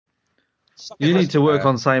You need to work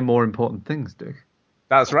on saying more important things, Duke.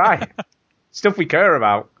 That's right. Stuff we care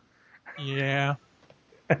about. Yeah.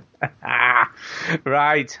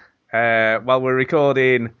 Right. Well, we're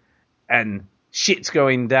recording and shit's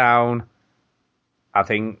going down, I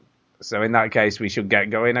think. So in that case, we should get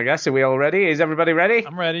going, I guess. Are we all ready? Is everybody ready?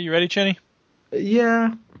 I'm ready. You ready, Chinny?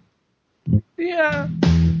 Yeah. Yeah.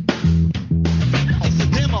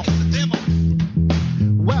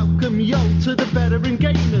 Welcome yo to the veteran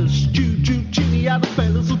gamers. Juju, Jimmy, other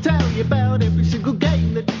fellas will tell you about every single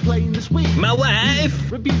game that you're playing this week. My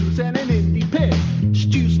wife! Reviews and an indie pick.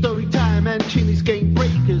 Stu story time and Chinny's game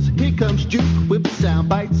breakers. Here comes Duke with the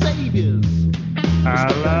soundbite saviors.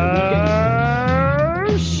 Hello.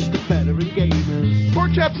 It's the veteran gamers.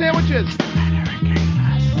 Pork chop sandwiches. Veteran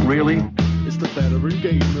gamers. Really? It's the veteran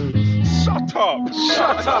gamers. Shut up!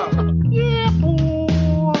 Shut up! Yeah, boy.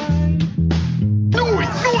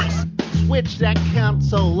 Noise! Switch that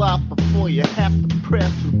console off before you have to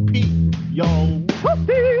press repeat, yo.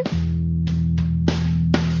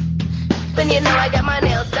 When you know I got my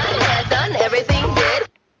nails done, hair done, everything good.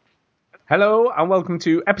 Hello, and welcome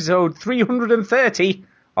to episode 330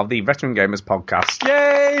 of the Veteran Gamers Podcast.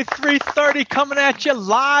 Yay! 330 coming at you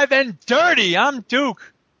live and dirty. I'm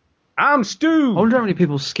Duke. I'm Stu. I wonder how many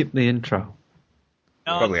people skip the intro.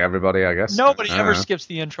 Probably everybody, I guess. Nobody I don't ever know. skips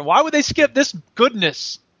the intro. Why would they skip this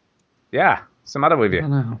goodness? Yeah, what's the matter with I you?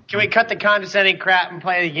 don't know. Can we cut the condescending crap and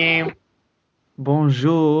play the game?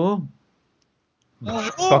 Bonjour.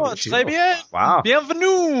 Bonjour, Bonjour. très bien. Wow.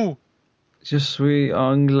 Bienvenue. Je suis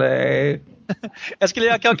anglais. Est-ce qu'il y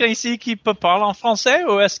a quelqu'un ici qui peut parler en français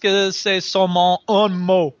ou est-ce que c'est seulement un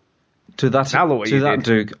mot? To that, Now look what to you that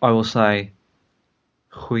did. Duke, I will say,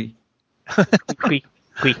 oui. Quick.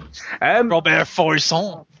 Robert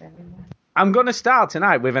Faurisson. I'm going to start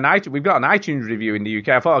tonight with we've got an iTunes review in the UK.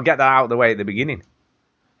 I thought I'd get that out of the way at the beginning.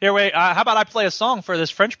 Here, wait. How about I play a song for this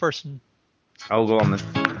French person? I'll go on then.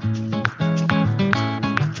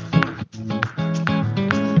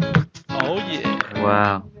 Oh, yeah.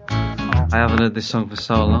 Wow. I haven't heard this song for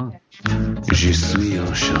so long. Je suis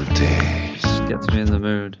enchanté. Just gets me in the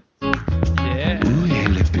mood. Yeah. Où est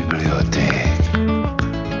la bibliothèque?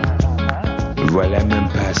 Voilà mon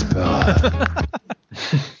passeport.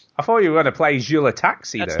 I thought you were going to play Jules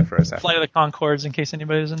Taxi That's there for a second. Flight of the Conchords, in case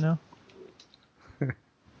anybody doesn't know.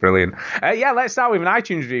 Brilliant. Yeah, let's start with an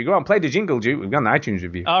iTunes review. Go on, play the jingle, Duke. We've got an iTunes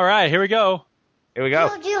review. All right, here we go. Here we go.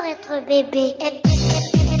 dur être bébé.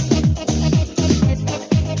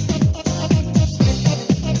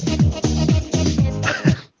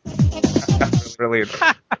 Brilliant.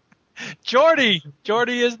 Jordy.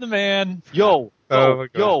 Jordy is the man. Yo, Oh my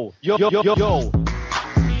God. yo.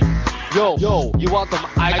 You want them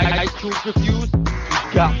iTunes reviews?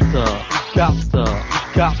 You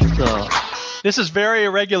got to. This is very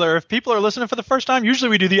irregular. If people are listening for the first time, usually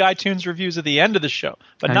we do the iTunes reviews at the end of the show.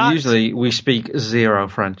 But And not usually we speak zero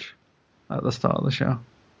French at the start of the show.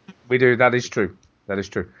 We do. That is true. That is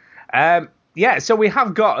true. Yeah, so we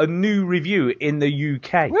have got a new review in the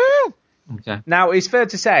UK. Woo! Okay. Now, it's fair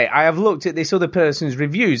to say, I have looked at this other person's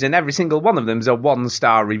reviews, and every single one of them is a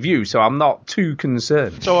 1-star review, so I'm not too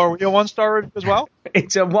concerned. So are we a 1-star review as well?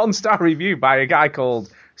 It's a 1-star review by a guy called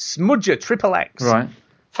Smudger Triple X. Right.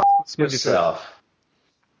 Smudger.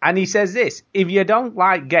 And he says this: if you don't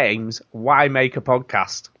like games, why make a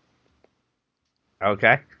podcast?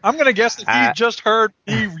 Okay. I'm going to guess that he just heard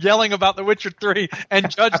me yelling about The Witcher 3 and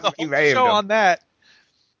judged the He whole may have show done. on that.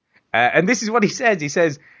 And this is what he says. He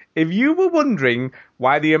says, if you were wondering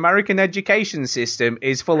why the American education system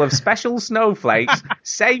is full of special snowflakes,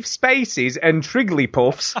 safe spaces, and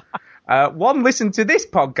Trigglypuffs, one listen to this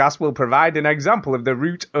podcast will provide an example of the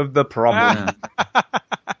root of the problem. Yeah.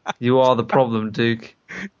 You are the problem, Duke.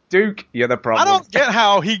 Duke, you're the I problem. don't get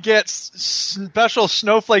how he gets special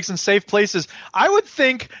snowflakes in safe places. I would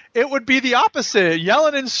think it would be the opposite.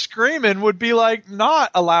 Yelling and screaming would be like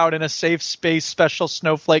not allowed in a safe space special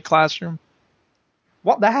snowflake classroom.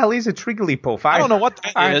 What the hell is a Trigglypuff? I don't know what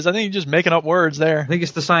that is. I think you're just making up words there. I think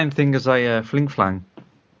it's the same thing as a fling flang.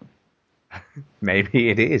 Maybe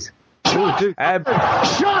it is. Shots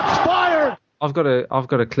fired! I've got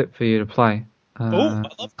a clip for you to play. I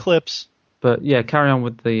love clips. But yeah, carry on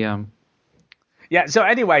with the. Yeah, so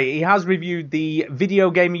anyway, he has reviewed the Video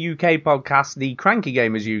Gamer UK podcast, the Cranky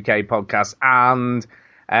Gamers UK podcast, and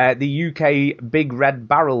the UK Big Red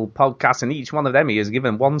Barrel podcast, and each one of them he has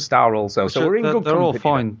given 1 star also. So we're in good They're all company.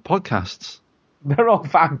 fine podcasts. They're all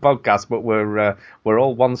fine podcasts, but we're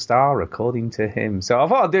all 1 star according to him. So I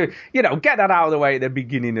thought I'd do, get that out of the way at the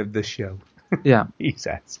beginning of the show. Yeah. He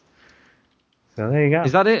says. So there you go.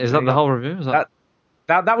 Is that it? Is that the whole review? Is that...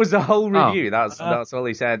 That was the whole review. Oh. That's all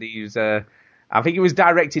he said. He was. I think it was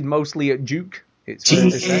directed mostly at Duke. It's fair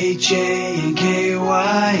to say. THANKYOU.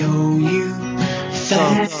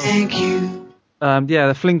 Thank you. Yeah,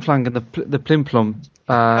 the Fling Flang and the Plim Plum.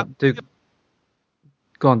 Duke.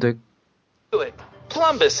 Go on, Duke.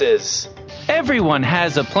 Plumbuses. Everyone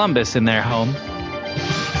has a plumbus in their home.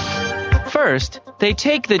 First, they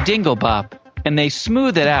take the Dinglebop and they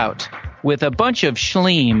smooth it out with a bunch of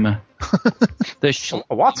schleem. The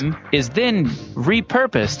schleem is then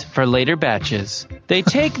repurposed for later batches. They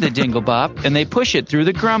take the Dinglebop and they push it through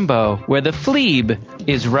the Grumbo, where the Fleeb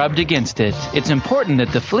is rubbed against it. It's important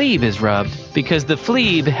that the Fleeb is rubbed because the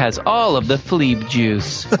Fleeb has all of the Fleeb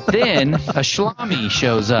juice. Then a Schlami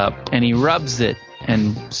shows up and he rubs it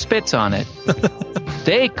and spits on it.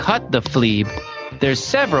 They cut the Fleeb. There's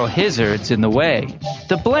several hizzards in the way.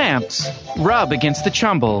 The Blamps rub against the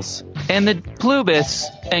Chumbles, and the Plubis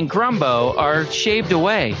and Grumbo are shaved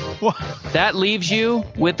away. That leaves you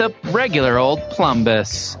with a regular old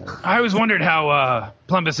Plumbus. I always wondered how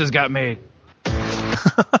Plumbuses got made.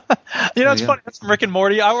 It's funny. That's from Rick and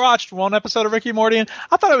Morty. I watched one episode of Rick and Morty, and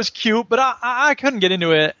I thought it was cute, but I couldn't get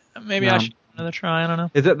into it. Maybe I should give it another try. I don't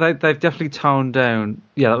know. They've definitely toned down.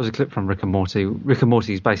 Yeah, that was a clip from Rick and Morty. Rick and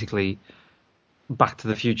Morty is basically Back to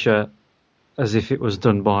the Future as if it was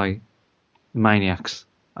done by maniacs.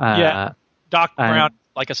 Doc Brown,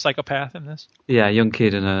 like a psychopath in this. Yeah, a young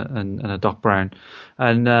kid and a Doc Brown.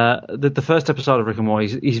 And the first episode of Rick and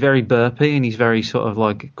Morty, he's very burpy and he's very sort of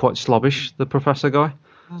like quite slobbish, the professor guy.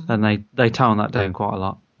 Mm-hmm. And they tone that down quite a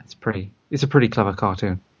lot. It's a pretty clever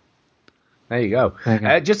cartoon. There you go.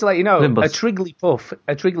 Just to let you know, Limbus.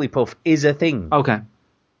 a Trigglypuff is a thing. Okay.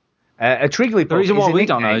 A Trigglypuff. The reason is why a we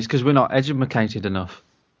don't know nickname. is because we're not educated enough.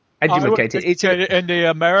 Educated. It's in the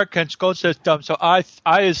American school system, so I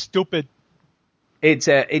is stupid. It's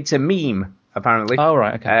a meme, apparently. Oh,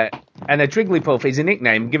 right, okay. And a Trigglypuff is a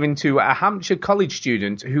nickname given to a Hampshire college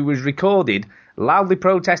student who was recorded loudly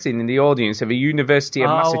protesting in the audience of a University of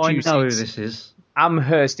Massachusetts I know who this is.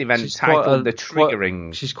 Amherst event titled The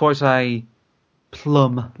Triggerings. She's quite a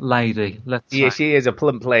plum lady, let's say. Yeah, she is a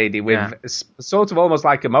plump lady with sort of almost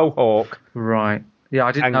like a mohawk. Right. Yeah,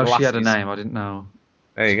 I didn't know glasses. she had a name. I didn't know.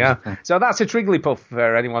 There you go. Okay. So that's a Trigglypuff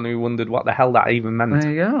for anyone who wondered what the hell that even meant.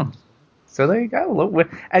 There you go. So there you go. Look, we're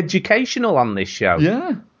educational on this show.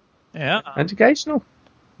 Yeah. Yeah. Educational.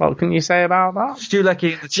 What can you say about that? Stu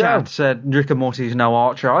Leckie in the chat said Rick and Morty is no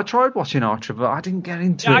Archer. I tried watching Archer, but I didn't get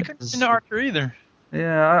into it. I couldn't get into Archer either.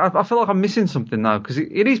 Yeah, I feel like I'm missing something though, because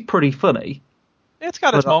it is pretty funny. It's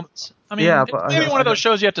got its moments. I mean, yeah, it's maybe one of those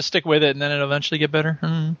shows you have to stick with it, and then it'll eventually get better.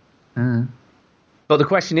 But the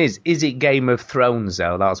question is it Game of Thrones,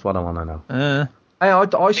 though? That's what I want to know.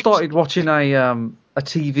 I started watching a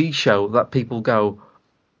TV show that people go,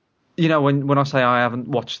 you know, when I say I haven't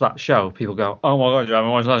watched that show, people go, oh my God, you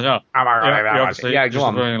haven't watched that show? You're obviously just a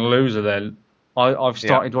fucking loser then. I've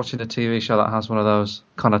started watching a TV show that has one of those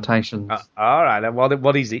connotations. All right, then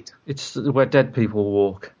what is it? It's where dead people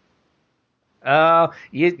walk. Well,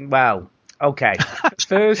 okay.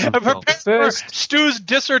 First, Stu's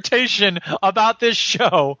dissertation about this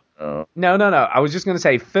show. No. I was just going to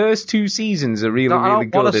say, first two seasons are really, really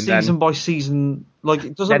good. I don't want a season by season. Like,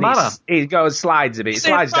 it doesn't matter. It goes slides a bit. It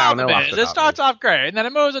slides downhill after that. It starts off great, and then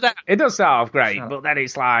it moves it down. It does start off great, but then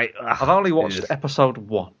it's like... I've only watched episode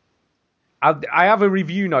 1. I have a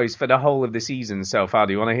review noise for the whole of the season so far.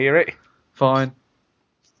 Do you want to hear it? Fine.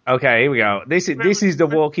 Okay, here we go. This is The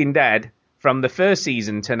Walking Dead from the first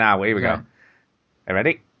season to now. Here we go. Are you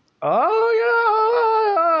ready? Oh,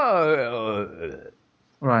 yeah.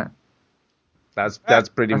 Right. That's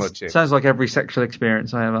pretty much it. Sounds like every sexual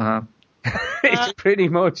experience I ever have. It's pretty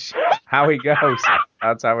much how it goes.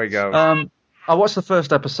 That's how it goes. I watched the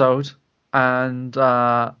first episode, and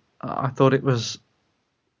I thought it was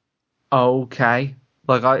okay.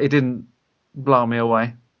 Like, it didn't blow me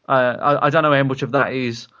away. I don't know how much of that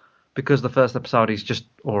is because the first episode is just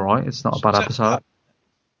all right. It's not a bad episode.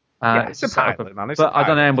 It's a pilot, man. But I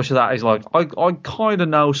don't know how much of that is like I kind of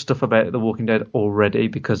know stuff about The Walking Dead already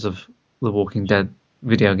because of The Walking Dead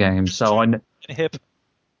video games. So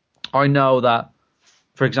I know that,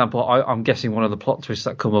 for example, I'm guessing one of the plot twists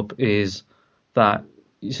that come up is that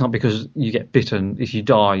it's not because you get bitten. If you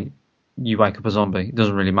die, you wake up a zombie. It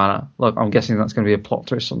doesn't really matter. Like, I'm guessing that's going to be a plot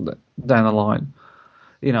twist down the line.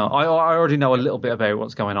 You know, I already know a little bit about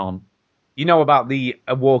what's going on. You know about the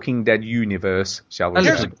Walking Dead universe, shall we?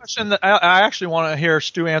 Here's a question that I actually want to hear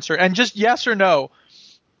Stu answer, and just yes or no.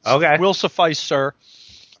 Okay. Will suffice, sir.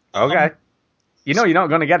 Okay. You know you're not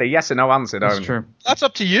going to get a yes or no answer, don't you? That's true. That's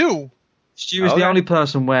up to you. Stu is the only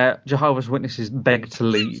person where Jehovah's Witnesses beg to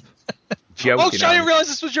leave. joking. Oh, I didn't realize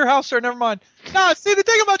this was your house, sir. Never mind. No, see the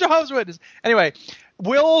thing about Jehovah's Witness. Anyway,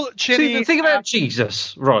 will Chinny... See, the thing about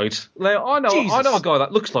Jesus, right? Like, I know a guy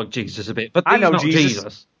that looks like Jesus a bit, but he's not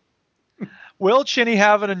Jesus. Will Chinny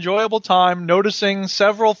have an enjoyable time noticing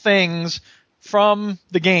several things from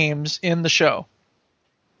the games in the show?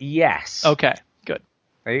 Yes. Okay, good.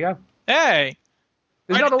 There you go. Hey.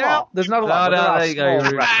 There's not a lot. There's not a lot. There you go.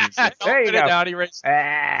 There you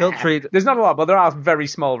go. There's not a lot, but there are very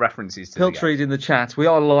small references to Piltreed in the chat. We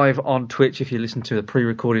are live on Twitch if you listen to the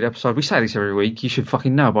pre-recorded episode. We say this every week. You should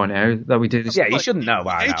fucking know by now that we do this. Yeah, you shouldn't know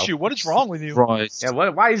by now. I hate you. What is wrong with you? Right. Yeah,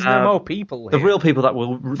 why isn't there more people here? The real people that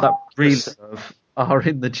really serve are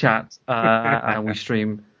in the chat, and we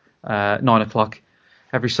stream 9 o'clock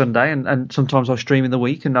every Sunday, and sometimes I stream in the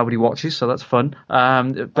week and nobody watches, so that's fun.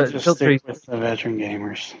 But Piltree with the veteran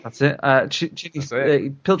gamers. That's it.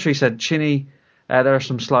 Piltree said, Chinny, there are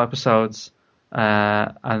some slow episodes,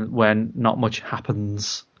 and when not much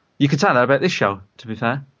happens. You can say that about this show, to be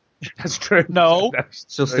fair. That's true. No.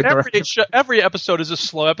 Still stick every episode is a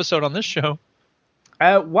slow episode on this show.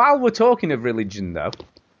 While we're talking of religion, though,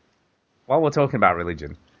 while we're talking about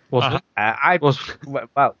religion, while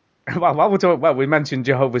we're talking, we mentioned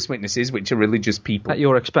Jehovah's Witnesses, which are religious people. At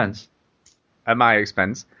your expense? At my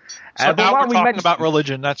expense. So now we're talking about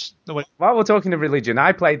religion. That's the way. While we're talking of religion,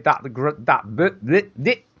 I played that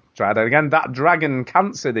Dragon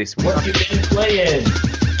Cancer this week. What you been playing?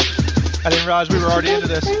 I didn't realize we were already into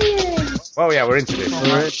this. Oh yeah, we're into this.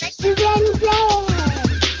 Give me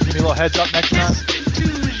a little heads up next time.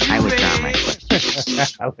 I was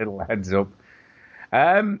a little heads up.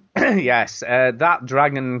 Yes, that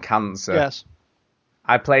Dragon Cancer. Yes.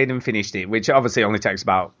 I played and finished it, which obviously only takes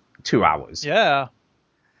about 2 hours. Yeah.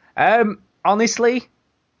 Honestly,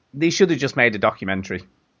 they should have just made a documentary.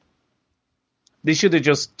 They should have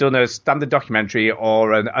just done a standard documentary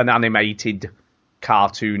or an animated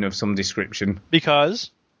cartoon of some description.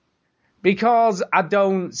 Because I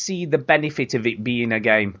don't see the benefit of it being a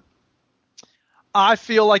game. I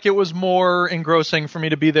feel like it was more engrossing for me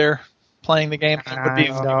to be there playing the game than it would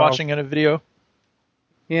be watching in a video.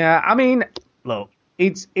 Yeah, I mean, look,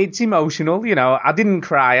 it's emotional. You know, I didn't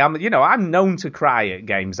cry. I'm known to cry at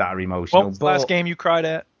games that are emotional. What was the last game you cried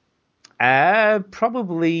at?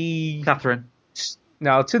 Probably Catherine.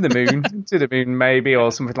 No, To the Moon, To the Moon maybe,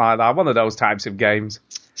 or something like that. One of those types of games.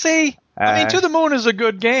 See, I mean, To the Moon is a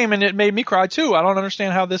good game, and it made me cry too. I don't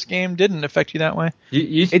understand how this game didn't affect you that way.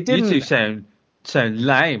 You two sound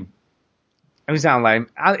lame. It sound lame.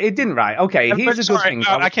 It didn't, right? Okay, here's a good thing.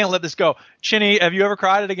 I can't let this go. Chinny, have you ever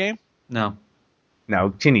cried at a game? No. No,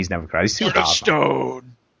 Chinny's never cried. It's too hard.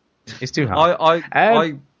 Stone. It's too hard.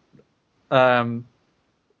 I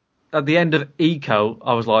at the end of Eco,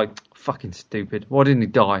 I was like, fucking stupid. Why didn't he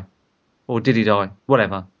die? Or did he die?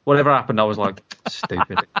 Whatever happened, I was like,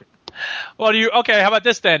 stupid. Okay, how about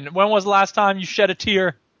this then? When was the last time you shed a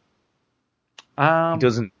tear? He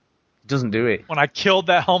doesn't do it. When I killed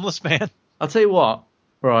that homeless man. I'll tell you what,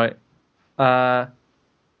 right? What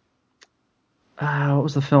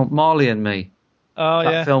was the film? Marley and Me. Oh,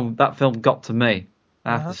 that film got to me,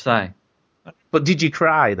 I have to say. But did you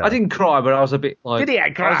cry, though? I didn't cry, but I was a bit like... Did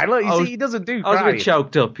he cry? Look, you see, he doesn't do cry. I was a bit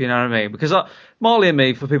choked up, you know what I mean? Because Marley and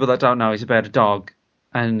Me, for people that don't know, is about a dog.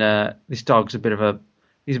 And this dog's a bit of a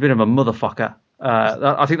motherfucker.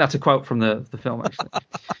 I think that's a quote from the film, actually.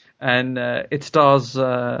 And it stars...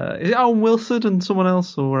 is it Owen Wilson and someone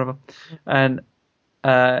else or whatever? And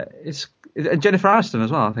it's Jennifer Aniston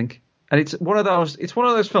as well, I think. And it's one of those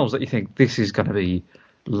films that you think, this is going to be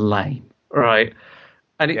lame, right?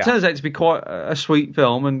 And it turns out to be quite a sweet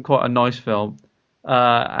film and quite a nice film.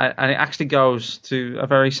 And it actually goes to a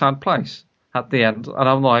very sad place at the end. And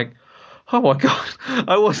I'm like, oh my God,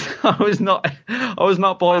 I was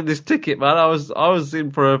not buying this ticket, man. I was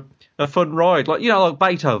in for a fun ride. Like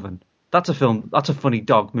Beethoven. That's a funny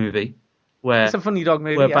dog movie. It's a funny dog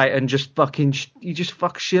movie. Where Beethoven just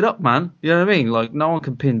fuck shit up, man. You know what I mean? Like, no one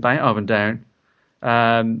can pin Beethoven down.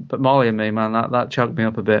 But Marley and Me, man, that choked me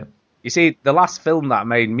up a bit. You see, the last film that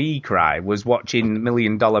made me cry was watching $1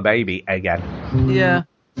 Million Baby again. Yeah.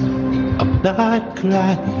 I'm not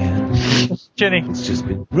crying. Jenny. It's just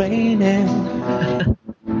been raining on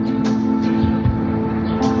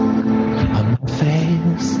my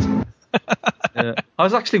face. Yeah. I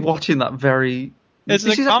was actually watching that very... This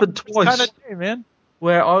has happened twice. Kind of day, man.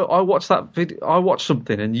 Where I watched that video, I watched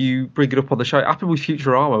something and you bring it up on the show. It happened with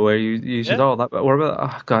Futurama where you said, what about that?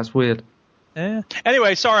 Oh, God, it's weird. Yeah.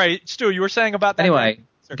 Anyway, sorry, Stu, you were saying about that. Anyway,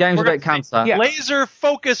 games about cancer. Yeah. Laser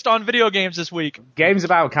focused on video games this week. Games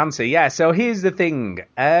about cancer, yeah. So here's the thing.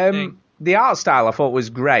 The art style I thought was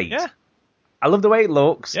great. Yeah. I love the way it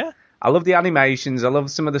looks. Yeah. I love the animations. I love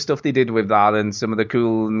some of the stuff they did with that and some of the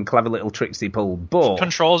cool and clever little tricks they pulled. But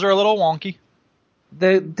controls are a little wonky.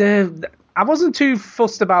 I wasn't too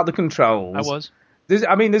fussed about the controls. I was.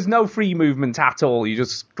 There's no free movement at all. You're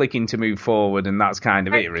just clicking to move forward, and that's kind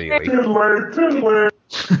of it, really.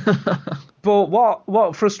 But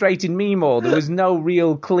what frustrated me more, there was no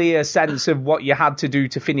real clear sense of what you had to do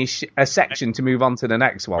to finish a section to move on to the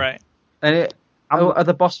next one. Right. And are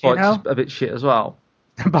the boss fights just a bit shit as well?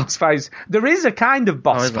 The boss fights. There is a kind of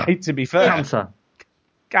boss fight, to be fair. Cancer.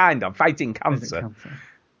 Kind of. Fighting cancer.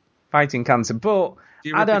 Fighting cancer. But do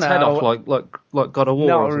you I don't know. Head off like God of War?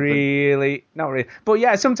 Not really. But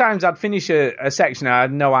yeah, sometimes I'd finish a section and I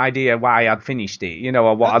had no idea why I'd finished it,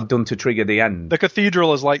 or what I'd done to trigger the end. The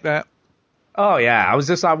Cathedral is like that. Oh yeah, I was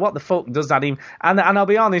just like, what the fuck does that even? And I'll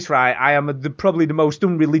be honest, right? I am probably the most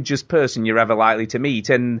unreligious person you're ever likely to meet,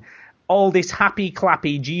 and all this happy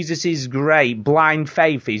clappy, Jesus is great, blind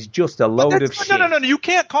faith is just a load of shit. No, you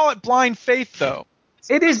can't call it blind faith though.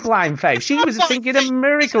 It is blind faith. She was thinking a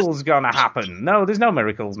miracle's gonna happen. No, there's no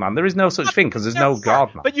miracles, man. There is no such thing because there's no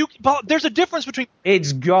God, man. But there's a difference between...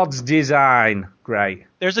 It's God's design. Great.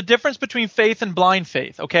 There's a difference between faith and blind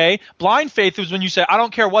faith, okay? Blind faith is when you say, I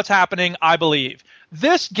don't care what's happening, I believe.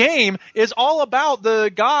 This game is all about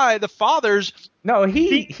the father's... No,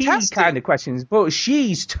 he kind of questions, but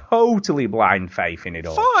she's totally blind faith in it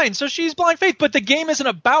all. Fine, so she's blind faith, but the game isn't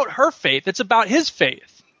about her faith, it's about his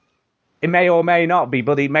faith. It may or may not be,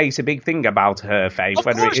 but it makes a big thing about her faith, of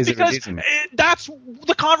whether course, it is or it because isn't. That's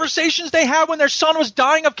the conversations they had when their son was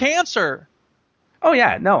dying of cancer. Oh,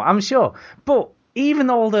 yeah, no, I'm sure. But even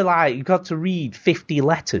though you got to read 50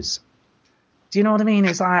 letters, do you know what I mean?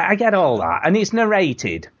 It's like, I get all that, and it's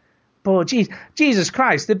narrated. But Jesus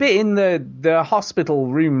Christ, the bit in the hospital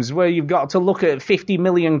rooms where you've got to look at 50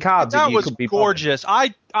 million cards. That was gorgeous.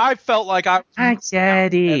 I felt like I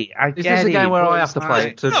get it. Is this a game where I have to play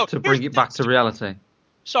it to bring it back to reality?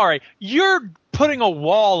 Sorry, you're putting a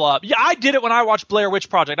wall up. Yeah, I did it when I watched Blair Witch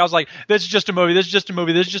Project. I was like, this is just a movie, this is just a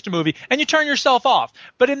movie, this is just a movie. And you turn yourself off.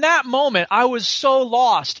 But in that moment, I was so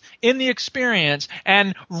lost in the experience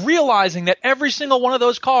and realizing that every single one of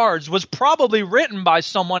those cards was probably written by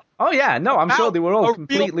someone. Oh, yeah. No, I'm sure they were all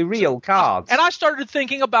completely real cards. And I started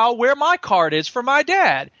thinking about where my card is for my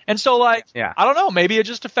dad. And so, I don't know, maybe it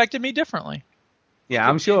just affected me differently. Yeah,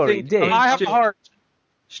 I'm sure it did. I have a heart.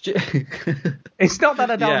 It's not that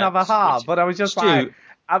I don't have a heart, but I was just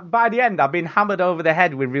by the end, I've been hammered over the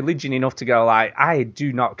head with religion enough to go I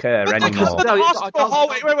do not care anymore. The hospital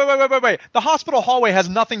hallway, wait. The hospital hallway has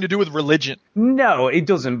nothing to do with religion. No, it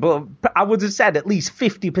doesn't, but I would have said at least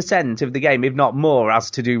 50% of the game, if not more,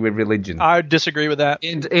 has to do with religion. I disagree with that.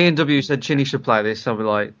 Ian W said Chinny should play this, so we're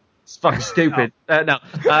like, it's fucking stupid. No.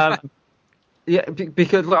 Yeah,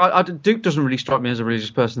 because Duke doesn't really strike me as a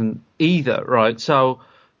religious person either, right? So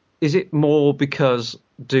is it more because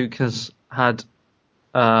Duke has had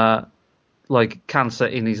cancer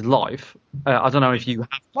in his life? I don't know if you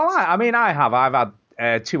have. Well, I have. I've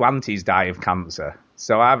had 2 aunties die of cancer,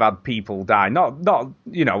 so I've had people die. Not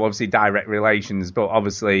obviously direct relations, but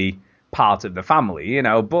obviously part of the family.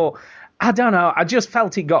 But I don't know. I just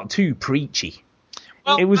felt it got too preachy.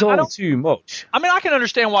 Well, it was all too much. I can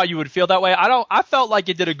understand why you would feel that way. I felt like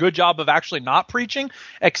it did a good job of actually not preaching,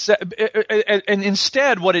 and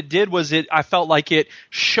instead what it did was I felt like it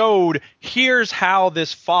showed here's how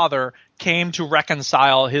this father came to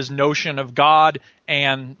reconcile his notion of God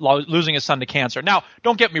and losing his son to cancer. Now,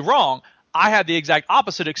 don't get me wrong. I had the exact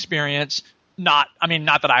opposite experience. Not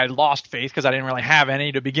that I lost faith because I didn't really have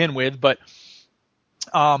any to begin with, but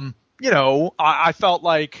I felt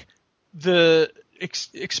like the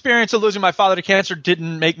experience of losing my father to cancer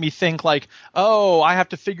didn't make me think like, oh, I have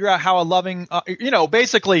to figure out how a loving,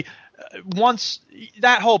 basically once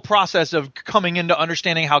that whole process of coming into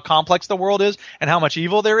understanding how complex the world is and how much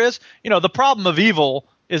evil there is, the problem of evil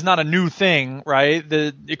is not a new thing, right?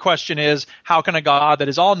 The question is, how can a God that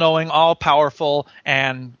is all-knowing, all-powerful,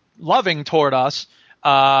 and loving toward us,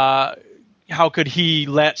 how could he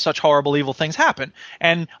let such horrible, evil things happen?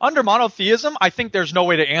 And under monotheism, I think there's no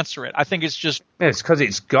way to answer it. I think it's just... It's because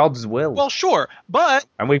it's God's will. Well, sure, but...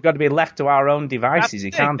 And we've got to be left to our own devices.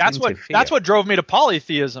 He can't interfere. That's what drove me to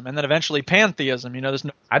polytheism, and then eventually pantheism. There's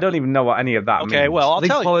no... I don't even know what any of that means. Okay, well, I'll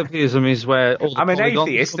tell you. Polytheism is where... I'm an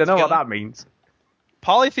atheist. I know what that means.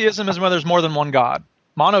 Polytheism is where there's more than one God.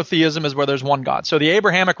 Monotheism is where there's one God. So the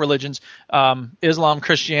Abrahamic religions, Islam,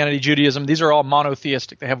 Christianity, Judaism, these are all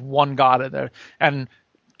monotheistic. They have one God there. And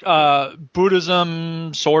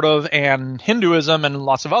Buddhism, sort of, and Hinduism and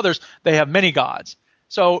lots of others, they have many gods.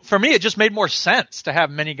 So for me, it just made more sense to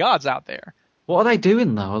have many gods out there. What are they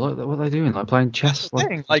doing though? What are they doing? Like playing chess?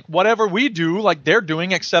 Like whatever we do, like they're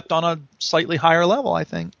doing, except on a slightly higher level, I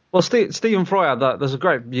think. Well, Stephen Fry had that. There's a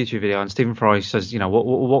great YouTube video, and Stephen Fry says,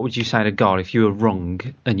 what would you say to God if you were wrong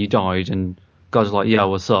and you died, and God's like, yeah,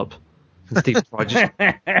 what's up? And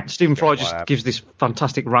Stephen Fry just gives this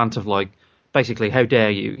fantastic rant of like, basically, how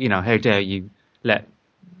dare you let,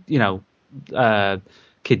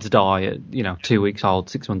 kids die at 2 weeks old,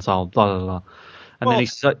 6 months old, blah blah blah. And then he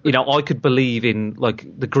said, I could believe in like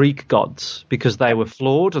the Greek gods because they were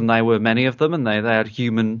flawed and they were many of them and they had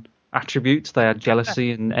human attributes. They had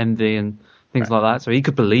jealousy and envy and things like that. So he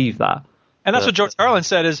could believe that. And that's what George Carlin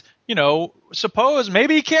said is, suppose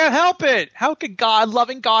maybe he can't help it. How could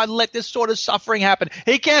loving God, let this sort of suffering happen?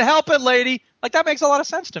 He can't help it, lady. Like that makes a lot of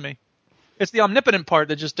sense to me. It's the omnipotent part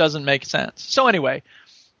that just doesn't make sense. So anyway,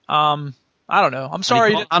 I don't know. I'm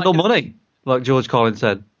sorry. Handle money, like George Carlin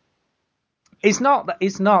said. It's not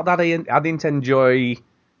that I didn't enjoy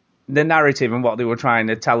the narrative and what they were trying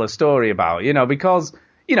to tell a story about, because,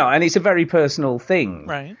 and it's a very personal thing.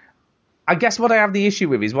 Right. I guess what I have the issue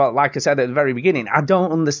with is, like I said at the very beginning, I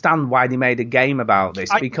don't understand why they made a game about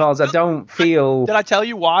this because I don't feel... Did I tell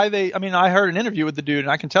you why I heard an interview with the dude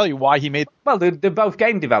and I can tell you why he made... Well, they're both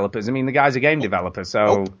game developers. I mean, the guy's a game developer,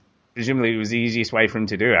 so presumably it was the easiest way for him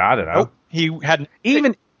to do it. I don't know. He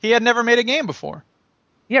had never made a game before.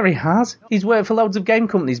 Yeah, he has. He's worked for loads of game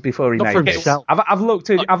companies before he made games. I've looked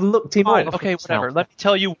him up. Okay, whatever. Let me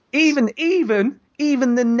tell you.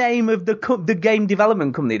 Even the name of the game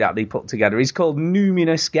development company that they put together is called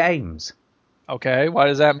Numinous Games. Okay, why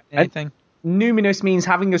does that mean anything? Numinous means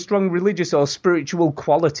having a strong religious or spiritual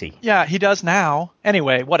quality. Yeah, he does now.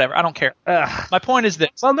 Anyway, whatever. I don't care. My point is this.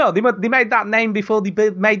 Well, no, they made that name before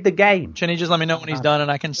they made the game. Can you just let me know when he's done and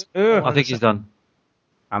I can... I think he's done.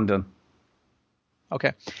 I'm done.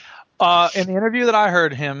 Okay. In the interview that I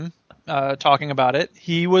heard him talking about it,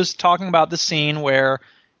 he was talking about the scene where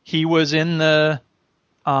he was in the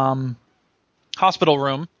hospital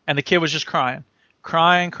room and the kid was just crying.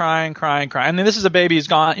 And then this is a baby who's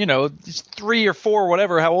gone, he's 3 or 4,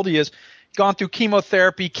 whatever, how old he is, gone through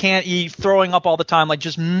chemotherapy, can't eat, throwing up all the time, like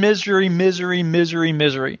just misery.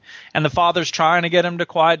 And the father's trying to get him to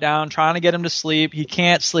quiet down, trying to get him to sleep. He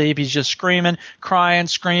can't sleep. He's just screaming.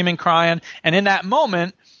 And in that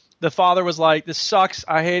moment, the father was like, this sucks.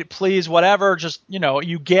 I hate it. Please, whatever. Just,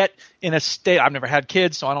 you get in a state. I've never had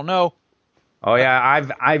kids, so I don't know. Oh yeah,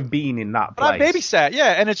 I've been in that place. But I babysat,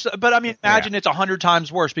 yeah, and imagine it's 100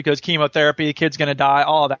 times worse because chemotherapy, the kid's gonna die,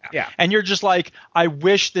 all of that. Yeah. And you're just like, I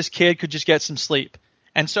wish this kid could just get some sleep.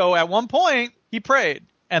 And so at one point he prayed,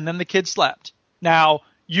 and then the kid slept. Now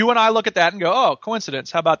you and I look at that and go, oh,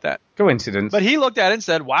 coincidence. How about that? Coincidence. But he looked at it and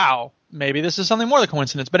said, wow, maybe this is something more than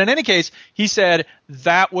coincidence. But in any case, he said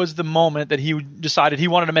that was the moment that he decided he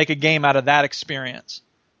wanted to make a game out of that experience.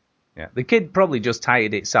 Yeah, the kid probably just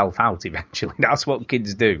tired itself out eventually. That's what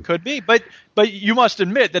kids do. Could be, but you must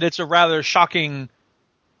admit that it's a rather shocking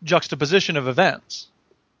juxtaposition of events.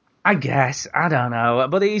 I guess. I don't know.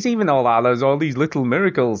 But it's even all these little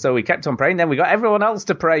miracles. So we kept on praying. Then we got everyone else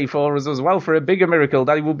to pray for us as well for a bigger miracle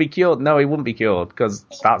that he would be cured. No, he wouldn't be cured because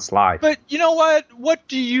that's life. But you know what? What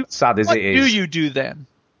do you do then?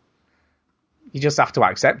 You just have to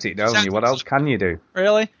accept it, don't you? What else can you do?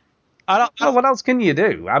 Really? What else can you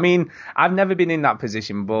do? I mean, I've never been in that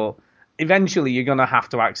position, but eventually you're going to have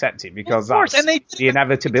to accept it because that's the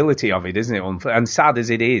inevitability of it, isn't it? And sad as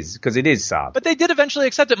it is, because it is sad. But they did eventually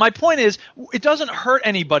accept it. My point is, it doesn't hurt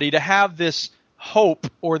anybody to have this hope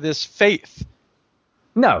or this faith.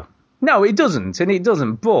 No, it doesn't, and it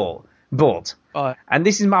doesn't. But, and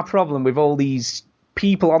this is my problem with all these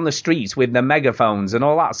people on the streets with their megaphones and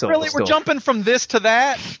all that sort of stuff. Really, we're jumping from this to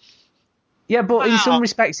that? Yeah, but in some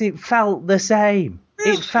respects, it felt the same.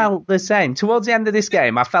 Really? It felt the same. Towards the end of this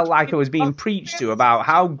game, I felt like I was being preached to about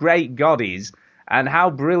how great God is and how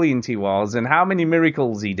brilliant he was and how many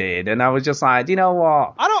miracles he did. And I was just like, you know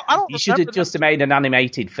what? I don't. You should have just made an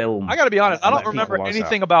animated film. I got to be honest. I don't remember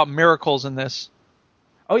anything about miracles in this.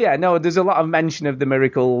 Oh, yeah. No, there's a lot of mention of the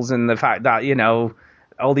miracles and the fact that,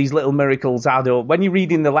 all these little miracles add up. When you're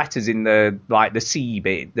reading the letters in the C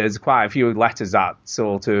bit, there's quite a few letters that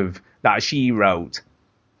she wrote.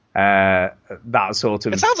 That sort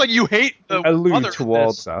of. It sounds like you hate the allude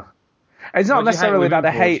towards her. It's not necessarily that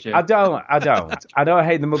I hate. I don't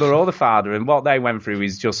hate the mother or the father, and what they went through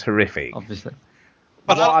is just horrific. Obviously,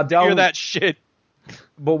 but I don't hear that shit.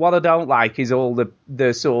 But what I don't like is all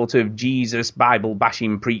the sort of Jesus Bible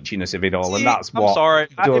bashing preachiness of it all, and that's what. I'm sorry.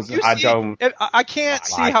 I can't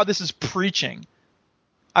see how this is preaching.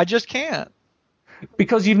 I just can't.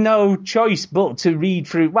 Because you've no choice but to read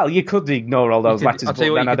through. Well, you could ignore all those letters, but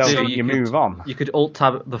then I don't think you move on. You could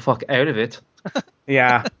alt-tab the fuck out of it.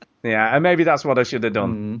 Yeah, and maybe that's what I should have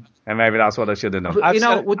done. And maybe that's what I should have done.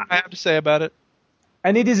 But, what I have to say about it.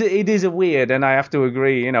 And it is a weird, and I have to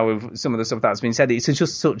agree, with some of the stuff that's been said. It's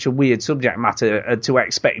just such a weird subject matter to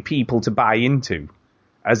expect people to buy into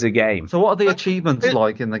as a game. So what are the achievements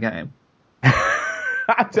like in the game?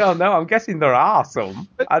 I don't know. I'm guessing there are some.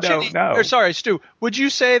 I don't know. Sorry, Stu. Would you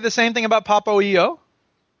say the same thing about Popo EO?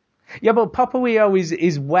 Yeah, but Popo EO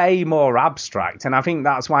is way more abstract, and I think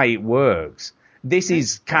that's why it works. This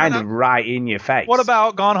is kind of right in your face. What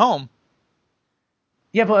about Gone Home?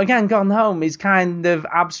 Yeah, but again, Gone Home is kind of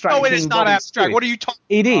abstract. No, it is not abstract. What are you talking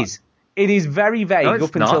about? It is. It is very vague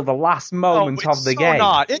up until the last moment of the game.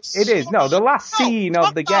 It is. No, the last scene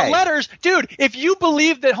of the game. Letters. Dude, if you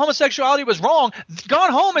believe that homosexuality was wrong,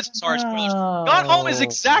 Gone Home is... Sorry, spoilers. Gone Home is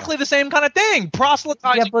exactly the same kind of thing.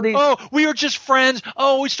 Proselytizing. Yeah, we are just friends.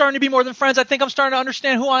 We're starting to be more than friends. I think I'm starting to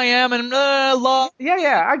understand who I am and love.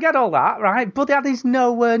 Yeah, I get all that, right? But that is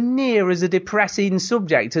nowhere near as a depressing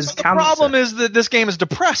subject as cancer. The problem is that this game is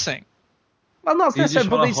depressing. Well, not you just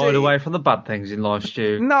want to hide away from the bad things in life,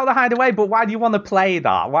 Stu. Not the hide away, but why do you want to play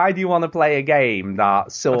that? Why do you want to play a game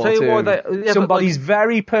that somebody's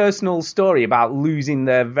very personal story about losing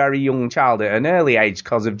their very young child at an early age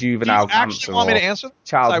because of juvenile cancer? Do you actually want me to answer?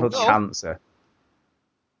 Childhood cancer.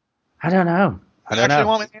 I don't know.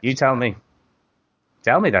 You tell me.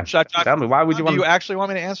 Tell me then. Tell me. Why would you want? Do you actually want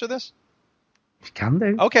me to answer this? You can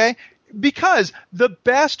do. Okay, because the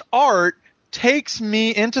best art takes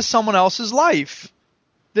me into someone else's life.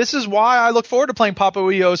 This is why I look forward to playing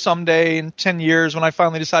Popo EO someday in 10 years when I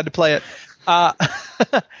finally decide to play it.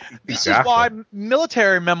 This is why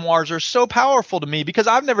military memoirs are so powerful to me, because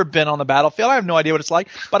I've never been on the battlefield. I have no idea what it's like,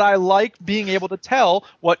 but I like being able to tell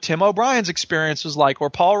what Tim O'Brien's experience was like, or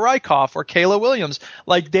Paul Rykoff, or Kayla Williams.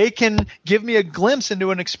 Like, they can give me a glimpse into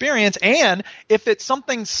an experience, and if it's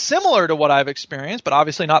something similar to what I've experienced, but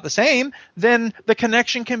obviously not the same, then the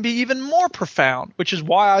connection can be even more profound, which is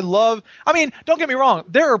why I love... I mean, don't get me wrong,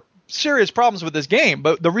 there are serious problems with this game,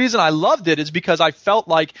 but the reason I loved it is because I felt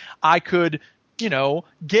like I could,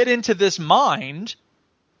 get into this mind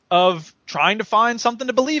of trying to find something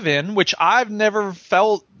to believe in, which I've never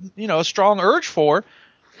felt, a strong urge for,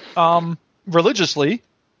 religiously,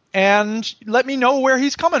 and let me know where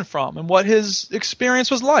he's coming from and what his experience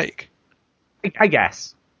was like. I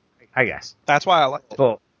guess. That's why I like it.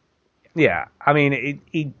 But, yeah, I mean,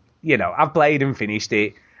 I've played and finished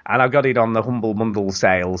it. And I got it on the Humble Bundle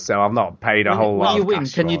sale, so I've not paid a whole lot. When you win,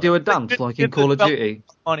 can you do a dance like in Call of Duty?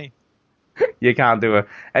 Money. You can't do it.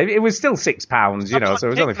 It was still £6, so it was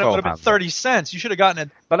only £4. It would have been 30 cents. You should have gotten it.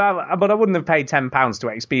 But I wouldn't have paid £10 to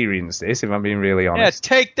experience this, if I'm being really honest. Yeah,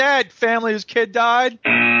 take that, family whose kid died.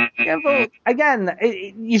 Yeah, but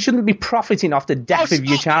again, you shouldn't be profiting off the death of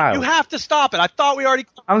your child. You have to stop it. I thought we already...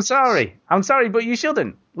 I'm sorry, but you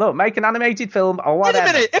shouldn't. Look, make an animated film or whatever. Wait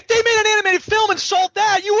a minute. If they made an animated film and sold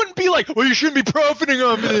that, you wouldn't be like, well, you shouldn't be profiting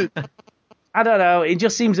on it. I don't know. It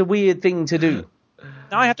just seems a weird thing to do.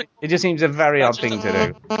 Now I have to... It just seems a very odd thing to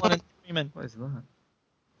do. What is that?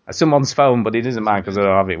 Someone's phone, but it isn't mine because I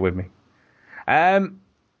don't have it with me. I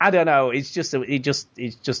don't know. It's just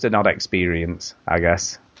an odd experience, I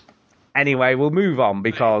guess. Anyway, we'll move on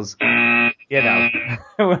because we're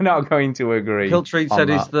not going to agree. Killtreat said,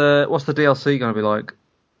 what's the DLC going to be like?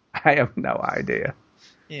 I have no idea.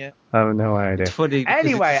 Yeah. I have no idea. It's funny because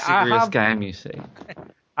anyway, it's a serious game, you see.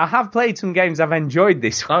 I have played some games I've enjoyed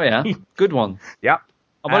this week. Oh, yeah? Good one. Yep.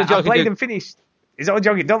 I've played and finished. It's all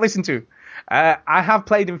joking. Don't listen to. I have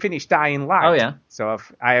played and finished Dying Light. Oh, yeah. So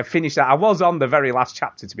I have finished that. I was on the very last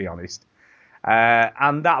chapter, to be honest.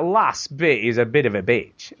 And that last bit is a bit of a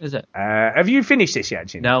bitch. Is it? Have you finished this yet,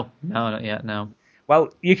 Jim? No, not yet, no.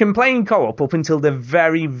 Well, you can play in co-op up until the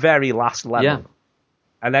very, very last level. Yeah.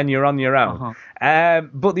 And then you're on your own.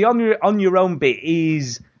 But the on your own bit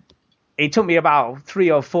is... It took me about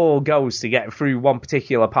 3 or 4 goes to get through one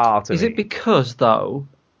particular part of it. Is it because, though,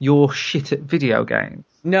 you're shit at video games?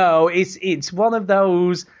 No, it's one of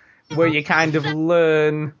those where you kind of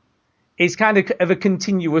learn... It's kind of a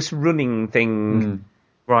continuous running thing.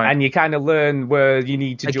 Right. And you kind of learn where you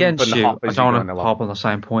need to jump and hop as I don't want to hop on the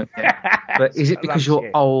same point. But is it because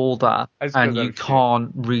you're older and you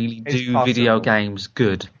can't really do video games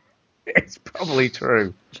good? It's probably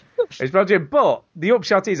true. It's probably true. But the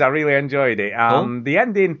upshot is I really enjoyed it. The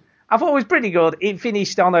ending, I thought it was pretty good. It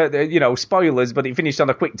finished on spoilers, but it finished on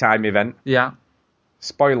a quick time event. Yeah.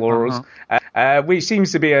 Spoilers. Which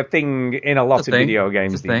seems to be a thing in a lot of video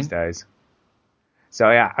games these days. So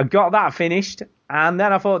yeah, I got that finished. And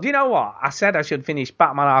then I thought, do you know what? I said I should finish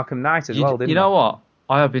Batman Arkham Knight as well, didn't I? You know what?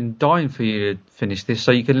 I have been dying for you to finish this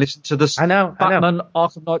so you can listen to the Batman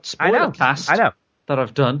Arkham Knight spoiler cast that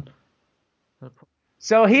I've done.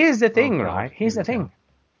 So here's the thing, right? Here's the thing.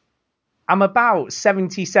 I'm about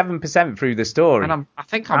 77% through the story. And I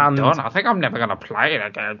think I'm done. I think I'm never going to play it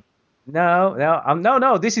again.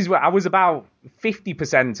 No. This is where I was about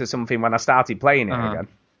 50% or something when I started playing it again.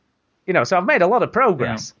 You know, so I've made a lot of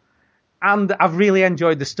progress. Yeah. And I've really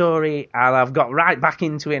enjoyed the story, and I've got right back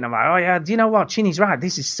into it, and I'm like, oh yeah, do you know what? Chinny's right.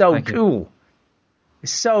 This is so cool.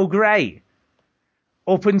 It's so great.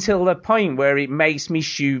 Up until the point where it makes me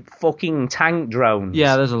shoot fucking tank drones.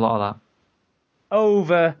 Yeah, there's a lot of that.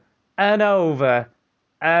 Over and over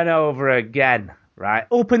and over again, right?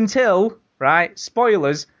 Up until, right,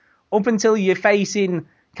 spoilers, up until you're facing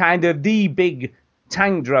kind of the big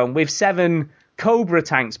tank drone with 7 Cobra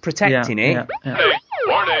tanks protecting it. Yeah.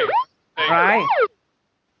 Warning. Right?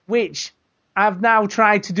 Which I've now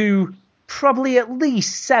tried to do probably at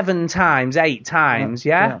least 7 times, 8 times,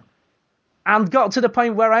 yeah? And got to the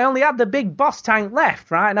point where I only had the big boss tank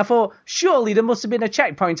left, right? And I thought, surely there must have been a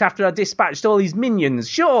checkpoint after I dispatched all these minions,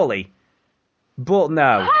 surely. But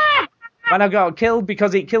no. When I got killed,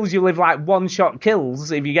 because it kills you with like one-shot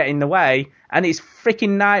kills if you get in the way, and it's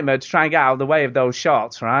freaking nightmare to try and get out of the way of those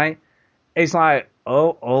shots, right? It's like,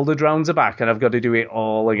 oh, all the drones are back, and I've got to do it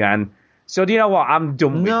all again. So do you know what? I'm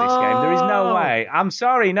done with this game. There is no way. I'm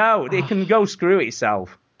sorry, no. It can go screw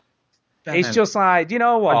itself. It's just like, do you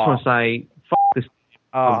know what? I just want to say, fuck this.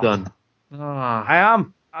 I'm done. I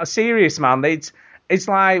am. Serious, man. It's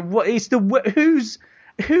like, what? It's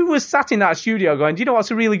who was sat in that studio going, do you know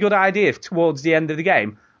what's a really good idea towards the end of the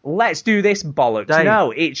game? Let's do this bollocks. Dave.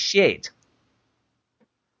 No, it's shit.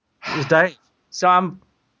 It was Dave. So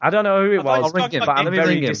I don't know who it was, I'll ring him. but I'm Let me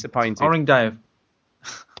very ring him. disappointed. I'll ring Dave.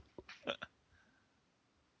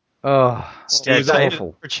 Steve,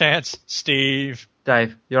 awful. For chance, Steve.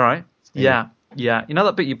 Dave, you all right? Steve. Yeah. You know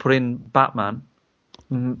that bit you put in Batman?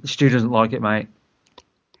 Stu doesn't like it, mate.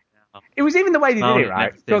 It was even the way they did it,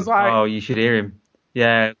 right? Because you should hear him.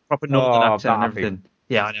 Yeah, proper northern accent and everything.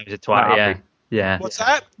 Yeah, I know he's a twat. Yeah. What's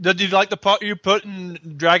that? Did you like the part you put in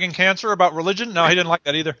Dragon Cancer about religion? No, he didn't like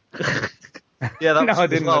that either. Yeah, that no, I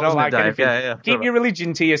didn't. I don't like anything. Yeah. Keep your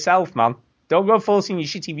religion to yourself, man. Don't go forcing your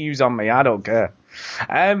shitty views on me. I don't care.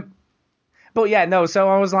 But yeah, no. So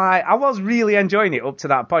I was really enjoying it up to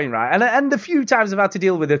that point, right? And the few times I've had to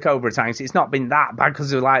deal with the Cobra tanks, it's not been that bad because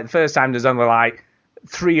the first time there's only like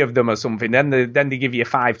 3 of them or something. Then they give you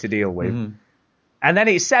 5 to deal with. Mm-hmm. And then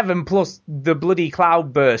it's 7 plus the bloody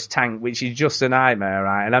Cloudburst tank, which is just a nightmare,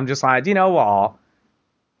 right? And I'm just like, do you know what?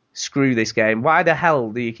 Screw this game. Why the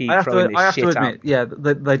hell do you keep throwing this shit out? I have to admit, yeah,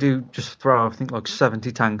 they do just throw, I think, like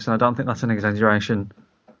 70 tanks, and I don't think that's an exaggeration.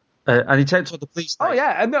 And he takes out the police station.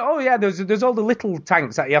 There's all the little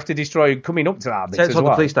tanks that you have to destroy coming up to that bit as well. It's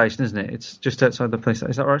outside the police station, isn't it? It's just outside the police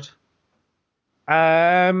station. Is that right?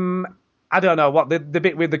 I don't know. What, the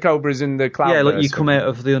bit with the Cobras and the Cloudburst? Yeah, like you come out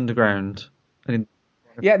of the underground.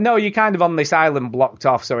 Yeah, no, you're kind of on this island blocked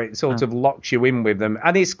off, so it sort of locks you in with them.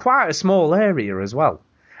 And it's quite a small area as well.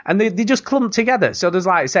 And they just clump together. So there's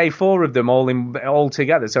like, say, 4 of them all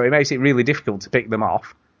together. So it makes it really difficult to pick them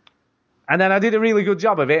off. And then I did a really good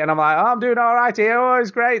job of it. And I'm like, I'm doing all right here. Oh,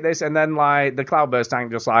 it's great, this. And then like the Cloudburst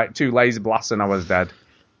tank just like 2 laser blasts and I was dead.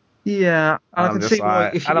 Yeah. And I can see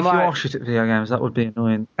why if you are shit at video games, that would be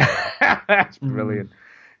annoying. That's brilliant.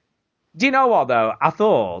 Do you know what, though? I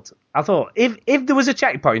thought if there was a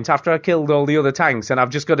checkpoint after I killed all the other tanks and I've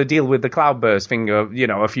just got to deal with the Cloudburst thing,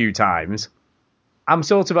 a few times, I'm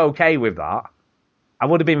sort of okay with that. I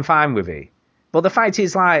would have been fine with it. But the fact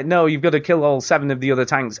is, like, no, you've got to kill all 7 of the other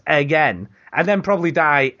tanks again, and then probably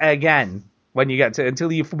die again when you get to, until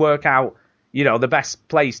you work out, the best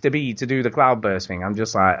place to be to do the Cloudburst thing. I'm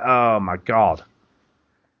just like, oh my god.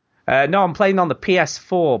 No, I'm playing on the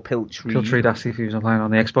PS4, Pilchreed. Pilchreed asked if he was playing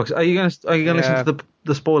on the Xbox. Are you going to listen to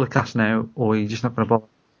the spoiler cast now, or are you just not going to bother?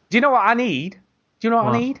 Do you know what I need?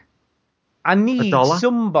 I need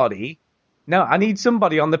somebody. No, I need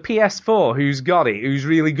somebody on the PS4 who's got it, who's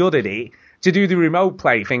really good at it, to do the remote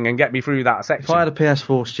play thing and get me through that section. If I had a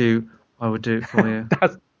PS4, Stu, I would do it for you.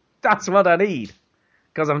 That's what I need.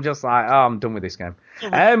 Because I'm just like, I'm done with this game.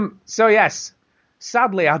 So yes.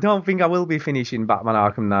 Sadly, I don't think I will be finishing Batman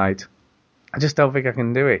Arkham Knight. I just don't think I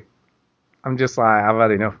can do it. I'm just like, I've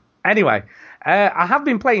had enough. Anyway, I have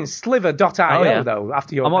been playing Sliver.io, though,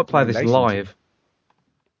 after your I might play this live.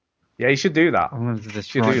 Yeah, you should do that. I'm going to do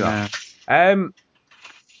this right now.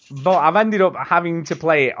 But I've ended up having to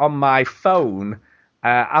play it on my phone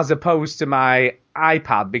as opposed to my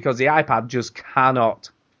iPad, because the iPad just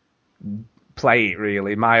cannot play it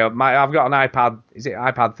really. I've got an iPad. Is it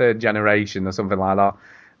iPad 3rd generation or something like that?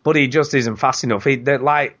 But it just isn't fast enough.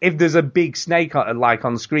 Like if there's a big snake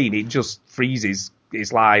on screen, it just freezes.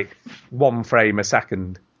 It's like 1 frame a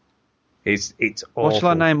second. It's awful. What shall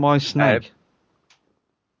I name my snake?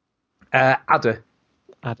 Adder.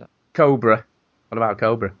 Cobra. What about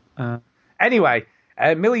Cobra? Anyway,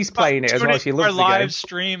 Millie's playing it as well. She loves the game. Live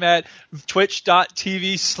stream at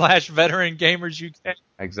twitch.tv/veterangamersuk.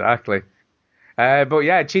 Exactly. But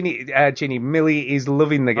yeah, Chinny, Millie is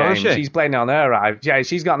loving the game. Oh, is she? She's playing it on her. Yeah,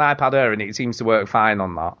 she's got an iPad Air and it seems to work fine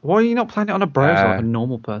on that. Why are you not playing it on a browser like a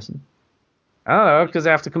normal person? I don't know, because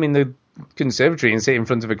I have to come in the conservatory and sit in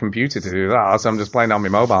front of a computer to do that, so I'm just playing it on my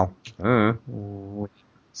mobile.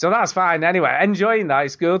 So that's fine. Anyway, enjoying that.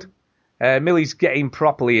 It's good. Millie's getting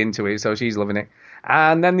properly into it, so she's loving it.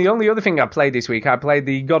 And then the only other thing I played this week, I played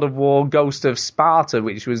the God of War Ghost of Sparta,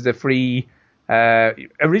 which was the free,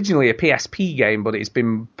 originally a PSP game, but it's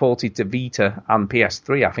been ported to Vita and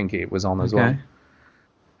PS3, I think it was on as well.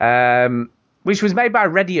 Which was made by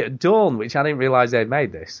Ready at Dawn, which I didn't realise they'd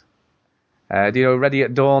made this. Do you know who Ready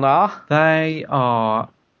at Dawn are? They are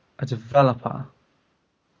a developer.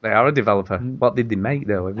 They are a developer. What did they make,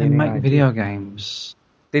 though? They make video games.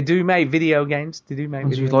 They do make video games. They do make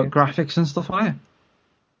video games. Like graphics and stuff on it.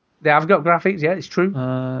 They have got graphics, yeah, it's true.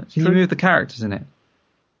 Can you move the characters in it?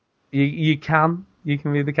 You can. You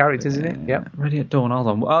can move the characters in it, yeah. Ready at Dawn, hold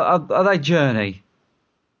on. Are they Journey?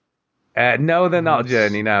 No, they're not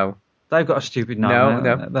Journey, no. They've got a stupid name.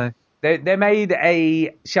 No. They made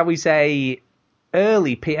a, shall we say,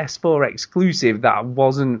 early PS4 exclusive that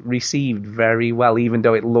wasn't received very well, even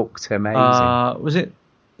though it looked amazing. Was it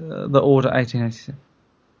the Order 1886?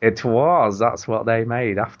 It was. That's what they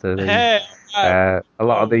made after a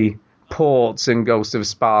lot of the ports and Ghost of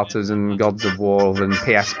Spartas and Gods of War and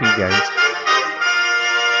PSP games.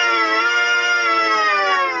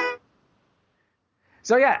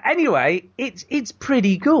 So yeah, anyway, it's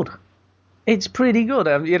pretty good. It's pretty good.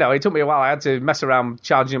 It took me a while. I had to mess around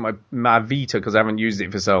charging my Vita because I haven't used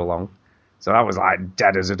it for so long. So that was like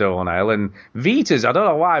dead as a doornail. And Vitas, I don't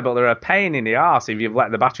know why, but they're a pain in the arse if you've let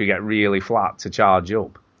the battery get really flat to charge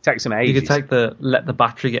up. It takes them ages. You could take the let the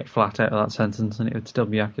battery get flat out of that sentence and it would still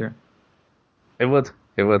be accurate. It would,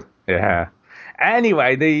 yeah.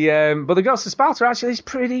 Anyway, but the Ghost of Sparta actually is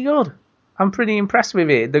pretty good. I'm pretty impressed with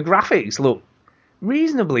it. The graphics look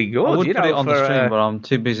reasonably good. I would put it on the stream, but I'm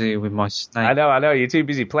too busy with my snake. I know. You're too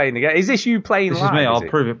busy playing the game. Is this you playing live? This is me. I'll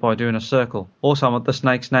prove it by doing a circle. Also, the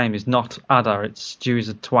snake's name is not Adder. It's Stu is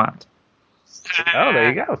a twat. Oh, there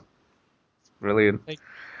you go. Brilliant.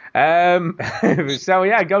 So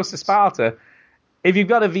yeah, Ghost of Sparta. If you've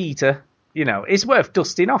got a Vita, it's worth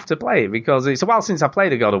dusting off to play it because it's a while since I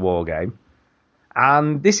played a God of War game,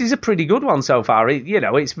 and this is a pretty good one so far.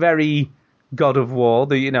 It's very God of War.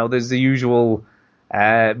 There's the usual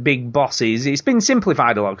big bosses. It's been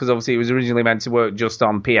simplified a lot because obviously it was originally meant to work just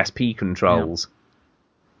on PSP controls.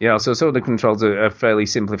 Yeah. So some of the controls are fairly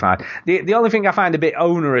simplified. The only thing I find a bit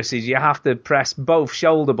onerous is you have to press both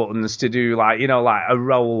shoulder buttons to do like a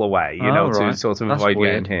roll away, to sort of avoid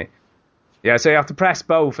getting hit. Yeah, so you have to press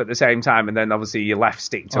both at the same time, and then obviously your left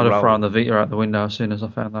stick to roll. I'd have thrown the Vita out the window as soon as I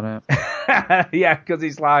found that out. Yeah, because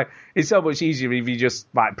it's so much easier if you just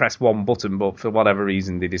press one button, but for whatever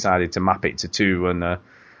reason they decided to map it to two and a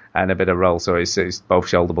bit of roll, so it's both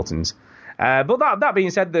shoulder buttons. But that being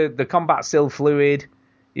said, the combat's still fluid.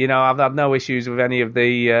 I've had no issues with any of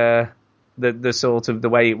the sort of the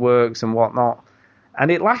way it works and whatnot. And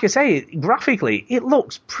it, like I say, graphically, it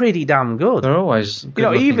looks pretty damn good. They're always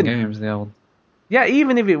good-looking games, the old. Yeah,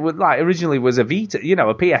 even if it would originally was a Vita, a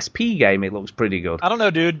PSP game, it looks pretty good. I don't know,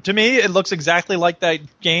 dude. To me, it looks exactly like that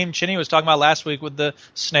game Chinny was talking about last week with the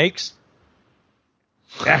snakes.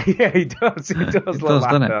 Yeah, it does. It does look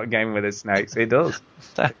like that game with the snakes. It does.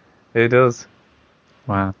 It does.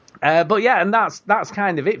 Wow. But yeah, and that's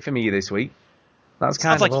kind of it for me this week. That's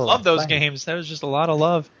kind Sounds like you love those games. There was just a lot of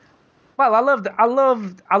love. Well, I loved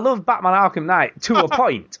Batman Arkham Knight to a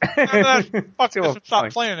point.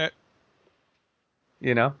 Stop playing it.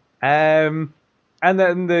 And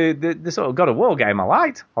then the sort of God of War game I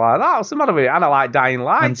liked. I like that. What's the matter with it? And I like Dying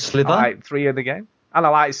Light. And Slither. I like 3 of the game. And I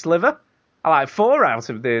like Sliver. I like 4 out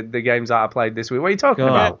of the games that I played this week. What are you talking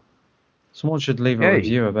about? Someone should leave a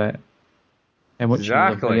review about how much you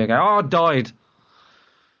love video game. Oh, I died.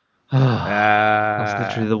 That's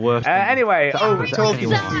literally the worst. Anyway, we're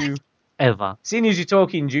talking to ever. Seeing as you're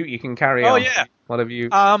talking, Duke, you can carry on. Oh yeah. What have you?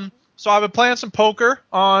 So I've been playing some poker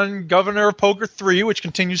on Governor of Poker 3, which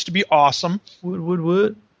continues to be awesome.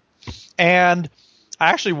 What? And I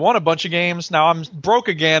actually won a bunch of games. Now I'm broke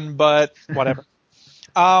again, but whatever.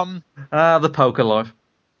 The poker life.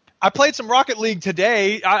 I played some Rocket League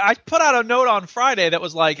today. I put out a note on Friday that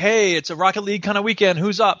was like, hey, it's a Rocket League kind of weekend.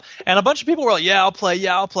 Who's up? And a bunch of people were like, yeah, I'll play.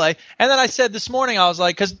 And then I said this morning, I was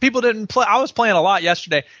like, because people didn't play. I was playing a lot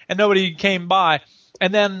yesterday, and nobody came by.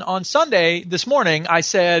 And then on Sunday, this morning, I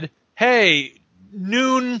said, hey,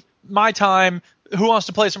 noon my time, who wants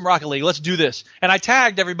to play some Rocket League? Let's do this. And I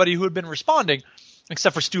tagged everybody who had been responding,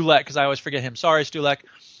 except for Stulek, because I always forget him. Sorry, Stulek.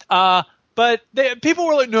 But people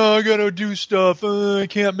were like, no, I got to do stuff. I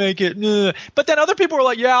can't make it. But then other people were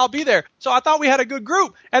like, yeah, I'll be there. So I thought we had a good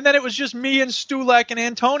group. And then it was just me and Stulek and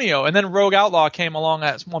Antonio. And then Rogue Outlaw came along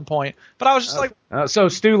at one point. But I was just like. So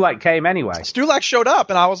Stulek came anyway. Stulek showed up,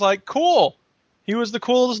 and I was like, cool. He was the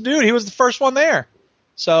coolest dude. He was the first one there.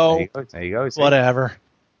 So. There you go. Whatever.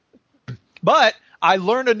 But I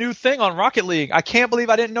learned a new thing on Rocket League. I can't believe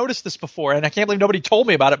I didn't notice this before. And I can't believe nobody told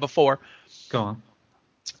me about it before. Go on.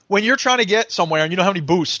 When you're trying to get somewhere, and you know how many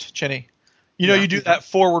boost, Chinny? You do that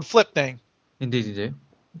forward flip thing. Indeed you do.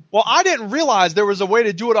 Well, I didn't realize there was a way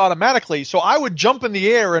to do it automatically, so I would jump in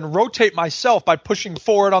the air and rotate myself by pushing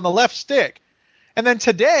forward on the left stick. And then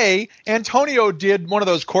today, Antonio did one of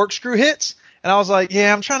those corkscrew hits, and I was like,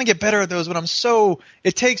 yeah, I'm trying to get better at those, but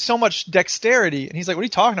it takes so much dexterity. And he's like, what are you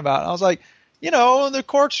talking about? And I was like, the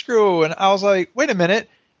corkscrew. And I was like, wait a minute.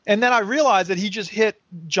 And then I realized that he just hit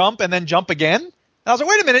jump and then jump again. And I was like,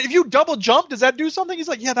 wait a minute, if you double jump, does that do something? He's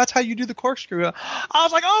like, yeah, that's how you do the corkscrew. I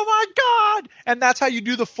was like, oh my God. And that's how you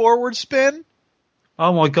do the forward spin.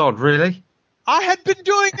 Oh my God, really? I had been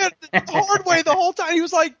doing it the hard way the whole time. He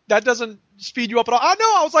was like, that doesn't speed you up at all. I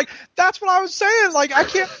know. I was like, that's what I was saying. Like, I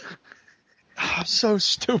can't. I'm so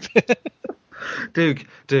stupid. Duke,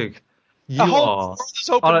 you are.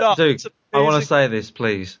 Duke, I want to say this,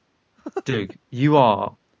 please. Duke, you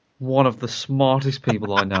are one of the smartest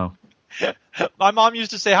people I know. My mom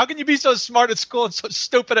used to say, how can you be so smart at school and so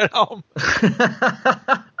stupid at home?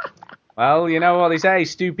 Well, you know what they say,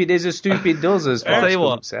 stupid is as stupid does, as far I'll tell as you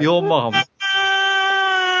what, say. your mom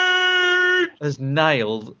has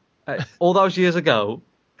nailed, all those years ago,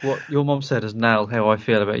 what your mom said has nailed how I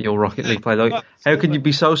feel about your Rocket League play. Like, how can you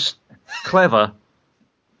be so clever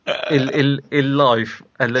in life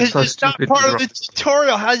and look so stupid? It's not part of the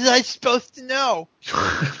tutorial. How was I supposed to know?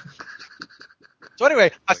 So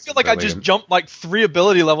anyway, I feel like I just jumped like 3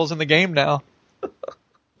 ability levels in the game now.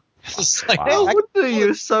 How would you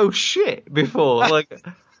were so shit before? Like,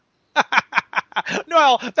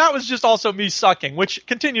 well, that was just also me sucking, which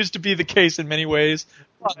continues to be the case in many ways.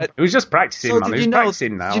 But it was just practicing, man. He was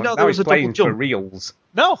practicing now. Now he's playing for reals.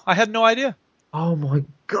 No, I had no idea. Oh my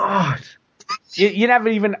God. You never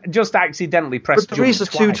even just accidentally pressed. But there is a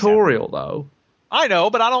tutorial though. I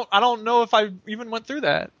know, but I don't know if I even went through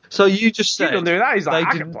that. So you just said do that. He's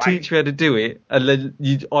like, they didn't teach you how to do it, and then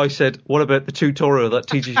I said, what about the tutorial that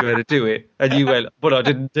teaches you how to do it? And you went, but I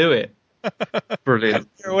didn't do it. Brilliant.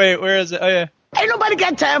 Wait, where is it? Oh yeah. Ain't nobody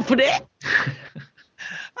got time for that.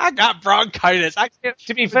 I got bronchitis. I can't.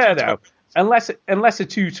 To be fair though, unless a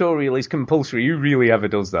tutorial is compulsory, who really ever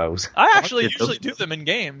does those? I actually usually do them in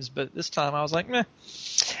games, but this time I was like, meh.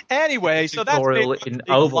 Anyway, so that's tutorial in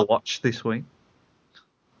Overwatch this week.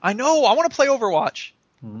 I know. I want to play Overwatch.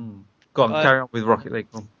 Go on, carry on with Rocket League.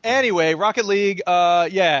 Anyway, Rocket League,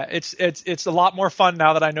 it's a lot more fun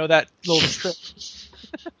now that I know that little trick.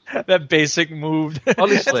 That basic move.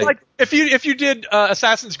 Honestly. It's like if you did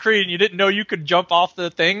Assassin's Creed and you didn't know you could jump off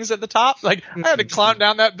the things at the top, like I had to climb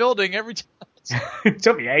down that building every time. It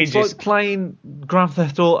took me ages. It's like playing Grand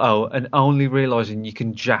Theft Auto and only realising you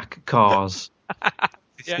can jack cars.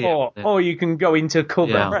 Or you can go into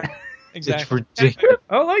cover. Yeah. Right. Exactly. It's ridiculous.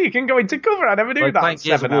 Oh, you can go into cover. I never knew like that. playing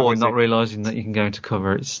Gears of War and not realising that you can go into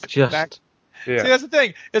cover. It's just... Yeah. See, that's the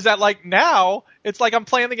thing, is that like now, it's like I'm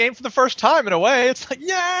playing the game for the first time in a way. It's like,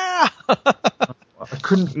 yeah! I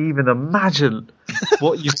couldn't even imagine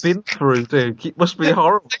what you've been through, dude. It must be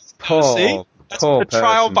horrible. See? That's a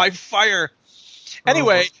trial by fire.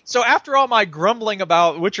 Anyway, so after all my grumbling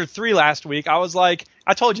about Witcher 3 last week, I was like,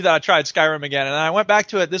 I told you that I tried Skyrim again, and I went back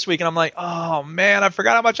to it this week, and I'm like, oh man, I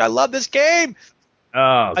forgot how much I love this game.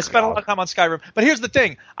 I spent a lot of time on Skyrim. But here's the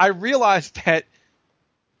thing. I realized that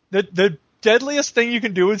the deadliest thing you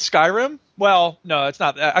can do with Skyrim, well, no, it's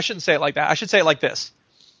not. I shouldn't say it like that. I should say it like this.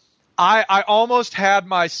 I almost had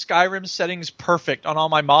my Skyrim settings perfect on all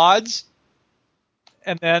my mods,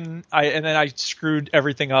 and then I screwed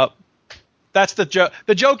everything up. That's the joke.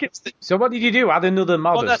 The joke is that, so what did you do? Add another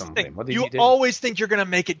mod or something? What did you do? Always think you're going to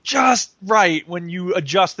make it just right when you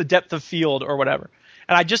adjust the depth of field or whatever.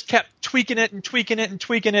 And I just kept tweaking it and tweaking it and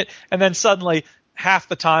tweaking it, and then suddenly half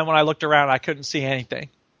the time when I looked around, I couldn't see anything.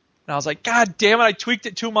 And I was like, God damn it, I tweaked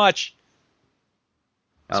it too much.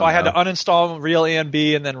 So I had to uninstall Real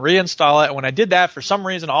ENB and then reinstall it. And when I did that, for some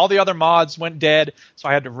reason, all the other mods went dead. So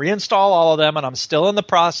I had to reinstall all of them, and I'm still in the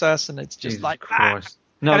process. And it's just Jesus Christ.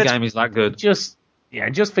 No game is that good. Just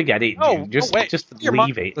forget it. No, just wait.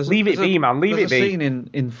 leave it. Leave it be, man. Leave it be. There's a scene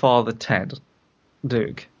in Father Ted,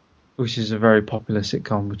 Duke, which is a very popular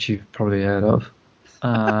sitcom, which you've probably heard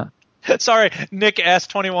of. Sorry, Nick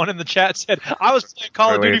S21 in the chat said, I was playing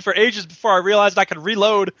Call of Duty for ages before I realized I could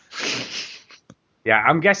reload. Yeah,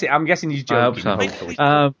 I'm guessing he's joking. I hope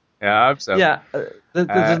so. Yeah, I hope so. Yeah,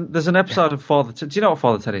 there's an episode of Father Ted. Do you know what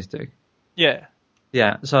Father Ted is, Duke? Yeah.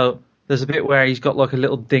 Yeah, so there's a bit where he's got like a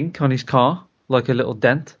little dink on his car, like a little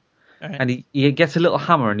dent, and he gets a little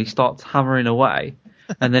hammer and he starts hammering away,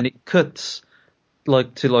 and then it cuts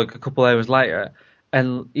to a couple hours later,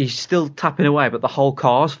 and he's still tapping away, but the whole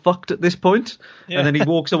car's fucked at this point, and then he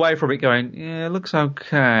walks away from it going, yeah, it looks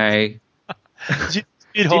okay.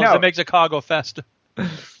 Speed holes that makes a car go faster.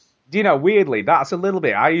 Do you know, weirdly, that's a little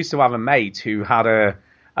bit... I used to have a mate who had a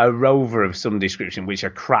Rover of some description, which are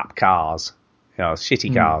crap cars,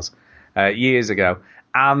 shitty cars, years ago,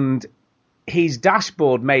 and his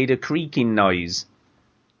dashboard made a creaking noise,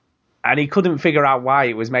 and he couldn't figure out why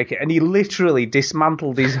it was making it, and he literally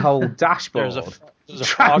dismantled his whole dashboard,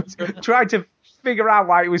 tried to figure out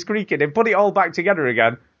why it was creaking, and put it all back together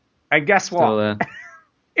again, and guess what?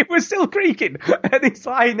 It was still creaking, and it's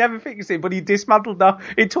like he never fixed it, but he dismantled that.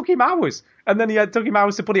 It took him hours, and then it took him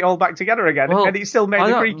hours to put it all back together again, and it still made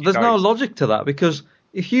the creaking There's noise. no logic to that, because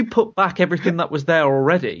if you put back everything that was there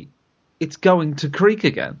already, it's going to creak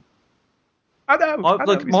again. I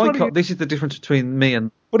know. This is the difference between me and...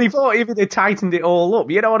 But he thought if he tightened it all up,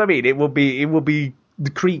 you know what I mean? It would be the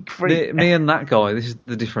creak free. Me and that guy, this is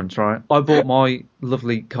the difference, right? I bought my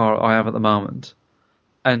lovely car I have at the moment,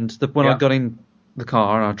 and when I got in the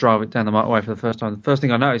car and I drove it down the motorway for the first time, the first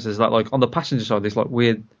thing I noticed is that, like, on the passenger side, there's like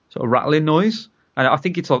weird sort of rattling noise, and I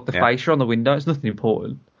think it's like the fascia on the window. It's nothing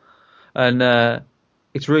important, and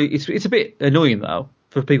it's a bit annoying though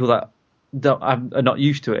for people that are not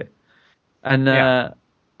used to it, and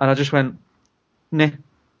I just went, nah.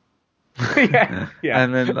 yeah.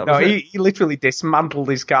 And then he literally dismantled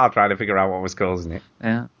his car trying to figure out what was causing it.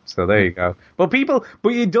 Yeah. So there you go. But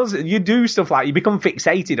you do stuff like, you become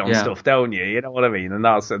fixated on stuff, don't you? You know what I mean? And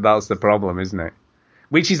that's the problem, isn't it?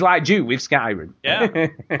 Which is like you with Skyrim. Yeah.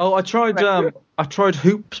 I tried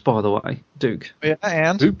Hoops, by the way, Duke. Yeah,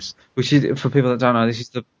 and Hoops, which is, for people that don't know, this is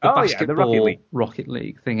the basketball the Rocket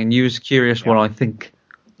League thing, and you was curious what I think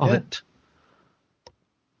of it.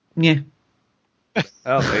 Yeah.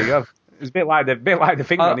 Oh, there you go. It's a bit like the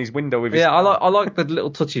finger on his window with his I like the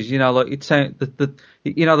little touches, like it sound the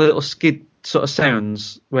little skid sort of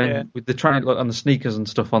sounds with the train, like on the sneakers and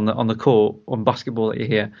stuff on the court on basketball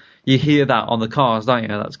that you hear that on the cars, don't you?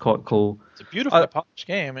 That's quite cool. It's a beautifully polished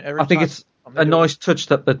game. I think it's a nice touch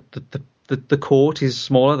that the court is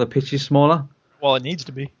smaller, the pitch is smaller. Well, it needs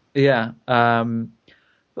to be. Yeah, and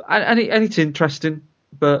it's interesting,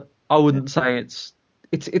 but I wouldn't say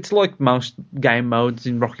it's like most game modes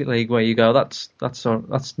in Rocket League where you go, that's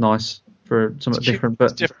nice for something different.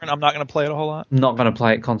 But it's different. I'm not going to play it a whole lot. Not going to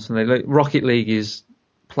play it constantly. Like, Rocket League is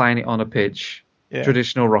playing it on a pitch. Yeah.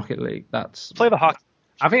 Traditional Rocket League. That's play the hockey.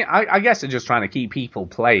 I guess they're just trying to keep people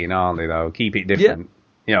playing, aren't they? Though, keep it different.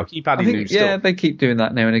 Yeah. Keep adding new stuff. Yeah, they keep doing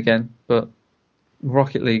that now and again. But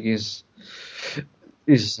Rocket League is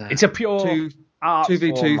it's a pure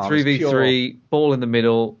 2v2, 3v3, ball in the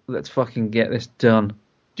middle. Let's fucking get this done.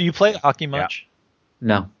 Do you play hockey much?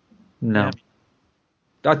 No.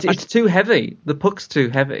 It's too heavy. The puck's too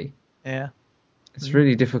heavy. Yeah. It's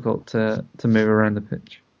really difficult to move around the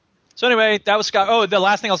pitch. So anyway, that was Sky. Oh, the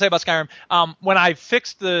last thing I'll say about Skyrim. When I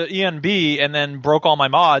fixed the ENB and then broke all my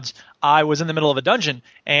mods, I was in the middle of a dungeon,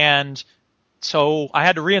 and so I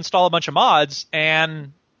had to reinstall a bunch of mods.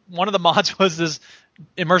 And one of the mods was this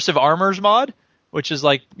immersive armors mod, which is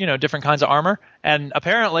like, different kinds of armor. And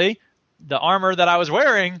apparently, the armor that I was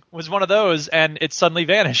wearing was one of those, and it suddenly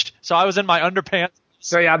vanished. So I was in my underpants.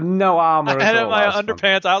 So you had no armor at all. I had my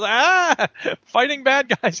underpants. I was like, fighting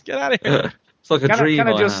bad guys, get out of here. It's like a dream. Can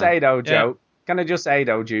I just say though, Joe? Can I just say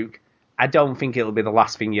though, Duke? I don't think it'll be the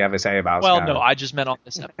last thing you ever say about Skyrim. No, I just meant on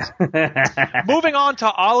this episode. Moving on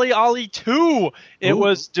to Ollie 2. It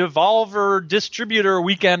was Devolver Distributor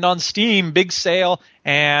Weekend on Steam, big sale,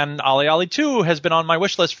 and Ollie 2 has been on my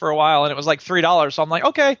wish list for a while, and it was like $3. So I'm like,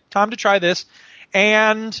 okay, time to try this.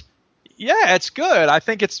 And yeah, it's good. I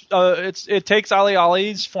think it takes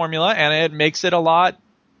Ollie's formula and it makes it a lot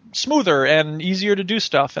smoother and easier to do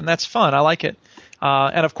stuff, and that's fun. I like it.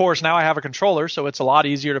 And of course, now I have a controller, so it's a lot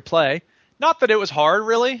easier to play. Not that it was hard,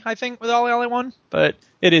 really, I think, with Ollie 1, but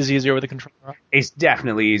it is easier with a controller. It's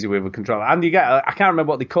definitely easier with a controller. And you get, I can't remember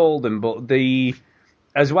what they called them, but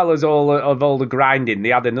as well as all the grinding, they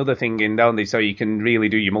had another thing in, don't they? So you can really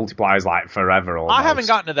do your multipliers like forever. Almost. I haven't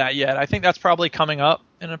gotten to that yet. I think that's probably coming up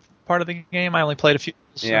in a part of the game. I only played a few.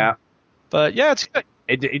 So. Yeah. But yeah, it's good.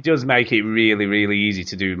 It does make it really, really easy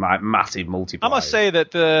to do massive multipliers. I must say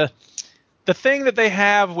that the thing that they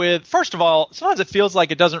have with, first of all, sometimes it feels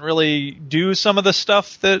like it doesn't really do some of the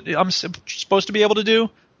stuff that I'm supposed to be able to do.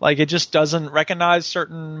 Like, it just doesn't recognize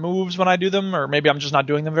certain moves when I do them, or maybe I'm just not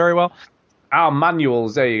doing them very well. Oh,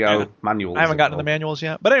 manuals. There you go. Yeah. Manuals. I haven't gotten to the manuals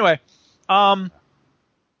yet. But anyway,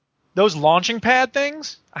 those launching pad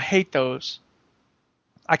things, I hate those.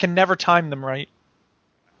 I can never time them right.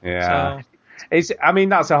 Yeah. So,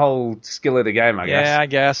 that's a whole skill of the game, I guess. Yeah, I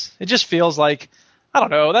guess. It just feels like, I don't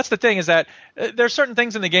know. That's the thing, is that there's certain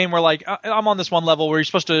things in the game where, like, I'm on this one level where you're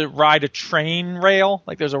supposed to ride a train rail.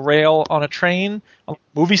 Like, there's a rail on a train, a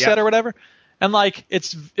movie set or whatever. And, like,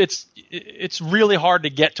 it's really hard to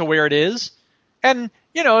get to where it is. And,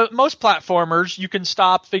 you know, most platformers, you can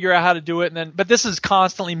stop, figure out how to do it, but this is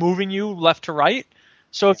constantly moving you left to right.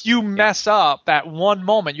 So if you mess up at one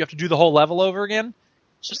moment, you have to do the whole level over again.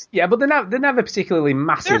 But they're never particularly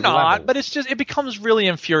massive. They're not, level. but it becomes really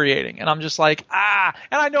infuriating, and I'm just like, and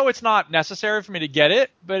I know it's not necessary for me to get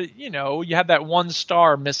it, but you know, you have that one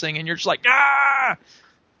star missing, and you're just like,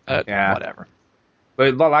 whatever.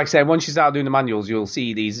 But like I said, once you start doing the manuals, you'll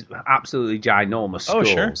see these absolutely ginormous scores.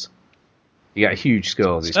 Sure. You get huge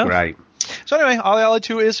scores. It's great. So anyway, Ollie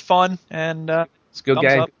 2 is fun, and it's a good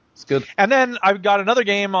game. Up. It's good. And then I've got another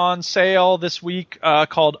game on sale this week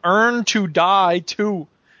called Earn to Die 2.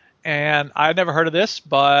 And I've never heard of this,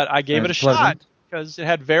 but I gave it a shot because it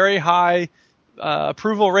had very high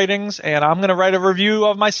approval ratings, and I'm going to write a review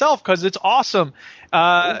of myself because it's awesome.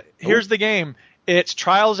 Here's the game. It's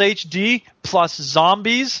Trials HD plus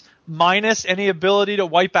zombies minus any ability to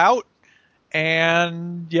wipe out.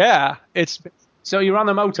 And yeah, it's... So you're on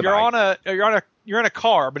a motorbike? You're in a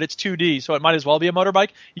car, but it's 2D, so it might as well be a motorbike.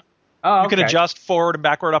 You can adjust forward and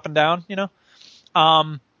backward, up and down, you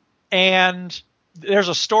know? And there's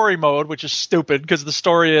a story mode, which is stupid because the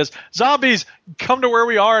story is zombies come to where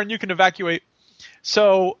we are and you can evacuate.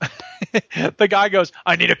 So the guy goes,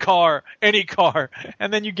 I need a car, any car.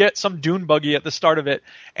 And then you get some dune buggy at the start of it.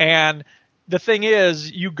 And the thing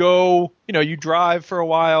is, you go, you know, you drive for a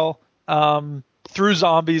while through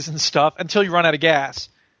zombies and stuff until you run out of gas.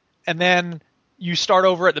 And then you start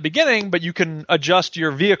over at the beginning, but you can adjust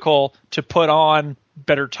your vehicle to put on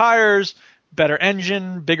better tires, better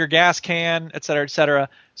engine, bigger gas can, et cetera,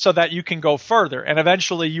 so that you can go further. And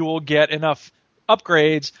eventually you will get enough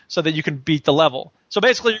upgrades so that you can beat the level. So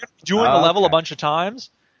basically you're doing the level a bunch of times,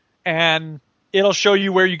 and it'll show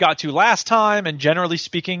you where you got to last time, and generally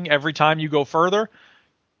speaking, every time you go further.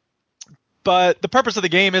 But the purpose of the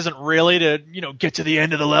game isn't really to, you know, get to the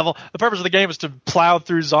end of the level. The purpose of the game is to plow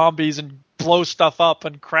through zombies and blow stuff up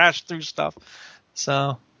and crash through stuff.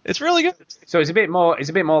 So it's really good. So it's a bit more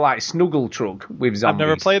like Snuggle Truck with zombies. I've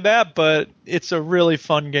never played that, but it's a really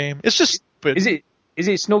fun game. It's just stupid. Is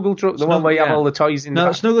it Snuggle Truck, the one where you have all the toys in the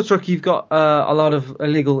back? Snuggle Truck, you've got a lot of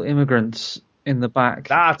illegal immigrants in the back.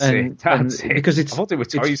 That's it. Because it's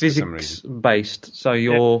physics based, so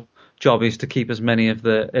your job is to keep as many of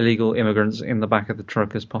the illegal immigrants in the back of the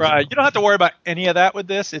truck as possible. Right. You don't have to worry about any of that with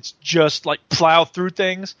this. It's just like plow through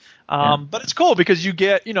things. But it's cool because you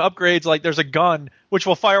get, you know, upgrades. Like there's a gun which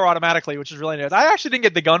will fire automatically, which is really nice. I actually didn't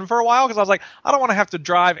get the gun for a while because I was like, I don't want to have to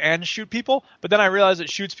drive and shoot people. But then I realized it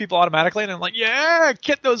shoots people automatically, and I'm like, yeah,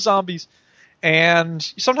 get those zombies. And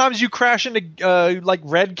sometimes you crash into like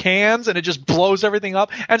red cans and it just blows everything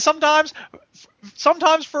up. And sometimes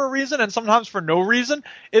for a reason and sometimes for no reason,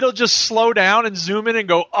 it'll just slow down and zoom in and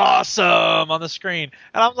go awesome on the screen.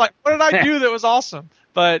 And I'm like, what did I do that was awesome?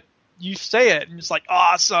 But you say it and it's like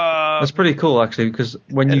awesome. That's pretty cool actually, because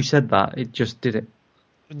when you said that, it just did it.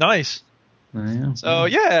 Nice. Yeah. So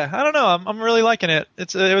yeah, I don't know. I'm really liking it.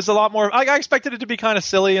 It was a lot more. I expected it to be kind of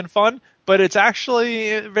silly and fun, but it's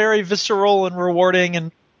actually very visceral and rewarding,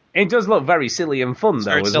 and it does look very silly and fun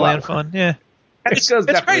though. Very silly and fun, yeah. It's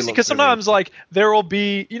crazy because sometimes like there will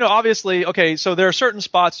be, you know, obviously, okay, so there are certain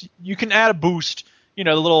spots you can add a boost, you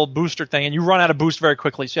know, the little booster thing, and you run out of boost very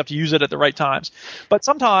quickly, so you have to use it at the right times. But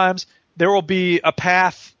sometimes there will be a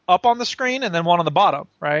path up on the screen and then one on the bottom,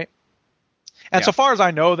 right? And so far as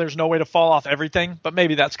I know, there's no way to fall off everything, but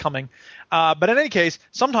maybe that's coming. But in any case,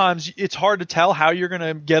 sometimes it's hard to tell how you're going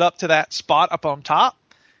to get up to that spot up on top.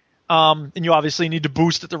 And you obviously need to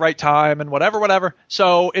boost at the right time and whatever.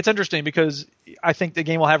 So it's interesting because I think the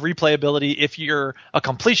game will have replayability if you're a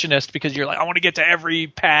completionist because you're like, I want to get to every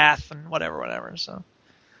path and whatever. So,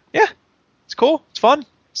 yeah, it's cool. It's fun.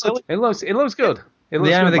 Silly. It looks good. It looks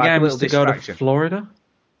The aim of the like game a is to little go to distraction. Florida.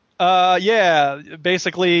 Yeah,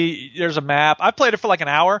 basically there's a map. I played it for like an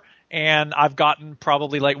hour and I've gotten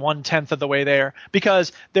probably like 1/10 of the way there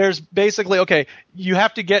because there's basically, okay, you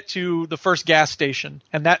have to get to the first gas station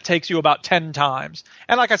and that takes you about 10 times.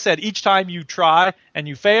 And like I said, each time you try and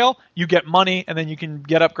you fail, you get money and then you can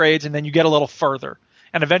get upgrades and then you get a little further.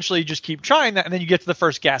 And eventually you just keep trying that and then you get to the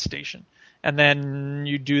first gas station. And then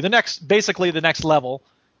you do the next level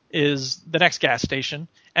is the next gas station.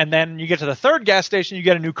 And then you get to the third gas station, you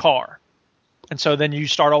get a new car. And so then you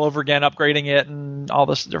start all over again, upgrading it and all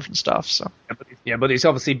this different stuff. So Yeah, but it's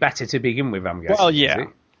obviously better to begin with, I'm guessing. well, yeah.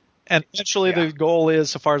 And eventually the goal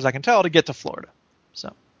is, so far as I can tell, to get to Florida.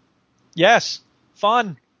 So, yes,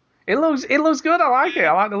 fun. It looks good. I like it.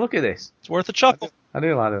 I like the look of this. It's worth a chuckle. I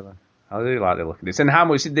do like it. I do like the look of this. And how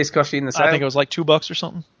much did this cost you in the sale? I think it was like $2 or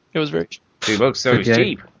something. It was very cheap. $2, so it's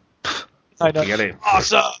cheap. I know. You get it.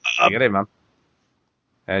 Awesome. You get it, man.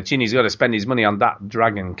 Chinny's got to spend his money on that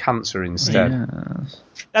dragon cancer instead. Yes.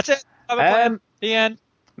 That's it. The end.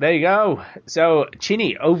 There you go. So,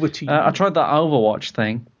 Chinny, over to you. I tried that Overwatch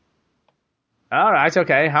thing. All right,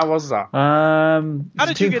 okay. How was that? How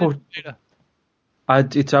did you get it? Beta?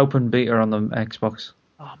 It's open beta on the Xbox.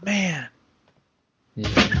 Oh, man. Yeah.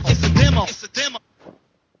 It's a demo.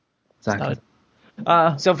 Exactly.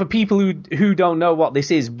 So for people who don't know what this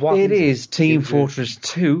is, what it is Team Fortress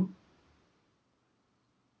 2.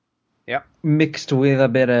 Yep. Mixed with a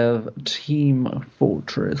bit of Team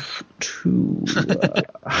Fortress 2.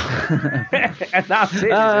 And that's it.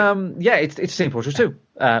 Yeah, it's Team Fortress 2.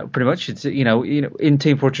 Pretty much. It's in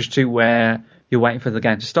Team Fortress 2 where you're waiting for the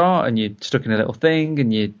game to start and you're stuck in a little thing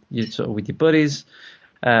and you're sort of with your buddies.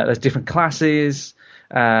 There's different classes.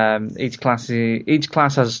 Each class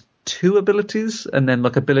has 2 abilities, and then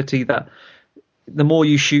like ability that the more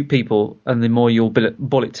you shoot people and the more your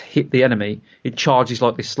bullets hit the enemy, it charges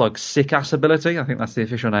like this like sick ass ability. I think that's the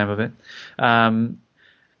official name of it.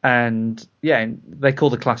 And yeah, they call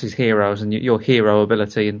the classes heroes, and your hero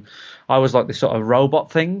ability. And I was like this sort of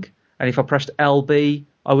robot thing, and if I pressed LB,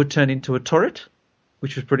 I would turn into a turret,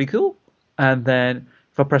 which was pretty cool. And then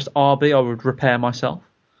if I pressed RB, I would repair myself.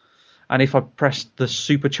 And if I pressed the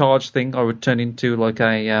supercharged thing, I would turn into like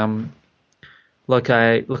a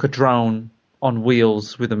drone on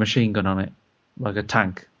wheels with a machine gun on it, like a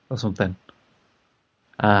tank or something.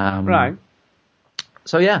 Right.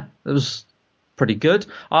 So yeah, it was pretty good.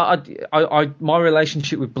 My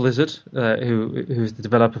relationship with Blizzard, who's the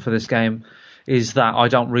developer for this game, is that I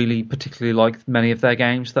don't really particularly like many of their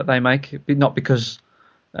games that they make. Not because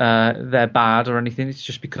they're bad or anything. It's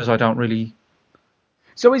just because I don't really.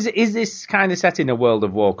 So is this kind of set in a World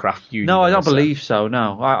of Warcraft universe? No, I don't believe so.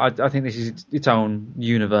 No, I think this is its own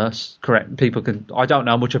universe. Correct? People can. I don't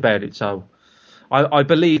know much about it, so I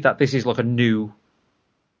believe that this is like a new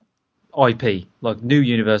IP, like new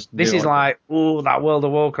universe. This is IP. like, that World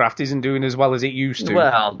of Warcraft isn't doing as well as it used to.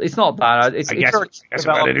 Well, it's not bad. I guess we've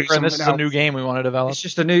got to do something else. This is a new game we want to develop. It's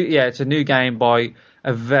just it's a new game by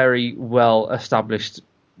a very well established.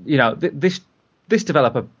 This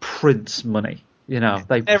developer prints money.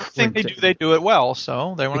 Everything they do it well,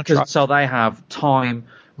 so they want to try. So they have time,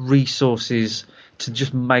 resources to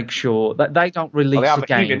just make sure that they don't release a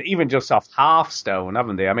game. Even just off Hearthstone,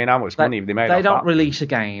 haven't they? I mean, how much money have they made? They don't release a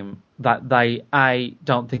game that they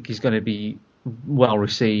don't think is going to be well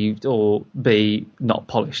received or B not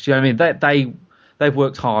polished. You know what I mean? They've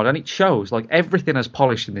worked hard, and it shows. Like everything is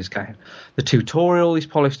polished in this game. The tutorial is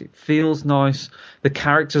polished. It feels nice. The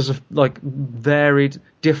characters are like varied,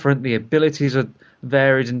 different. The abilities are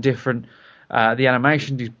varied and different. The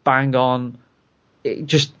animation is bang on.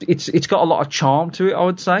 It's got a lot of charm to it. I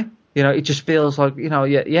would say. It just feels like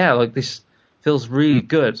like this feels really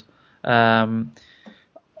good.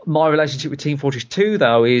 My relationship with Team Fortress 2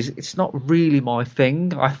 though is it's not really my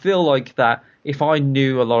thing. I feel like that if I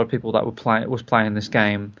knew a lot of people that was playing this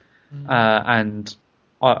game, and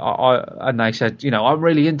they said, I'm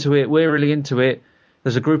really into it, we're really into it,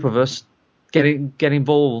 there's a group of us, get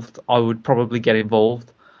involved, I would probably get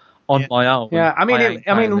involved on my own. Yeah, I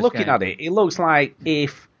mean, looking at it, it looks like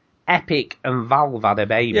if Epic and Valve had a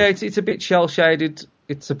baby. Yeah, it's a bit shell shaded.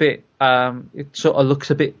 It's a bit, it sort of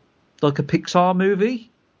looks a bit like a Pixar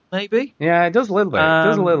movie. Maybe. Yeah, it does a little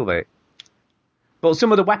bit. But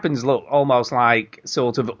some of the weapons look almost like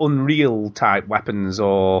sort of Unreal type weapons,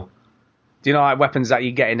 or Do you know like weapons that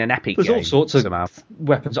you get in an Epic There's game? all sorts of somehow?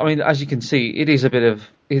 weapons. I mean, as you can see, it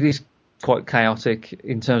is quite chaotic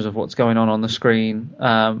in terms of what's going on the screen.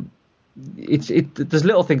 There's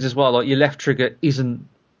little things as well, like your left trigger isn't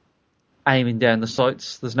aiming down the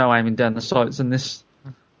sights. There's no aiming down the sights in this.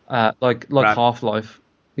 Like right. Half-Life,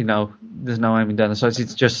 there's no aiming down the sights.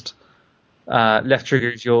 It's just left trigger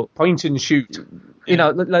is your point and shoot.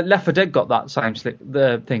 Like Left 4 Dead got that same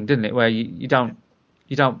the thing, didn't it? Where you don't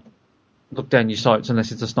look down your sights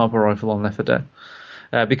unless it's a sniper rifle on Left 4 Dead,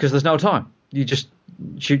 because there's no time. You just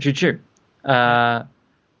shoot. So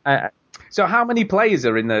how many players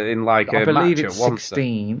are in a match at once? I believe it's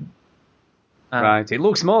 16. Right, it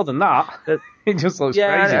looks more than that. It just looks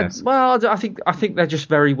crazy. Well, I think they're just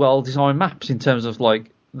very well designed maps in terms of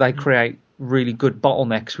they create really good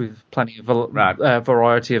bottlenecks with plenty of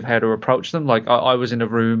variety of how to approach them. Like I was in a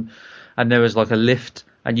room and there was a lift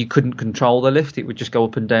and you couldn't control the lift; it would just go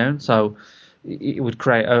up and down. So it would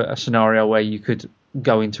create a scenario where you could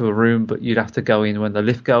go into a room, but you'd have to go in when the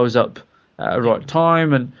lift goes up at the right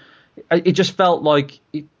time, and it just felt like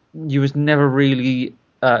you was never really,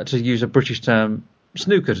 to use a British term,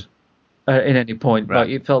 snookered in any point. Right. Like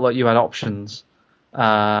it felt like you had options,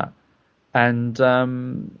 I thought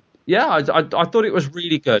it was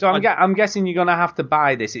really good. So I'm guessing you're going to have to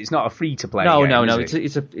buy this. It's not a free to play. No, game, no.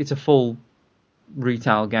 It's a full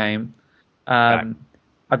retail game.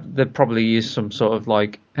 There probably is some sort of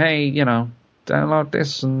hey, download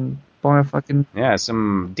this and buy a fucking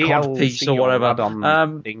some DLC piece or whatever.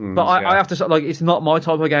 Things, but I have to say, it's not my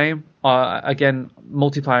type of game. Again,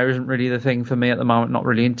 multiplayer isn't really the thing for me at the moment. Not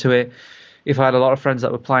really into it. If I had a lot of friends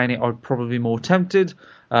that were playing it, I'd probably be more tempted.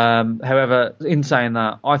 However, in saying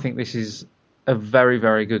that, I think this is a very,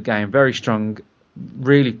 very good game. Very strong.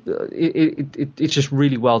 Really, it's just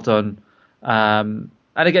really well done. And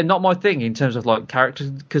again, not my thing in terms of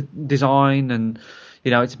character design, and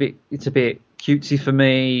it's a bit cutesy for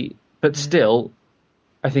me. But still,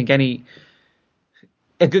 I think a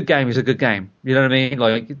good game is a good game. You know what I mean?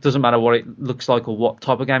 It doesn't matter what it looks like or what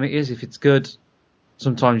type of game it is. If it's good,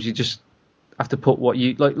 sometimes you just have to put what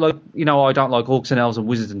you like. I don't like orcs and elves and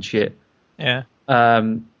wizards and shit. Yeah.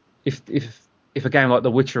 If a game like The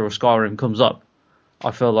Witcher or Skyrim comes up, I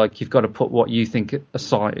feel like you've got to put what you think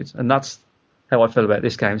aside, and that's how I feel about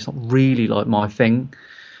this game. It's not really my thing,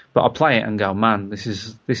 but I play it and go, man, this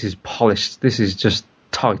is polished. This is just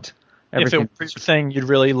tight. Everything. If it were your thing, you'd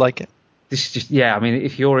really like it. This is just I mean,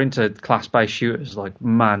 if you're into class-based shooters,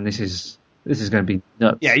 man, this is going to be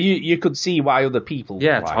nuts. Yeah, you could see why other people.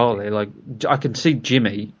 Yeah, totally. I can see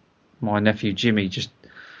Jimmy, my nephew Jimmy, just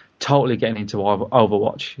totally getting into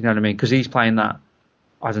Overwatch. You know what I mean? Because he's playing that.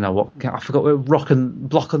 I don't know what I forgot. Block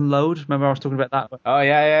and Load. Remember I was talking about that? Oh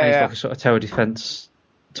yeah. It's like a sort of tower defense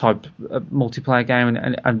type multiplayer game,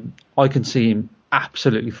 and I can see him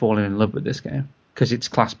absolutely falling in love with this game because it's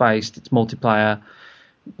class-based, it's multiplayer,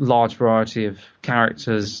 large variety of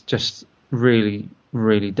characters, just really,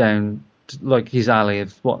 really down to, his alley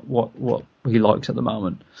of what he likes at the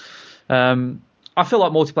moment. I feel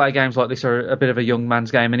like multiplayer games like this are a bit of a young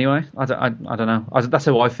man's game anyway. I don't know. That's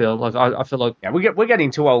how I feel. I feel like we're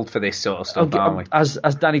getting too old for this sort of stuff, aren't we? As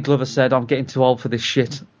Danny Glover said, I'm getting too old for this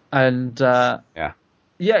shit. And but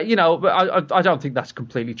I don't think that's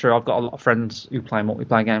completely true. I've got a lot of friends who play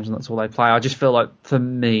multiplayer games, and that's all they play. I just feel like for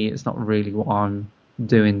me, it's not really what I'm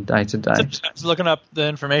doing day to day. I was looking up the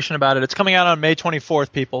information about it. It's coming out on May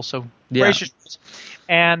 24th, people. So brace yourselves.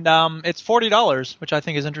 And it's $40, which I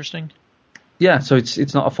think is interesting. Yeah, so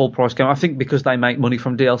it's not a full price game. I think because they make money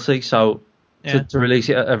from DLC, so to release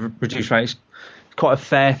it at a reduced rate is quite a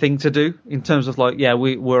fair thing to do in terms of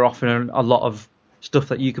we're offering a lot of stuff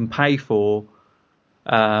that you can pay for,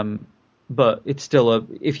 but it's still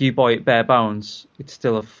if you buy it bare bones, it's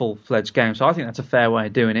still a full-fledged game. So I think that's a fair way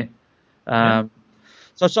of doing it. I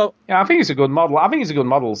think it's a good model. I think it's a good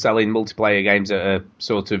model selling multiplayer games at a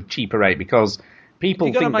sort of cheaper rate because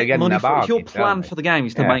people think they're getting a bargain. If your plan for the game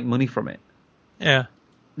is to make money from it. Yeah,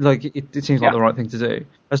 it seems like the right thing to do.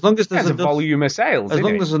 As long as there's enough volume of sales, as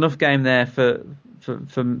long as there's enough game there for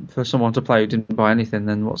someone to play who didn't buy anything,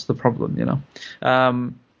 then what's the problem?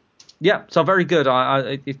 So very good.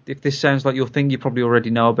 If this sounds like your thing, you probably already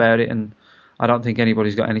know about it, and I don't think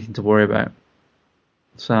anybody's got anything to worry about.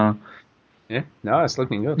 So it's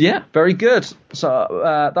looking good. Yeah, very good.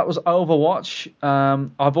 So that was Overwatch.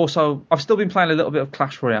 I've still been playing a little bit of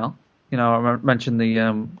Clash Royale. I mentioned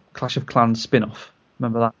the Clash of Clans spin-off.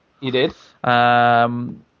 Remember that? You did?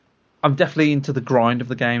 I'm definitely into the grind of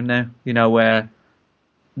the game now. Where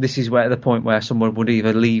this is where the point where someone would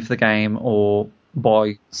either leave the game or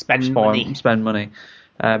spend money.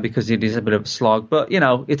 because it is a bit of a slog. But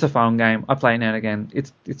it's a phone game. I play it now and again.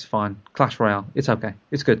 It's fine. Clash Royale. It's okay.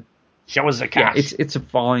 It's good. Show us the cash. Yeah, it's a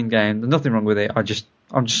fine game. There's nothing wrong with it. I'm just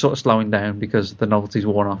sort of slowing down because the novelty's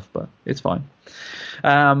worn off, but it's fine.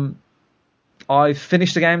 I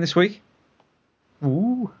finished the game this week.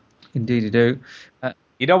 Ooh, indeed you do.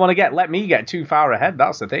 You don't want to let me get too far ahead.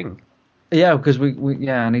 That's the thing. Yeah, because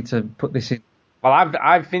I need to put this in. Well,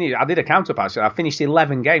 I've finished. I did a counter pass. I finished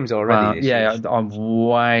 11 games already. I'm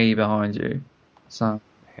way behind you. So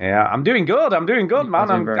yeah, I'm doing good.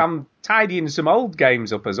 Man. I'm tidying some old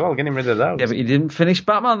games up as well, getting rid of those. Yeah, but you didn't finish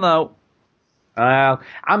Batman though. I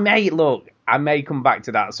may come back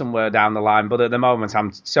to that somewhere down the line, but at the moment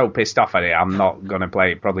I'm so pissed off at it, I'm not going to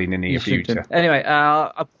play it probably in the near future. Anyway,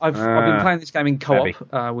 I've been playing this game in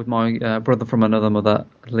co-op with my brother from another mother,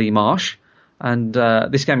 Lee Marsh, and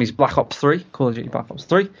this game is Black Ops 3, Call of Duty Black Ops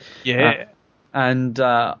 3. Yeah. And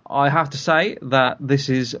I have to say that this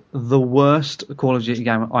is the worst Call of Duty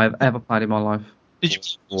game I have ever played in my life. Did you?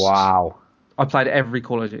 Wow. I played every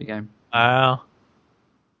Call of Duty game. Wow.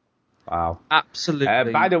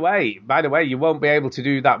 Absolutely. By the way, you won't be able to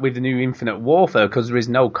do that with the new Infinite Warfare because there is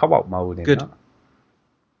no co-op mode in that.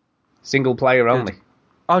 Single player only.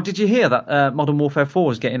 Oh, did you hear that Modern Warfare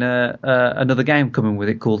 4 is getting another game coming with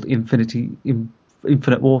it called Infinite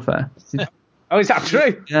Warfare? Oh, is that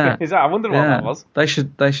true? Yeah. I wonder what that was. They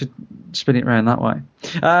should spin it around that way.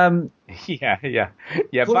 Yeah.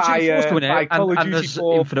 Call of Duty 4's coming out, Call of and Duty there's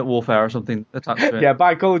 4 Infinite Warfare or something attached to it. Yeah,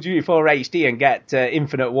 buy Call of Duty 4 HD and get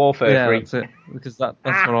Infinite Warfare free. That's it. Because that's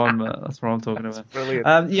what I'm talking about.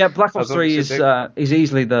 Brilliant. Black Ops 3 is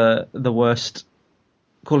easily the worst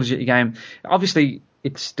Call of Duty game. Obviously,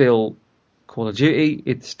 it's still Call of Duty.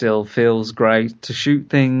 It still feels great to shoot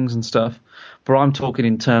things and stuff. But I'm talking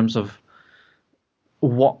in terms of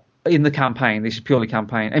what in the campaign. This is purely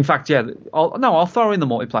campaign. In fact, I'll throw in the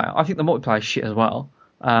multiplayer. I think the multiplayer is shit as well.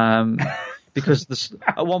 Because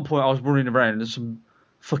at one point I was running around and some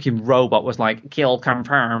fucking robot was like, kill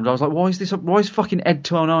confirmed. I was like, why is fucking Ed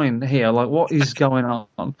 209 here? Like, what is going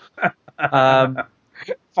on?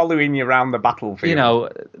 Following you around the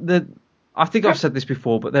battlefield. I think I've said this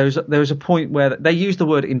before, but there was a point where they use the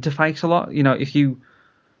word interface a lot. If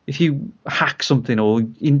you hack something or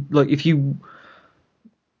if you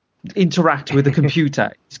interact with a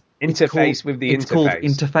computer, it's called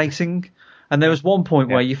interfacing. And there was one point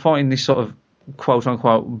where you find this sort of quote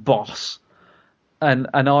unquote boss, and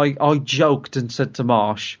I joked and said to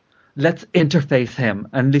Marsh, let's interface him,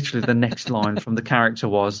 and literally the next line from the character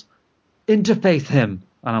was interface him,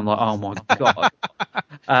 and I'm like, oh my god.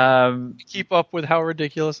 Keep up with how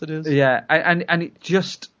ridiculous it is. Yeah, and it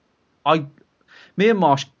just me and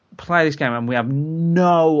Marsh play this game and we have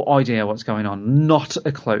no idea what's going on. Not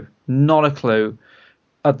a clue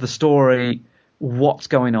of the story, what's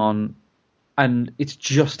going on, and it's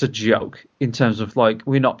just a joke in terms of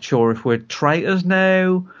we're not sure if we're traitors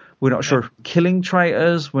now. We're not sure if we're killing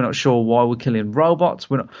traitors. We're not sure why we're killing robots.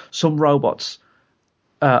 Some robots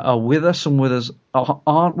are with us, some with us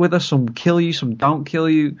aren't with us. Some kill you, some don't kill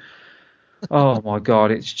you. Oh my god,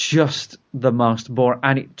 it's just the most boring,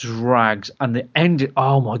 and it drags. And the ending,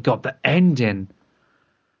 oh my god, the ending.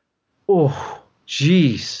 Oh,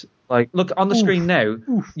 jeez. Look on the screen now.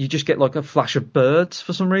 You just get a flash of birds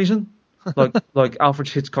for some reason, like Alfred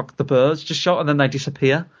Hitchcock, the birds just shot, and then they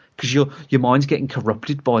disappear because your mind's getting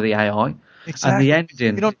corrupted by the AI. Exactly. And the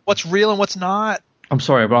ending, you don't know what's real and what's not. I'm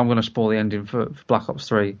sorry, but I'm going to spoil the ending for Black Ops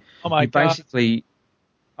 3. Oh my god! Basically,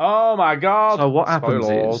 oh my god! So what happens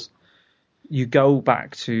is you go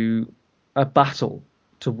back to a battle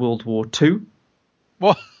to World War II.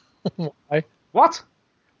 What? Why? What?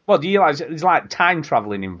 What do you like? Is time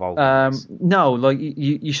traveling involved? No,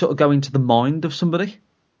 you sort of go into the mind of somebody.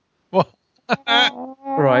 What?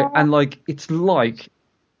 Right, and it's like.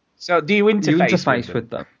 So do you interface with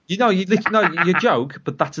them? You joke,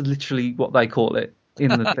 but that's literally what they call it in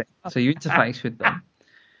the thing. So you interface with them,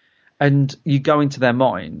 and you go into their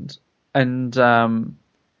mind, and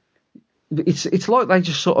it's like they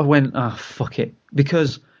just sort of went, oh, fuck it,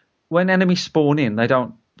 because when enemies spawn in, they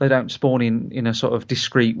don't spawn in a sort of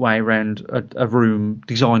discreet way around a room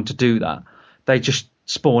designed to do that. They just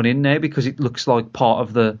spawn in there because it looks like part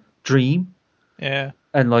of the dream. Yeah.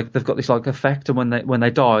 And they've got this effect, and when they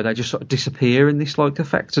die, they just sort of disappear in this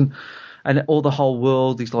effect, and all the whole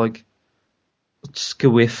world is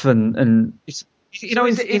squiff and it's in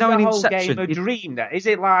the whole Inception, game a dream? Is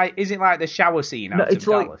it like the shower scene? No, it's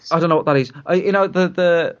Dallas? I don't know what that is.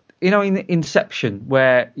 In Inception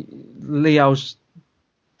where Leo's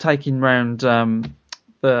taking round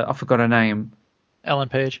I forgot her name. Ellen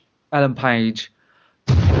Page. Around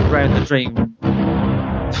the dream.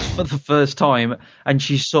 for the first time, and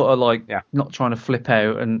she's sort of like not trying to flip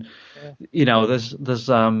out, and you know, there's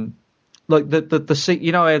like the scene,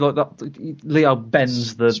 you know, like that, Leo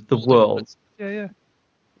bends the world.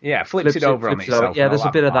 Yeah, flips it over on itself. Yeah, there's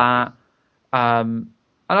a bit of that. And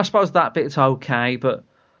I suppose that bit's okay, but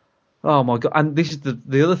oh my god! And this is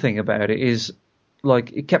the other thing about it is,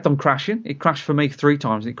 like, it kept on crashing. It crashed for me 3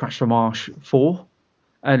 times. It crashed for Marsh 4,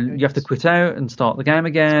 and you have to quit out and start the game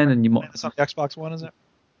again. And you It's on the Xbox One, is it?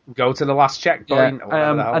 Go to the last checkpoint.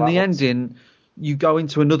 Yeah. And the ending, you go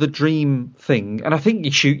into another dream thing, and I think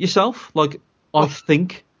you shoot yourself. Like, I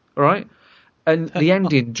think, right? And the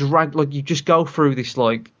ending like you just go through this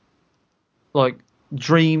like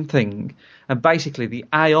dream thing, and basically the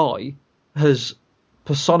AI has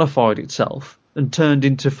personified itself and turned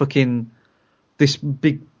into fucking this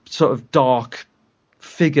big sort of dark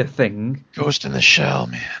figure thing. Ghost in the Shell,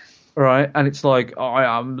 man. Right, and it's like,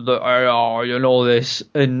 I am the AI and all this,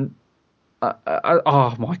 and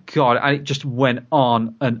oh my god, and it just went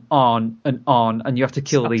on and on and on, and you have to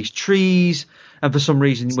kill these trees, and for some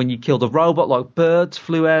reason when you kill the robot, like birds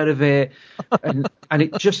flew out of it, and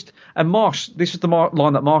it just, and Marsh, this is the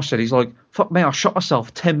line that Marsh said, he's like, fuck me, I shot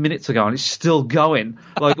myself 10 minutes ago and it's still going.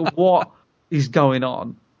 Like, what is going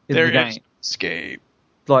on in the game? Escape.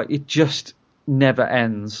 Like, it just never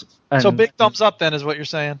ends. And so big thumbs up then is what you're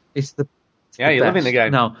saying. It's the you live in the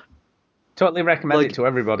game. No, totally recommend it to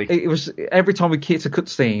everybody. It was every time we hit a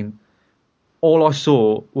cutscene, all I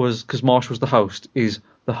saw was, because Marsh was the host, is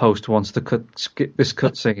the host wants to skip this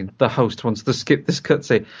cutscene. The host wants to skip this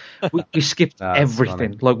cutscene. We skipped everything.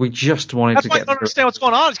 Funny. Like, we just wanted That's to why get. I don't understand what's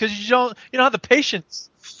going on. It's because you don't have the patience.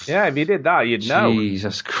 Yeah, if you did that, you'd know.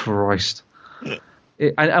 Jesus Christ.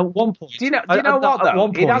 And at one point, do you know what? Though? At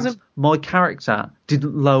one point, my character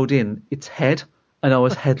didn't load in its head, and I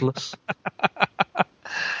was headless.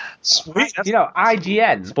 Sweet. You know,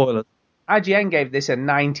 IGN. Spoiler. IGN gave this a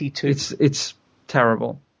 92. It's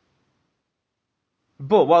terrible.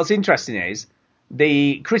 But what's interesting is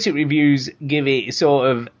the critic reviews give it sort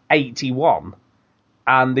of 81,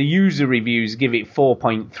 and the user reviews give it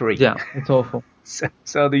 4.3. Yeah, it's awful.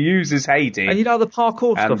 So the users hate it. And you know the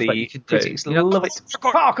parkour stuff that you can do? Critics love it.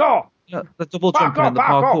 Parkour! You know, the double jumping and the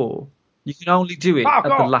parkour. You can only do it at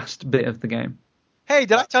the last bit of the game. Hey,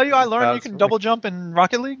 did I tell you I learned you can double jump in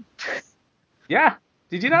Rocket League? Yeah.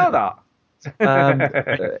 Did you know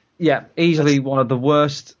that? Yeah, easily one of the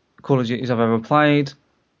worst Call of Duties I've ever played.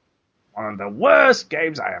 One of the worst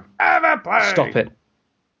games I have ever played. Stop it.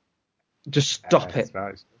 Just stop it.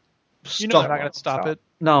 Right. You know they're not going to stop it.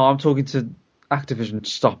 No, I'm talking to Activision.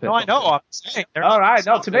 Stop it. No, I know. I'm saying. All right,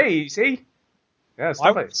 not to me, you see. Yeah,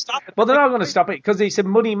 stop it. Stop it. Well, they're not going to stop it because it's a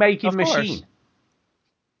money-making machine.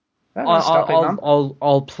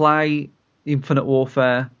 I'll play Infinite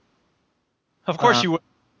Warfare. Of course you would.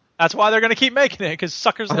 That's why they're going to keep making it, because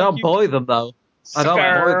suckers. I don't buy them though. I don't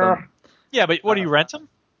buy them. Yeah, but what do you rent them?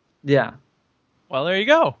 Yeah. Well, there you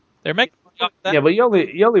go. They're making. Yeah, but you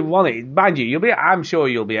only want it. Mind you, I'm sure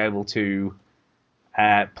you'll be able to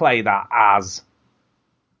play that as.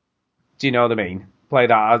 Do you know what I mean? Play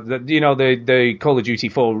that as the Call of Duty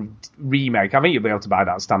 4 remake. I think you'll be able to buy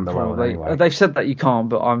that standalone anyway. They've said that you can't,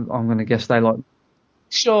 but I'm going to guess they like.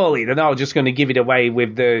 Surely they're not just going to give it away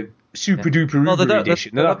with the super duper Uber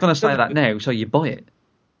edition. They're not going to say that now, so you buy it.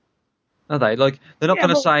 Are they? Like, they're not going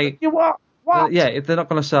to say. You what? What? Yeah, they're not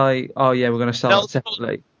going to say, oh yeah, we're going to sell it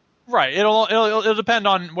separately. Right. It'll depend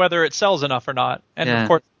on whether it sells enough or not. And of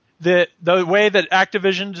course, the way that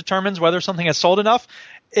Activision determines whether something has sold enough,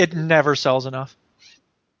 it never sells enough.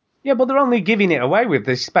 Yeah, but they're only giving it away with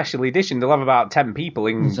this special edition. They'll have about 10 people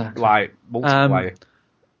in like multiplayer.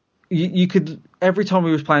 You could, every time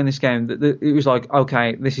we was playing this game, it was like,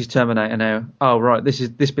 okay, this is Terminator now. Oh right, this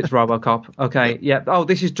bit's RoboCop. Okay, yeah. Oh,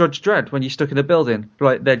 this is Judge Dredd when you're stuck in a building.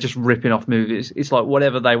 Right, they're just ripping off movies. It's like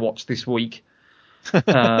whatever they watched this week. You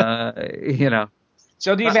know.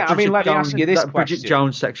 So do you think? I mean, let me ask you this question. Bridget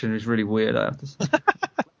Jones section is really weird. I have to say.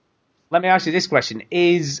 Let me ask you this question: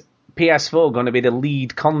 is PS4 going to be the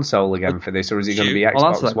lead console again for this, or is it going to be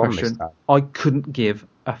Xbox One this time? I couldn't give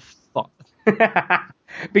a fuck.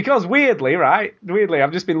 Because weirdly,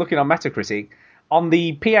 I've just been looking on Metacritic. On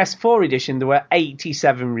the PS4 edition, there were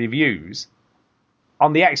 87 reviews.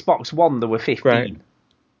 On the Xbox One, there were 15.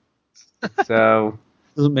 Right. So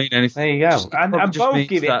doesn't mean anything. There you go. And both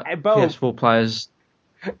give it. Both PS4 players,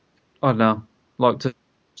 I don't know, like to.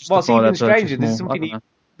 What's even stranger?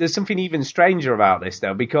 There's something even stranger about this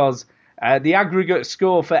though, because the aggregate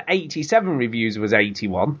score for 87 reviews was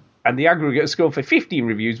 81. And the aggregate score for 15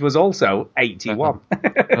 reviews was also 81.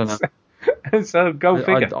 So go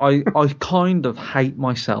figure. I kind of hate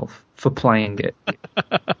myself for playing it.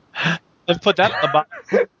 Let's put that on the box.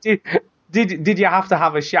 Did you have to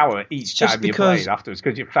have a shower each time you played afterwards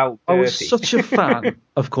because you felt dirty? I was such a fan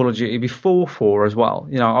of Call of Duty before 4 as well.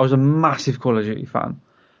 You know, I was a massive Call of Duty fan.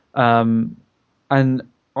 And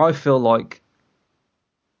I feel like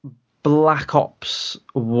Black Ops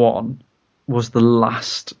 1 was the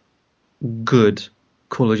last good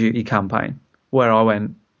Call of Duty campaign where I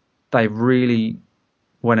went, they really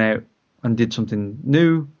went out and did something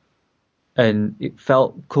new and it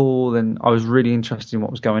felt cool and I was really interested in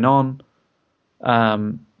what was going on.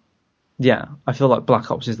 Yeah, I feel like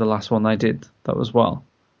Black Ops is the last one they did that was well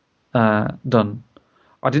done.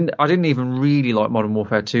 I didn't even really like Modern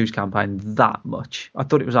Warfare 2's campaign that much. I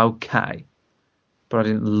thought it was okay, but I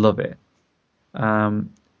didn't love it. And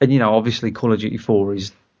you know, obviously Call of Duty 4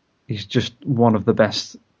 is just one of the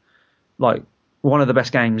best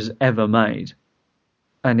games ever made,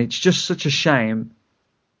 and it's just such a shame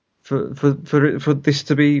for this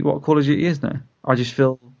to be what Call of Duty is now. I just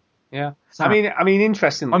feel sad. I mean,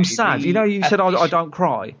 interestingly, I'm sad. You know, you said I don't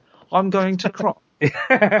cry. I'm going to cry.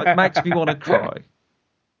 It makes me want to cry.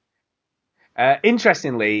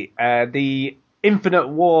 Interestingly, the Infinite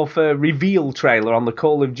Warfare reveal trailer on the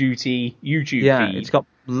Call of Duty YouTube feed.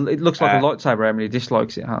 It looks like a lightsaber. How many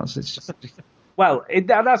dislikes it has? It's just... Well, it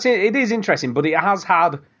is interesting, but it has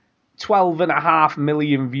had 12.5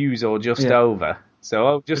 million views or just over.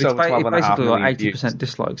 So just over 12.5 million views. 80%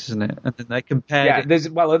 dislikes, isn't it? And then they compared. Yeah, at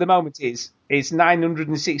the moment it's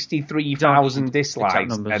 963,000 dislikes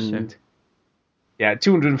numbers, and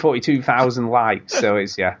 242,000 likes. So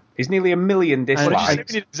it's nearly 1 million dislikes. What did you say?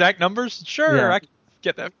 We need exact numbers? Sure, I can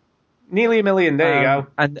get that. Nearly 1 million. There you go.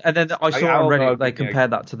 And then I saw on Reddit they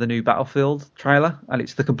compared that to the new Battlefield trailer, and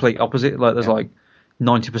it's the complete opposite. Like there's like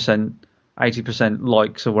 90%, 80%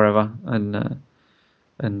 likes or whatever,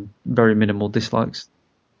 and very minimal dislikes.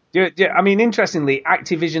 I mean, interestingly,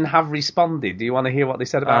 Activision have responded. Do you want to hear what they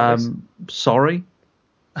said about this? Sorry,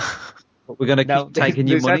 but we're going to keep taking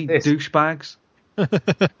your money, douchebags. What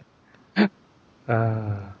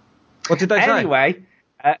did they say? Anyway,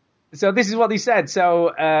 so this is what they said.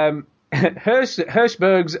 So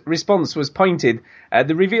Hirschberg's response was pointed.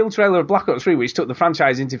 The reveal trailer of Black Ops 3, which took the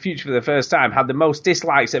franchise into future for the first time, had the most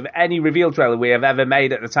dislikes of any reveal trailer we have ever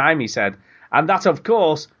made at the time, he said. And that, of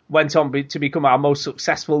course, went on to become our most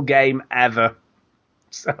successful game ever.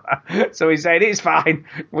 So he's saying, it's fine.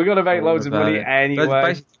 We're going to make loads of money anyway. That's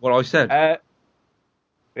basically what I said.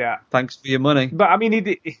 Yeah. Thanks for your money. But, I mean, he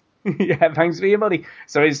did... Yeah, thanks for your money.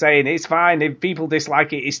 So he's saying, it's fine. If people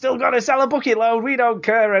dislike it, he's still got to sell a bucket load. We don't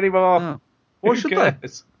care anymore. No. Why should they?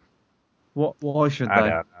 Why should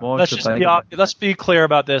they? Let's be clear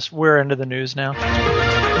about this. We're into the news now.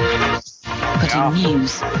 Putting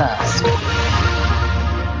news first.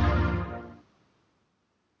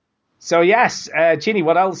 So yes, Chinny,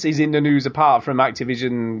 what else is in the news apart from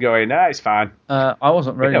Activision going, it's fine? I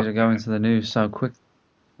wasn't ready to go into the news so quick.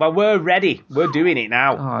 Well, we're ready. We're doing it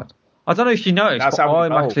now. God. I don't know if you noticed, but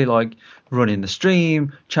I'm actually running the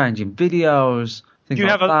stream, changing videos, things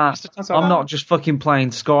like that. I'm not just fucking playing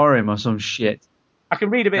Skyrim or some shit. I can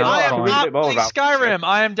read a bit more. I am not playing Skyrim.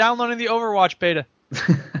 I am downloading the Overwatch beta.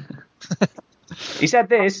 He said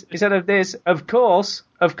this. He said of this. Of course,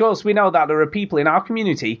 we know that there are people in our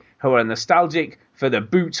community who are nostalgic for the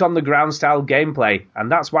boots on the ground style gameplay,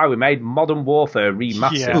 and that's why we made Modern Warfare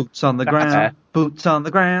Remastered. Yeah. Boots on the ground. Boots on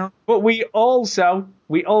the ground. But we also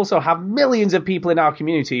have millions of people in our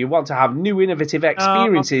community who want to have new innovative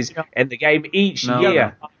experiences in the game each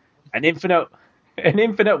year. And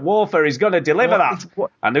Infinite Warfare is going to deliver that.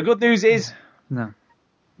 And the good news is, the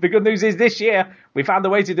good news is this year we found a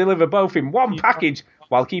way to deliver both in one package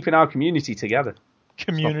while keeping our community together.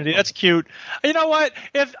 Community, that's cute. You know what?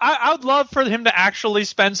 If I would love for him to actually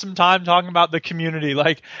spend some time talking about the community,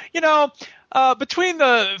 between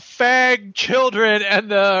the fag children and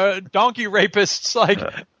the donkey rapists,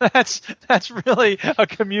 that's really a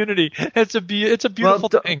community. It's a beautiful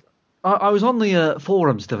thing. I was on the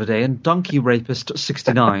forums the other day, and Donkey Rapist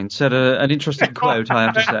 69 said an interesting quote. I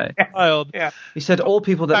have to say, he said all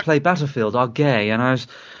people that play Battlefield are gay, and I was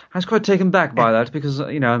quite taken back by that because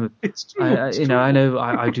it's true. I know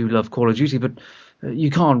I do love Call of Duty, but you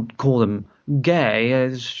can't call them gay.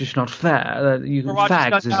 It's just not fair.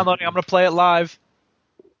 Fags is downloading. I'm going to play it live.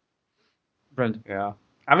 Brent. Yeah.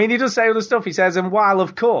 I mean, he does say other stuff. He says, and while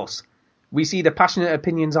of course we see the passionate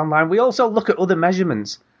opinions online, we also look at other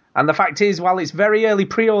measurements. And the fact is, while it's very early,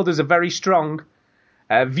 pre-orders are very strong.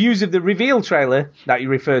 Views of the reveal trailer that you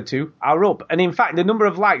referred to are up, and in fact, the number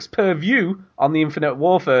of likes per view on the Infinite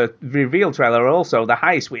Warfare reveal trailer are also the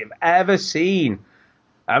highest we have ever seen.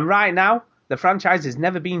 And right now, the franchise has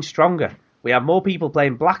never been stronger. We have more people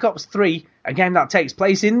playing Black Ops 3, a game that takes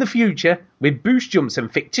place in the future, with boost jumps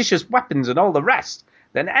and fictitious weapons and all the rest,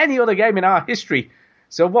 than any other game in our history.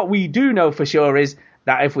 So what we do know for sure is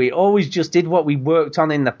that if we always just did what we worked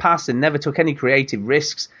on in the past and never took any creative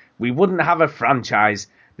risks, we wouldn't have a franchise.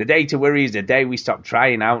 The day to worry is the day we stop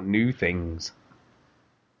trying out new things.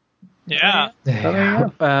 Yeah.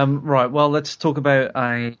 Right, well, let's talk about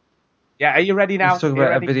Yeah, are you ready now? Let's talk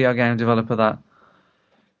about a video game developer that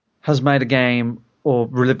has made a game or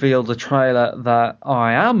revealed a trailer that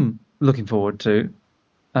I am looking forward to,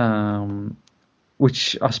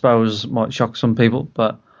 which I suppose might shock some people,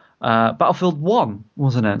 but Battlefield 1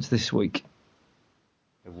 was announced this week.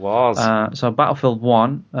 It was. So Battlefield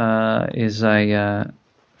 1 is a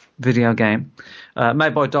video game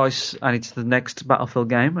made by DICE, and it's the next Battlefield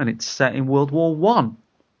game, and it's set in World War One.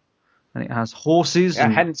 And it has horses,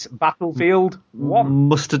 and hence Battlefield 1.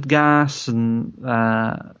 Mustard gas and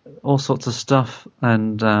all sorts of stuff,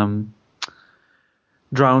 and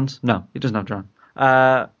drones. No, it doesn't have drones.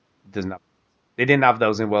 Doesn't have. They didn't have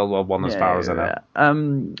those in World War One, as far as I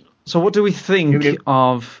know. So what do we think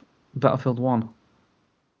of Battlefield 1?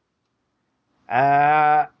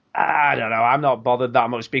 I don't know. I'm not bothered that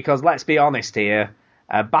much because, let's be honest here,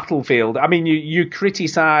 Battlefield, I mean, you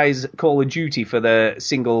criticise Call of Duty for the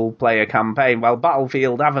single-player campaign. Well,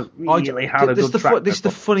 Battlefield haven't really had a good track record. This is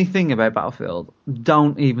the funny thing about Battlefield.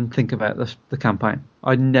 Don't even think about the campaign.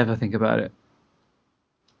 I never think about it.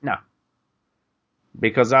 No.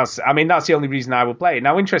 Because that's the only reason I would play it.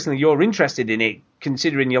 Now, interestingly, you're interested in it,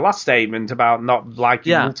 considering your last statement about not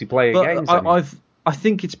liking multiplayer games. I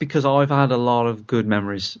think it's because I've had a lot of good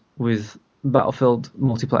memories with Battlefield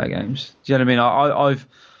multiplayer games. Do you know what I mean?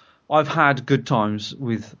 I've had good times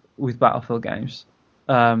with Battlefield games.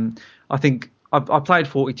 I think I played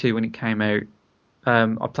 42 when it came out.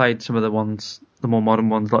 I played some of the more modern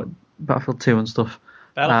ones like Battlefield 2 and stuff.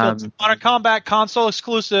 Battlefield Modern Combat console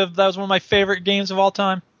exclusive. That was one of my favorite games of all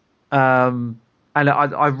time. And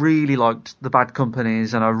I really liked the Bad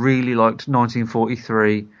Companies, and I really liked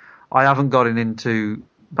 1943. I haven't gotten into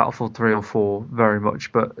Battlefield 3 or 4 very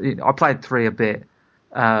much, but I played 3 a bit.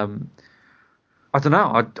 I don't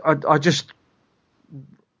know.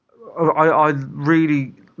 I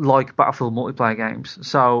really like Battlefield multiplayer games.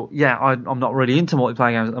 So, yeah, I'm not really into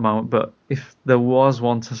multiplayer games at the moment, but if there was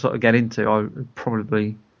one to sort of get into, I would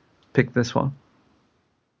probably pick this one.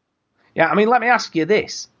 Yeah, I mean, let me ask you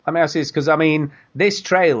this, because, I mean, this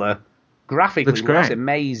trailer graphically looks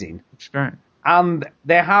amazing. It's great. And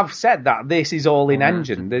they have said that this is all in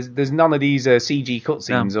engine. There's none of these CG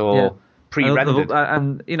cutscenes or pre-rendered.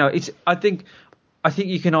 And I think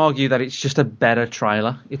you can argue that it's just a better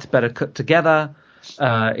trailer. It's better cut together.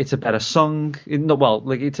 It's a better song.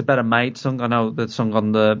 It's a better made song. I know the song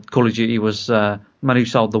on the Call of Duty was "Man Who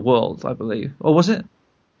Sold the World," I believe, or was it?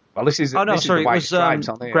 Well, this is. It was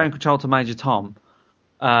Ground Control to Major Tom.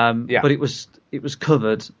 But it was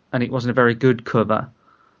covered, and it wasn't a very good cover.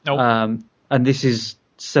 Nope. And this is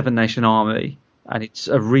Seven Nation Army, and it's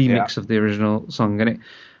a remix of the original song, and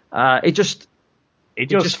it just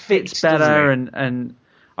fits better, and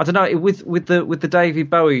I don't know, with the David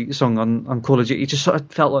Bowie song on Call of Duty, it just sort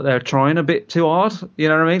of felt like they were trying a bit too hard. You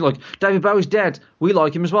know what I mean? Like, David Bowie's dead, we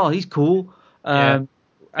like him as well, he's cool. And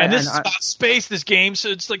this is about space, this game, so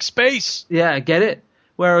it's like space. Yeah, I get it.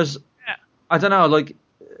 Whereas I don't know, like,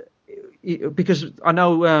 because I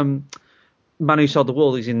know. Man Who Sold the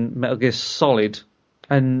World is in Metal Gear Solid,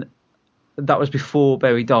 and that was before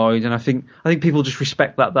Bowie died. And I think people just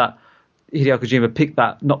respect that Hideo Kojima picked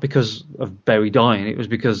that not because of Bowie dying. It was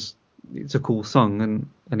because it's a cool song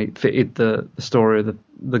and it fitted the story of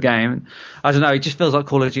the game. And I don't know. It just feels like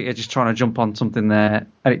Call of Duty are just trying to jump on something there,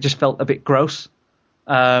 and it just felt a bit gross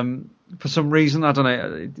for some reason. I don't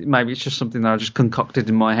know. Maybe it's just something that I just concocted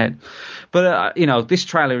in my head. But this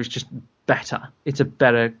trailer is just better. It's a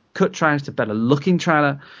better cut trailer. It's a better looking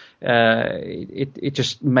trailer. It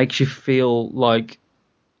just makes you feel like,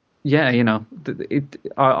 I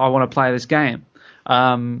want to play this game.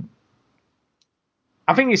 I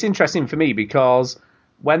think it's interesting for me because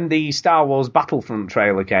when the Star Wars Battlefront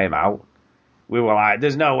trailer came out, we were like,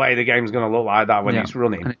 "There's no way the game's going to look like that when it's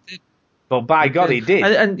running." And it did. But by God, it did.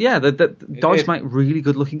 And DICE make really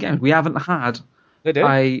good looking games. We haven't had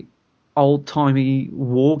a old timey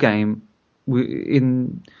war game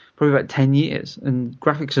in probably about 10 years, and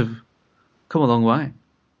graphics have come a long way.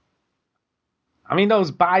 I mean,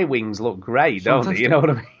 those bi-wings look great, don't they? You know what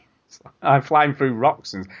I mean? I'm flying through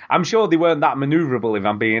rocks, and I'm sure they weren't that manoeuvrable, if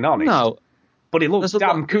I'm being honest. No, but it looks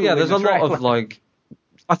damn cool. Yeah, there's a lot of like.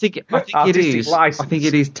 I think it is. License. I think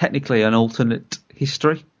it is technically an alternate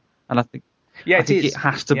history, and I think it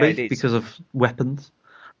has to be because of weapons.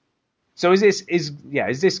 So is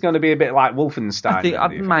this going to be a bit like Wolfenstein? I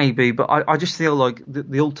think maybe, but I just feel like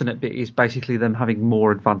the alternate bit is basically them having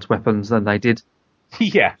more advanced weapons than they did.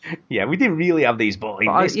 Yeah, we didn't really have these, but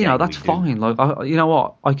that's fine. Like, you know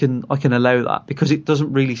what, I can allow that because it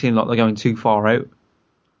doesn't really seem like they're going too far out.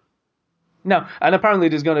 No, and apparently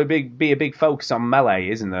there's going to be a big focus on melee,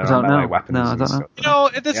 isn't there? On melee weapons. No, I don't know. You know,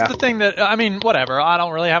 this is the thing that, I mean, whatever. I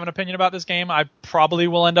don't really have an opinion about this game. I probably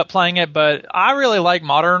will end up playing it, but I really like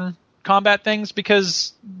modern combat things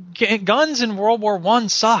because guns in World War I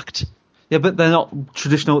sucked. Yeah, but they're not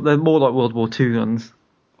traditional. They're more like World War II guns.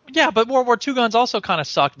 Yeah, but World War II guns also kind of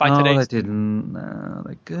sucked by today's. No, they didn't. No,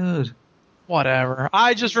 they're good. Whatever.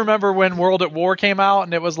 I just remember when World at War came out,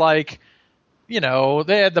 and it was like, you know,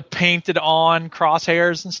 they had the painted on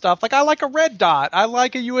crosshairs and stuff. Like, I like a red dot. I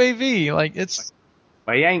like a UAV. Like, it's.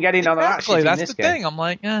 Well, you ain't getting on that shit. That's the thing. I'm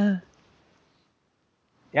like, Yeah,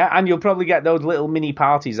 and you'll probably get those little mini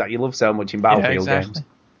parties that you love so much in Battlefield games.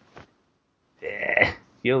 Yeah,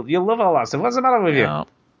 you'll love all that stuff. What's the matter with you?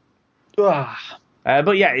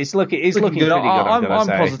 But yeah, it's looking pretty good. I'm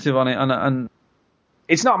positive on it, and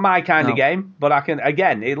it's not my kind of game, but I can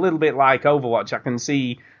again a little bit like Overwatch. I can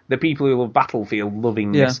see the people who love Battlefield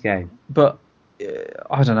loving this game. But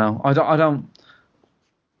I don't know. I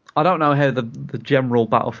don't know how the general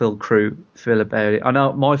Battlefield crew feel about it. I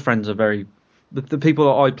know my friends are very. The people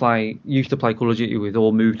that I used to play Call of Duty with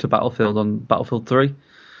all moved to Battlefield on Battlefield 3.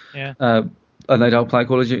 Yeah. And they don't play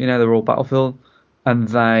Call of Duty now, they're all Battlefield. And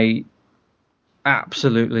they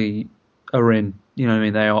absolutely are in. You know what I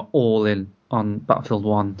mean? They are all in on Battlefield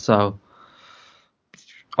 1. So,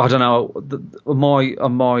 I don't know.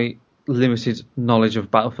 My limited knowledge of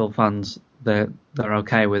Battlefield fans, they're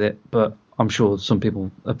okay with it. But I'm sure some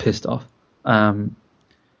people are pissed off. But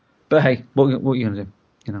hey, what are you going to do?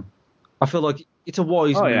 You know? I feel like it's a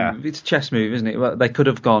wise move. Yeah. It's a chess move, isn't it? They could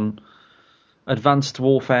have gone advanced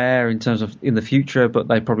warfare in terms of in the future, but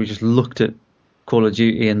they probably just looked at Call of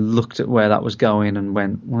Duty and looked at where that was going and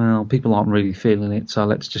went, well, people aren't really feeling it, so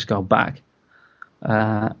let's just go back.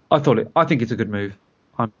 I think it's a good move.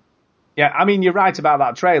 Yeah, I mean, you're right about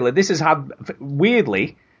that trailer. This has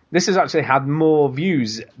actually had more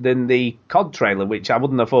views than the COD trailer, which I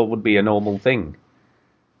wouldn't have thought would be a normal thing.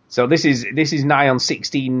 So this is nigh on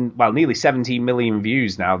nearly 17 million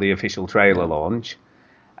views now, the official trailer launch.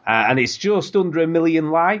 And it's just under 1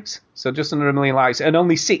 million likes. So just under 1 million likes and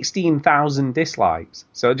only 16,000 dislikes.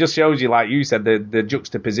 So it just shows you, like you said, the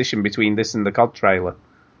juxtaposition between this and the COD trailer.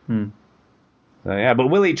 So, yeah, but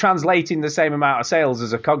will it translate in the same amount of sales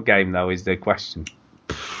as a COD game, though, is the question.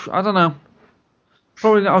 I don't know.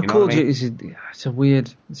 Probably not. Call of Duty it's a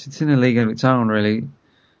weird... It's in a league of its own, really.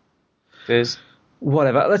 It is.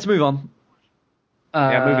 Whatever. Let's move on.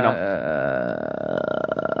 Moving on.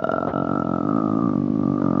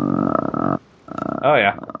 Oh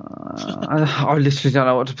yeah. I literally don't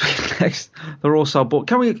know what to pick next. They're all so bored.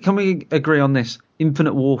 Can we agree on this?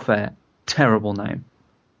 Infinite Warfare, terrible name.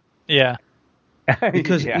 Yeah.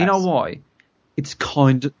 Because you know why? It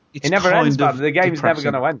never ends, man. The game's never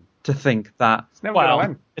going to end. To think that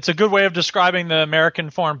it's a good way of describing the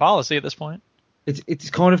American foreign policy at this point.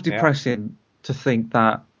 It's kind of depressing to think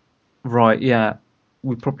that, right, yeah,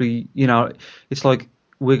 we probably, it's like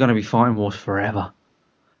we're going to be fighting wars forever.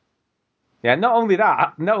 Yeah, not only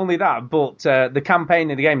that, but the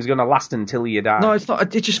campaign of the game is going to last until you die. No, it's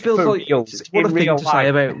not. It just feels like it's what a thing to say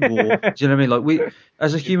about war. Do you know what I mean? Like we,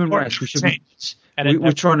 as a human race, we should be.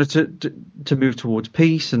 We're trying to move towards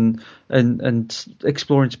peace and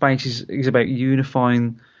exploring space is about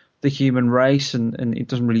unifying the human race, and it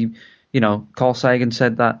doesn't really, Carl Sagan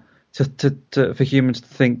said that for humans to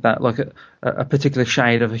think that like a particular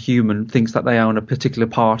shade of a human thinks that they own a particular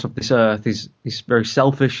part of this earth is very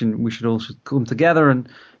selfish, and we should all come together and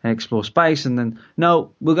explore space, and then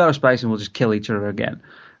no, we'll go to space and we'll just kill each other again.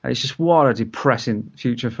 And it's just what a depressing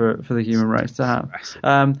future for the human race to have.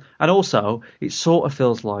 And also, it sort of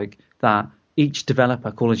feels like that each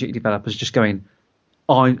developer, Call of Duty developer, is just going,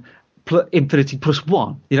 I'm Infinity plus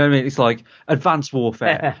one. You know what I mean? It's like Advanced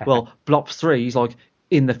Warfare. Well, Blops 3 is like,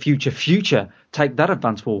 in the future, take that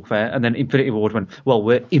Advanced Warfare, and then Infinity Ward went, well,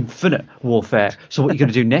 we're Infinite Warfare. So what are you going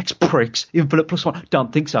to do next, pricks? Infinite plus one?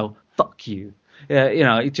 Don't think so. Fuck you.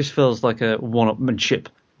 It just feels like a one-upmanship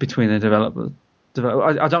between the developers.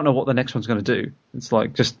 I don't know what the next one's going to do. It's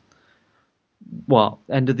like just,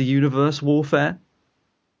 end of the universe warfare?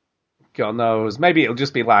 God knows. Maybe it'll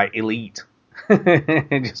just be like Elite.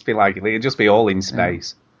 Just be like Elite. It'll just be all in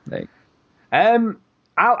space.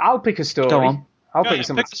 I'll pick a story. Go on. I'll pick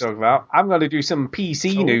something to talk about. I'm going to do some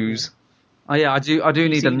PC news. Oh yeah, I do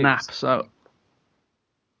need a nap. News. So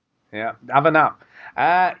yeah, have a nap.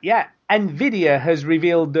 Nvidia has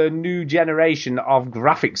revealed the new generation of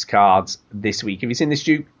graphics cards this week. Have you seen this,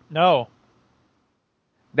 Duke? No.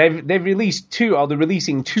 They've released two, or they're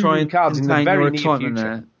releasing two new cards in the very near future.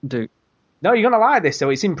 There, Duke. No, you're going to like this, so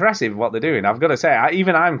it's impressive what they're doing. I've got to say,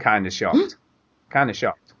 I'm kind of shocked.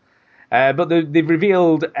 But they've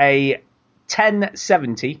revealed a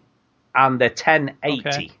 1070 and a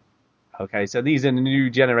 1080. Okay, so these are the new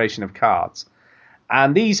generation of cards.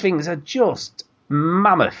 And these things are just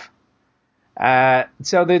mammoth.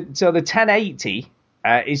 So the 1080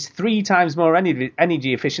 is 3 times more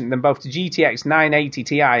energy efficient than both the GTX 980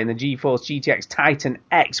 Ti and the GeForce GTX Titan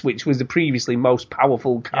X, which was the previously most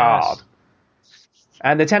powerful card. Yes.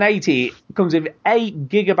 And the 1080 comes with 8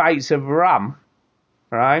 gigabytes of RAM,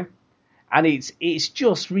 right? And it's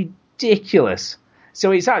just ridiculous.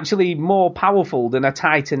 So it's actually more powerful than a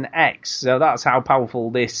Titan X. So that's how powerful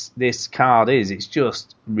this card is. It's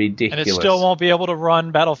just ridiculous. And it still won't be able to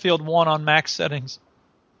run Battlefield 1 on max settings.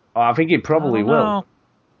 Oh, I think it probably will.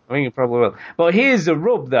 But here's the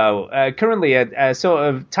rub, though. Currently, a sort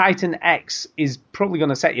of Titan X is probably going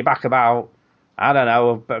to set you back about, I don't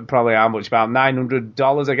know, probably how much, about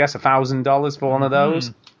 $900, I guess, $1,000 for one of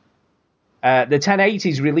those. The 1080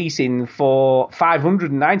 is releasing for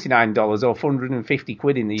 $599 or 450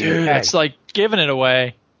 quid in the UK. Dude, that's like giving it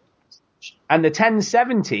away. And the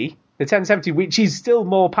 1070, which is still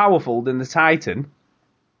more powerful than the Titan,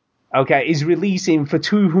 okay, is releasing for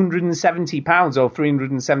 £270 or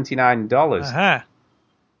 $379. Uh-huh.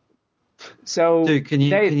 So dude, can you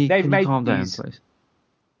calm down, please?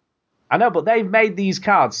 I know, but they've made these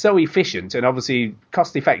cards so efficient and obviously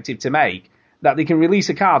cost effective to make that they can release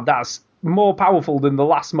a card that's more powerful than the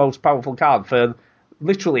last most powerful card for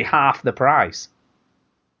literally half the price.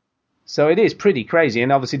 So it is pretty crazy,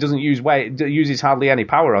 and obviously doesn't uses hardly any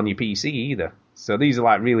power on your PC either. So these are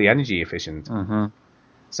like really energy efficient. Uh-huh.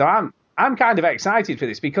 So I'm kind of excited for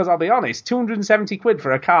this because I'll be honest, 270 quid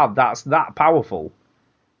for a card that's that powerful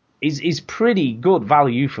is pretty good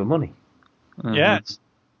value for money. Uh-huh. Yes.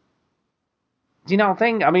 Do you not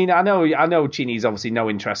think? I mean, I know Chinny's obviously no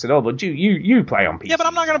interest at all, but you play on PC. Yeah, but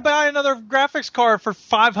I'm not going to buy another graphics card for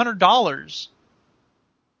 $500.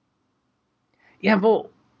 Yeah, but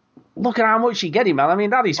look at how much you're getting, man. I mean,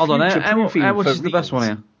 that is future-proofing. How much is the best one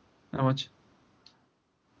here? How much?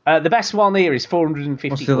 The best one here is 450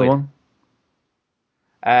 What's the other one?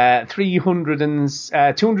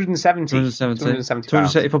 270.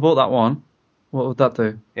 270. If I bought that one, what would that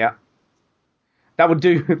do? Yeah. That would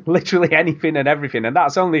do literally anything and everything, and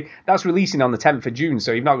that's releasing on the 10th of June,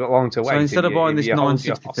 so you've not got long to wait. So instead of buying this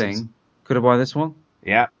 960 thing, could I buy this one?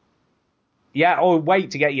 Yeah. Yeah, or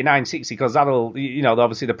wait to get your 960, because that'll,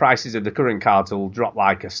 obviously the prices of the current cards will drop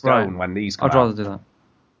like a stone when these come out. I'd rather do that.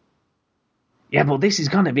 Yeah, but this is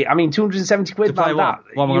going to be, 270 quid, man, what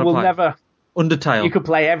am I you will play? Never... Undertale. You could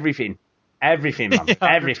play everything. Everything, man.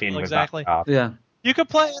 Everything with exactly. that card. Yeah. You could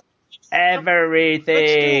play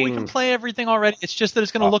everything. We can play everything already. It's just that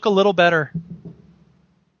it's going to look a little better.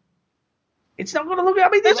 It's not going to look.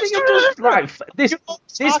 This thing will just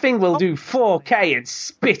this thing will do 4K and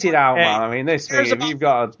spit it out, man. This thing, if you've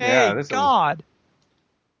got, this God.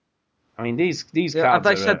 These cards. Have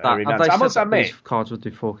they said that? Have they said that these cards will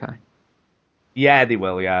do 4K? Yeah, they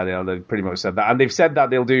will. Yeah, they pretty much said that, and they've said that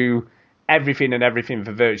they'll do everything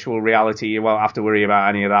for virtual reality. You won't have to worry about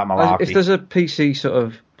any of that malarkey. If there's a PC sort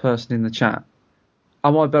of person in the chat,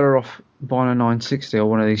 am I better off buying a 960 or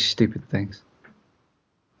one of these stupid things?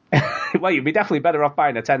 Well, you'd be definitely better off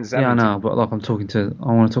buying a 1070. Yeah, I know, but I want to talk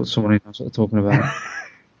to someone who knows what they're talking about.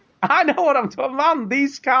 I know what I'm talking about. Man,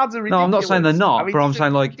 these cards are ridiculous. No, I'm not saying they're not, but I'm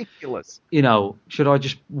saying, ridiculous. Should I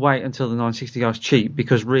just wait until the 960 goes cheap?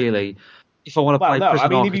 Because really, if I want to play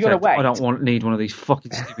Prison Architect, I don't need one of these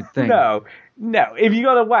fucking stupid things. No. If you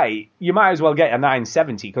got to wait, you might as well get a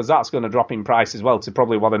 970, because that's going to drop in price as well to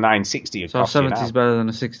probably what a 960 would cost. So a 70 is better than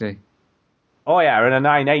a 60? Oh yeah, and a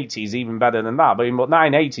 980 is even better than that. But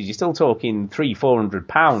 980s, you're still talking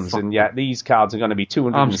 £300-400, and yet these cards are going to be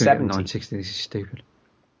 270. I'm just going to get 960. This is stupid.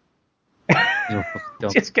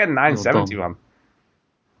 Just get a 970 one.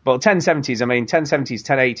 But 1070s, 1070s,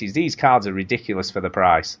 1080s, these cards are ridiculous for the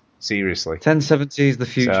price. Seriously. 1070 is the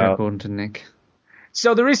future, according to Nick.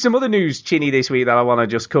 So there is some other news, Chinny, this week that I want to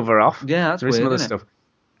just cover off. Yeah, that's weird, some other stuff.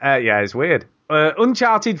 Yeah, it's weird.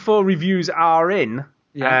 Uncharted 4 reviews are in.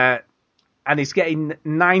 Yeah. And it's getting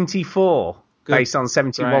 94 based on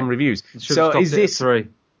 71 reviews. So is this 3?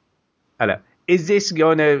 Hello. Is this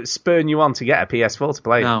going to spurn you on to get a PS4 to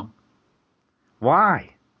play? No.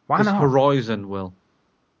 Why? Why Because not? Horizon will.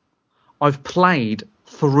 I've played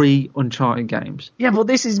 3 Uncharted games. Yeah, but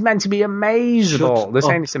this is meant to be amazing. They're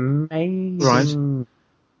saying it's amazing. Right.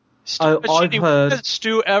 I've heard. Has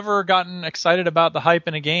Stu ever gotten excited about the hype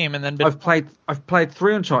in a game and then been... I've played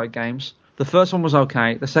 3 Uncharted games. The first one was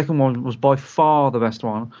okay. The second one was by far the best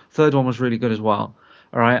one. Third one was really good as well.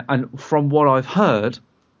 All right. And from what I've heard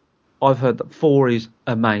that 4 is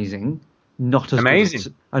amazing. Not as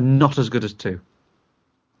good and not as good as 2.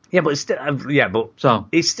 Yeah, but it's still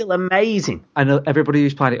it's still amazing. And everybody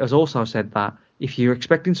who's played it has also said that if you're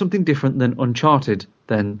expecting something different than Uncharted,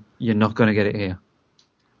 then you're not going to get it here.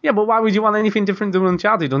 Yeah, but why would you want anything different than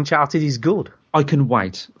Uncharted? Uncharted is good. I can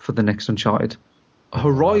wait for the next Uncharted.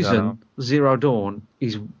 Horizon Zero Dawn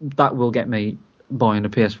that will get me buying a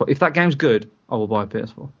PS4. If that game's good, I will buy a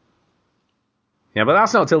PS4. Yeah, but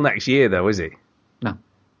that's not till next year, though, is it? No.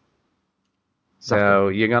 So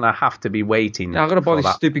you're going to have to be waiting. Yeah, I've got to buy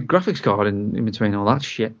this stupid graphics card in between all that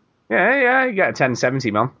shit. Yeah, you get a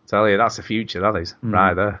 1070, man. Tell you, that's the future, that is.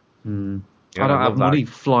 Right there. I don't have money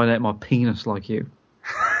flying out my penis like you.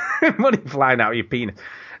 Money flying out your penis.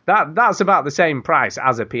 That's about the same price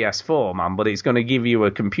as a PS4, man, but it's going to give you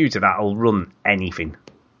a computer that'll run anything.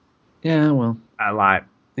 Yeah, well. Like,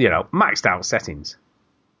 maxed out settings.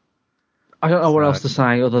 I don't know what else to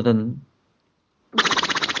say other than...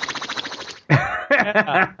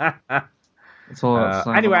 That's all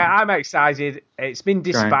I anyway, I'm excited. It's been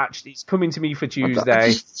dispatched. Great. It's coming to me for Tuesday.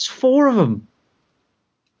 It's 4 of them.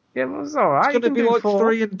 Yeah, well, it's all right. It's going to be like 4.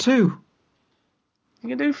 3 and 2. You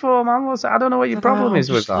can do 4, man. I don't know what your problem is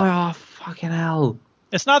with that. Oh, fucking hell.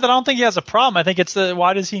 It's not that I don't think he has a problem. I think it's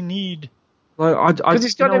why does he need... Because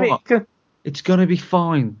it's going to be... It's going to be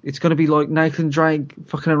fine. It's going to be like Nathan Drake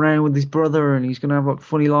fucking around with his brother and he's going to have like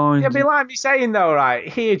funny lines. Yeah, be like me saying though,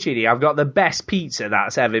 right, here, Chidi, I've got the best pizza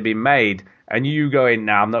that's ever been made. And you going,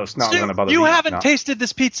 nah, I'm not going to bother. You haven't tasted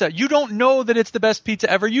this pizza. You don't know that it's the best pizza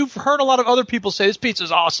ever. You've heard a lot of other people say this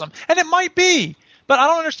pizza's awesome. And it might be. But I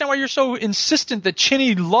don't understand why you're so insistent that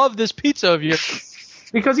Chinny loved this pizza of yours.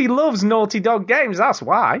 Because he loves Naughty Dog games, that's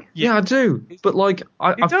why. Yeah, I do. But like,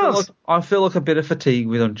 I feel like a bit of fatigue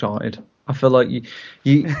with Uncharted. I feel like you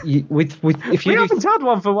if you haven't had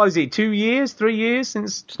one for 2 years, 3 years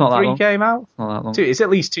since 3 came out. It's not that long. It's at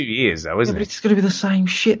least 2 years though, isn't it? But it's going to be the same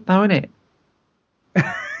shit though, isn't it?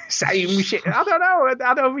 Same shit. I don't know.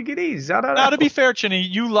 I don't think it is. I don't know. Now, to be fair, Chinny,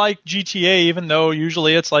 you like GTA, even though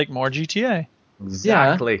usually it's like more GTA.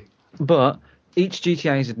 Exactly. Yeah, but each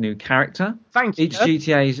GTA is a new character. Thank you. Each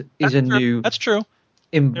GTA is a new. That's true.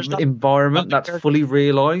 Environment that's fully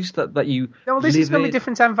realised that you. No, this is going to be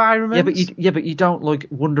different environments. But you don't like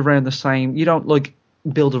wander around the same. You don't like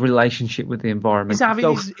build a relationship with the environment.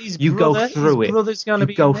 You go through it.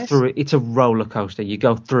 You go through it. It's a roller coaster. You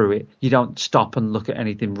go through it. You don't stop and look at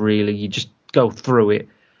anything really. You just go through it,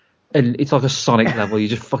 and it's like a Sonic level. You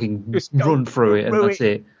just fucking run through it, and that's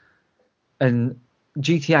it. And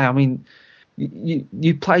GTA, I mean.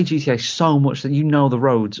 You play GTA so much that you know the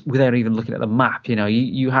roads without even looking at the map.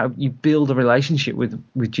 You build a relationship with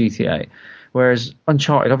GTA, whereas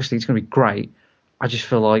Uncharted, obviously, it's going to be great. I just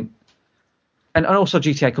feel like, and also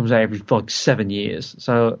GTA comes out every 7 years,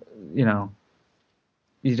 so you don't.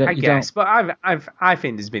 I guess, but I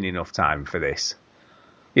think there's been enough time for this.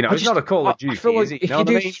 It's not a Call of Duty. I feel like is it? If you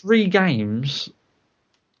do 3 games,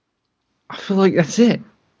 I feel like that's it.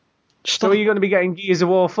 So are you going to be getting Gears of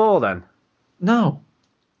War 4 then? No.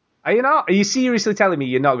 Are you not? Are you seriously telling me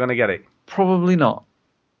you're not going to get it? Probably not.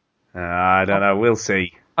 I don't know. We'll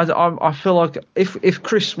see. I feel like if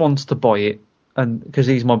Chris wants to buy it, and because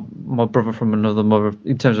he's my brother from another mother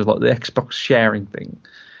in terms of like the Xbox sharing thing,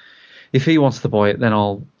 if he wants to buy it, then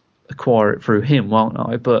I'll acquire it through him, won't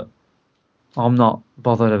I? But I'm not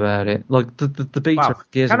bothered about it. Like the beta. Wow.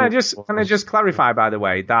 Can I just clarify, by the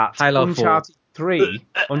way, that Halo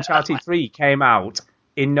Uncharted 3 came out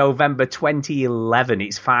in November 2011.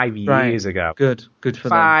 It's 5 years ago. Good for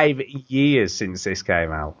 5 years since this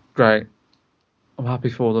came out. Great. I'm happy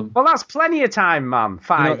for them. Well, that's plenty of time, man.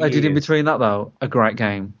 5 years. They did in between that, though, a great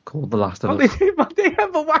game called The Last of Us. But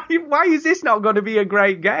why is this not going to be a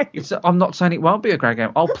great game? I'm not saying it won't be a great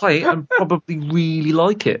game. I'll play it and probably really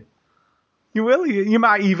like it. You will. You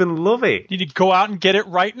might even love it. You need to go out and get it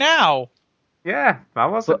right now. Yeah,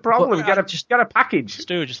 well, what's the problem? Just get a package.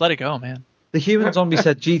 Stu, just let it go, man. The Human Zombie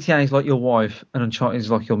said GTA is like your wife and Uncharted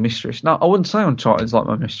is like your mistress. No, I wouldn't say Uncharted is like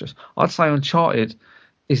my mistress. I'd say Uncharted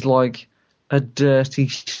is like a dirty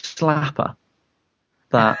slapper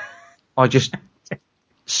that I just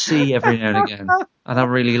see every now and again, and I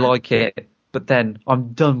really like it. But then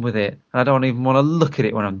I'm done with it, and I don't even want to look at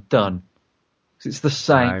it when I'm done. It's the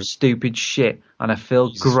same stupid shit, and I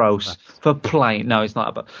feel gross for playing. No, it's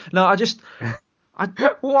not. But no,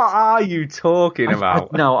 what are you talking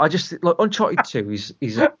about? I just like Uncharted 2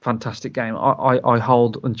 is a fantastic game. I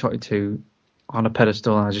hold Uncharted 2 on a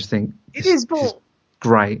pedestal, and I just think it is, but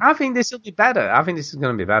great. I think this will be better. I think this is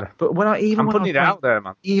going to be better. But I'm putting it out there,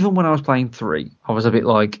 man. Even when I was playing 3, I was a bit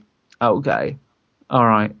like, okay, all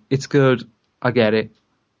right, it's good. I get it.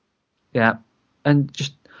 Yeah. And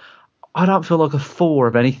just, I don't feel like a 4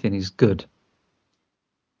 of anything is good.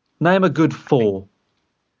 Name a good 4.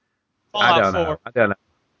 I don't know.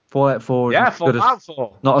 Fallout 4 is Fallout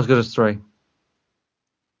 4. Not as good as 3.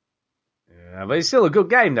 Yeah, but it's still a good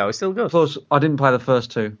game, though. It's still good. Plus, I didn't play the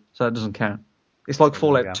first 2, so that doesn't count. It's like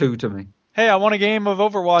Fallout 2 to me. Hey, I want a game of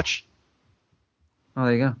Overwatch. Oh,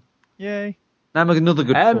 there you go. Yay. Name another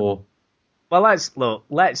good 4. Well,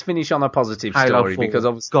 let's finish on a positive story, because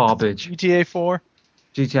obviously garbage. GTA 4.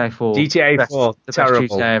 GTA 4. GTA 4. The terrible.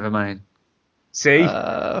 best GTA ever made. See?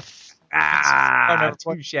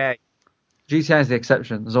 Touche. GTA is the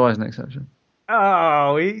exception. There's always an exception.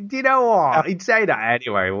 Oh, do you know what? He'd say that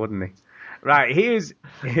anyway, wouldn't he? Right, here's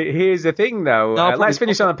the thing, though. Let's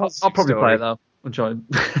finish on a positive story. I'll probably play it, though. I'm trying.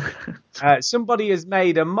 Somebody has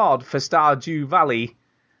made a mod for Stardew Valley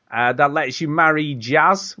that lets you marry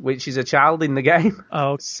Jazz, which is a child in the game.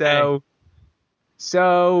 Oh, so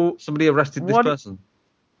somebody arrested this person.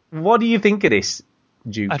 What do you think of this,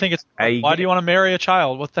 Duke? I think it's. Why do you want to marry a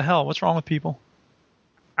child? What the hell? What's wrong with people?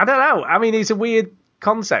 I don't know. I mean, it's a weird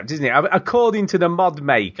concept, isn't it? According to the mod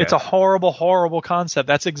maker, it's a horrible, horrible concept.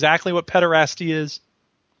 That's exactly what pederasty is.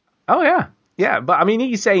 Oh yeah. Yeah, but I mean,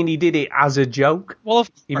 he's saying he did it as a joke. Well,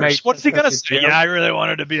 of course. What's he going to say? Yeah, I really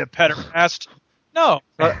wanted to be a pederast. No.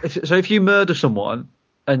 So if you murder someone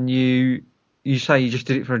and you say you just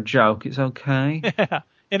did it for a joke, it's okay? Yeah.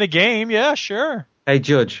 In a game, yeah, sure. Hey,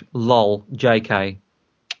 Judge, lol, JK.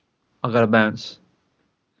 I got to bounce.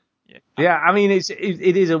 Yeah, I mean, it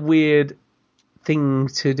is a weird thing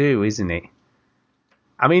to do, isn't it?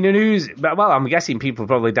 I mean, I'm guessing people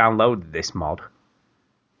probably downloaded this mod.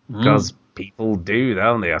 Because people do,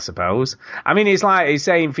 don't they, I suppose? I mean, it's like it's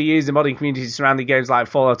saying for years the modding community surrounding games like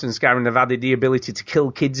Fallout and Skyrim have added the ability to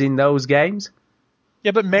kill kids in those games.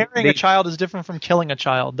 Yeah, but marrying a child is different from killing a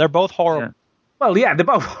child. They're both horrible. Yeah. Well, yeah, they're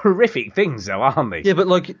both horrific things, though, aren't they? Yeah, but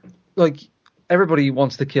like everybody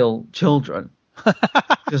wants to kill children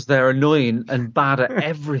because they're annoying and bad at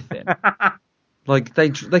everything. Like they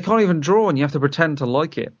can't even draw, and you have to pretend to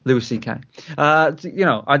like it. Louis C.K.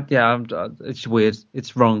 It's weird.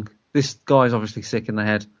 It's wrong. This guy's obviously sick in the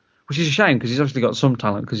head, which is a shame because he's obviously got some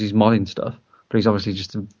talent because he's modding stuff, but he's obviously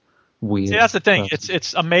just a weird. See, that's the thing.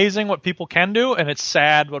 It's amazing what people can do, and it's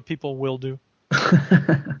sad what people will do.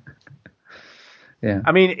 Yeah.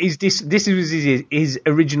 I mean, this was his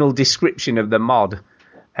original description of the mod.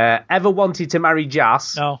 Ever wanted to marry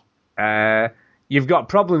Jas? No. You've got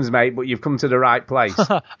problems, mate, but you've come to the right place.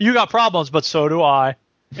 You got problems, but so do I.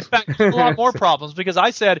 In fact, there's a lot more problems because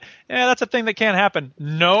I said, that's a thing that can't happen.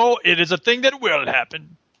 No, it is a thing that will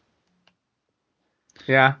happen.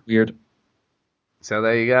 Yeah. Weird. So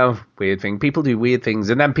there you go. Weird thing. People do weird things,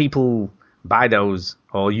 and then people buy those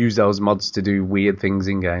or use those mods to do weird things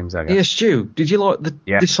in games, I guess. Yeah, Stu, did you like the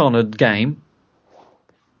Dishonored game?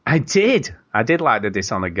 I did. I did like the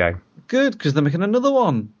Dishonored game. Good, because they're making another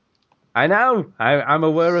one. I know. I'm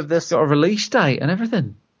aware of this. It's got a release date and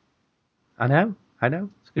everything. I know.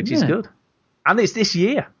 Which is good. And it's this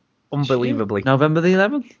year. Unbelievably. November the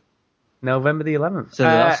 11th? November the 11th. So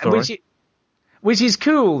that story. Which is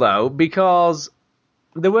cool, though, because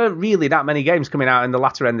there weren't really that many games coming out in the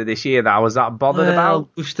latter end of this year that I was that bothered about.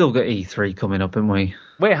 We've still got E3 coming up, haven't we?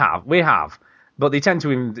 We have. But they tend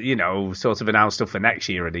to, sort of announce stuff for next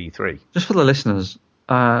year at E3. Just for the listeners,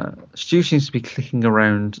 Stu seems to be clicking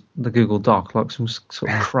around the Google Doc like some sort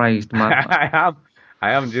of crazed man.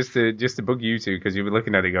 I am just to bug you two because you've been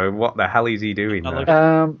looking at it going, what the hell is he doing?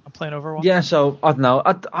 I'm playing Overwatch. Yeah, so I don't know.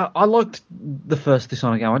 I liked the first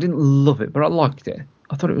Dishonored game. I didn't love it, but I liked it.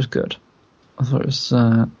 I thought it was good. I thought it was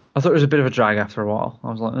a bit of a drag after a while.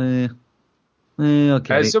 I was like,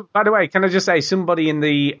 okay. By the way, can I just say, somebody in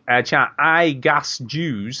the chat,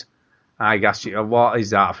 iGasJews, what is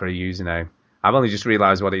that for a username? I've only just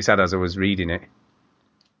realised what it said as I was reading it.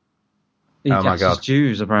 Oh my god,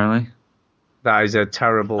 Jews apparently. That is a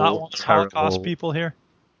terrible. Holocaust people here.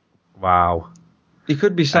 Wow. He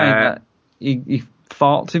could be saying that he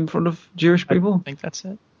farts in front of Jewish people. I think that's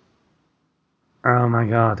it. Oh my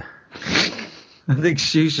god. I think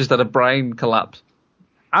Stu's just had a brain collapse.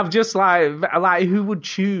 I've just like who would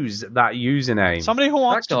choose that username? Somebody who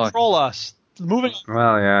wants to troll us. Moving.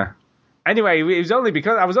 Well, yeah. Anyway, it was only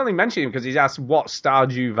because I was only mentioning him because he's asked what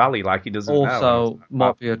Stardew Valley, like he doesn't know. Also,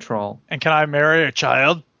 might be a troll. And can I marry a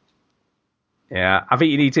child? Yeah, I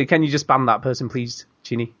think you need to. Can you just ban that person, please,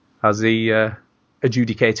 Chinny, as the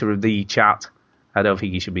adjudicator of the chat? I don't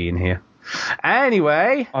think he should be in here.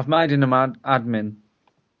 Anyway, I've made him an admin.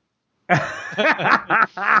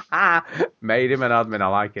 Made him an admin. I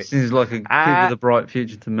like it. Seems like a kid with a bright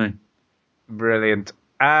future to me. Brilliant.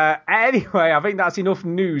 Anyway, I think that's enough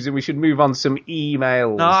news, and we should move on to some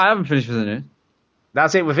emails. No, I haven't finished with the news.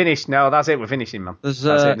 That's it. We're finished. No, that's it. We're finishing, man. There's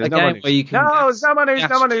a game where you can. No, there's no more news.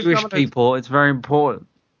 No more news. Jewish people. It's very important.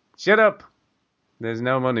 Shut up. There's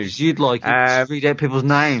no more news. You'd like to read out people's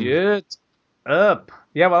names. Shut up.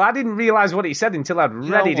 Yeah, well, I didn't realise what he said until I'd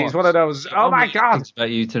read it. It's one of those. Oh my god! About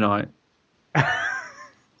you tonight.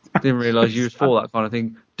 Didn't realise you was for that kind of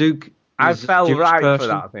thing, Duke. I fell Jewish right person,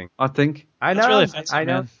 for that thing. I think. I know. That's really offensive, I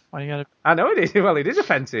know. Man. Why you gotta... I know it is. Well, it is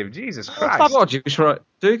offensive. Jesus Christ. I've got Jewish, right?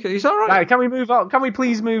 Duke, is that right? Right, can we move on? Can we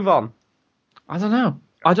please move on? I don't know.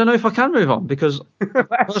 I don't know if I can move on because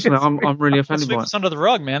personally, I'm really offended by it. It's under the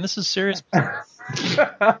rug, man. This is serious. Can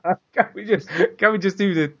we just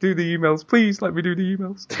do the emails, please? Let me do the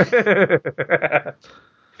emails.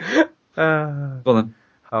 Go on then.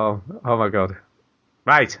 Oh my god.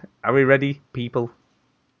 Right, are we ready, people?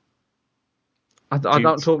 I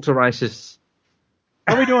don't talk to racists.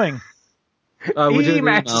 What are we doing? We're doing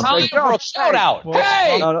emails. Time for a shout out.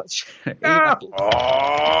 Hey! No, Do two things at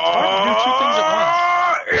once.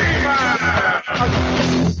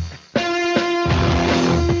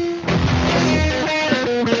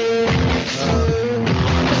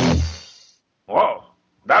 Whoa,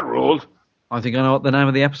 that ruled. I think I know what the name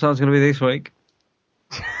of the episode is going to be this week.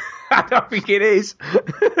 I don't think it is.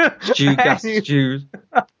 Stew, gas, stews.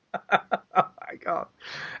 Oh my god.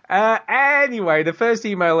 Anyway, the first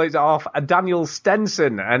email is off Daniel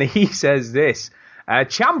Stenson, and he says this: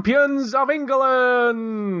 Champions of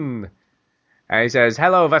England. And he says,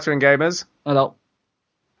 "Hello, veteran gamers." Hello.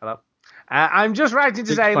 Hello. I'm just writing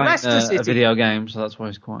to say Leicester City. A video game, so that's why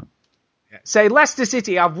he's quiet. Say Leicester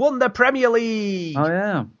City have won the Premier League. Oh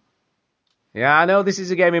yeah. Yeah, I know this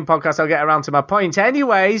is a gaming podcast. I'll get around to my point.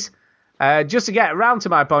 Anyways, just to get around to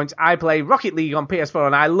my point, I play Rocket League on PS4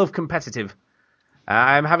 and I love competitive.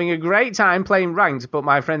 I'm having a great time playing ranked, but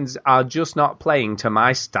my friends are just not playing to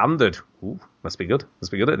my standard. Ooh, must be good.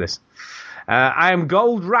 Must be good at this. I am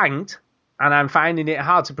gold ranked and I'm finding it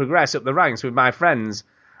hard to progress up the ranks with my friends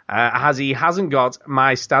as he hasn't got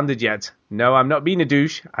my standard yet. No, I'm not being a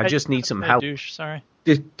douche. I just need some help. Douche, sorry.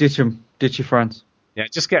 Ditch him. Ditch your friends. Yeah,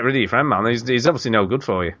 just get rid of your friend, man. He's obviously no good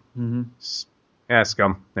for you. Mm-hmm. Yeah,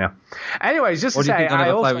 scum. Yeah. Anyways, just What to do you say, think I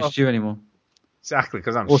never play also... with Stu anymore? Exactly,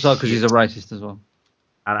 because I'm also because he's a racist as well.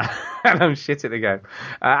 And I'm shit at the game.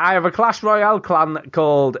 I have a Clash Royale clan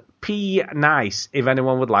called P Nice. If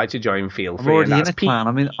anyone would like to join, feel free. I'm already in a clan.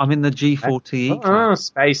 I'm in the G4TE clan. Oh,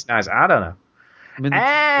 Space Nice. I don't know.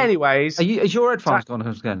 Anyways, is your headphones gone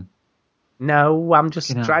again? No, I'm just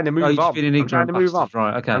trying to move on. I'm trying to move on.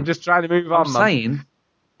 Right, okay. I'm just trying to move on. I'm saying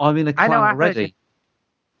I'm in a clan already.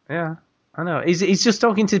 Yeah, I know. He's just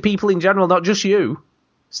talking to people in general, not just you.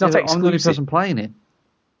 It's not exclusive. I'm the only person playing it.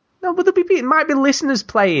 No, but it might be listeners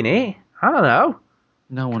playing it. I don't know.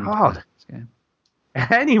 No one. God. This game.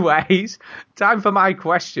 Anyways, time for my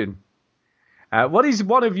question. What is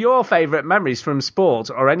one of your favourite memories from sport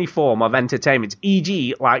or any form of entertainment,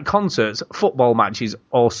 e.g. like concerts, football matches,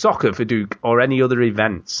 or soccer for Duke, or any other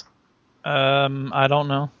events? I don't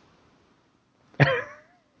know.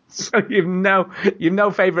 So you've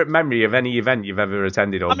no favourite memory of any event you've ever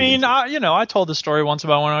attended? Or I mean, I told the story once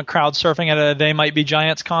about when I was crowd surfing at a They Might Be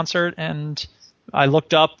Giants concert, and I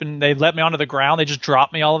looked up and they let me onto the ground. They just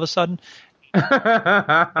dropped me all of a sudden. And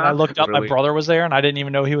I looked up, my brother was there, and I didn't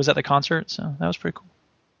even know he was at the concert, so that was pretty cool.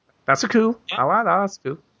 That's cool. Yeah. I like that. That's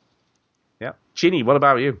cool. Yeah. Chinny, what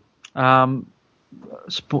about you? A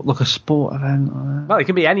sport event. Well, it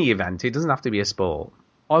can be any event. It doesn't have to be a sport.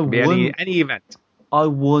 Any event. I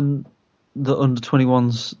won the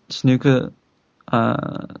under-21s snooker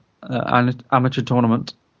amateur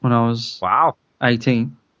tournament when I was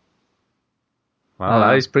 18. Wow,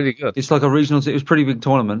 that is pretty good. It's like a regional. It was a pretty big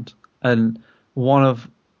tournament, and one of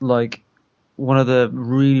the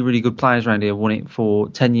really, really good players around here won it for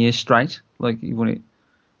 10 years straight. Like he won it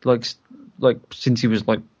like since he was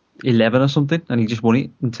like 11 or something, and he just won it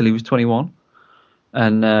until he was 21.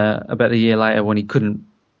 And about a year later, when he couldn't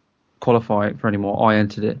qualify it for anymore, I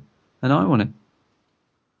entered it and I won it.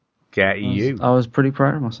 Get you. I was pretty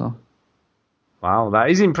proud of myself. Wow, that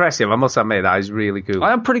is impressive. I must admit, that is really cool.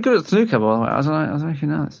 I am pretty good at snooker, by the way. I don't know if you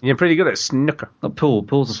know this. You're pretty good at snooker. Not pool.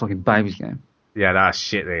 Pool's a fucking baby's game. Yeah, that's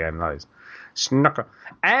shit the game, that is. Snooker.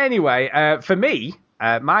 Anyway, for me,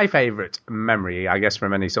 my favourite memory, I guess,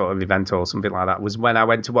 from any sort of event or something like that, was when I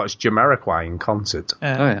went to watch Jamiroquai in concert. You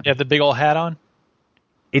have the big old hat on?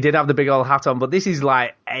 He did have the big old hat on, but this is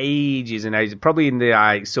like ages and ages, probably in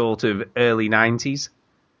the sort of early to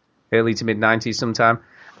mid 90s sometime.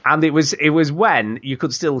 And it was when you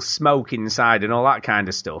could still smoke inside and all that kind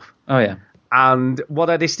of stuff. Oh, yeah. And what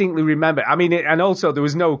I distinctly remember, I mean, and also there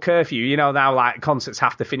was no curfew. You know, now like concerts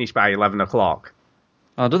have to finish by 11 o'clock.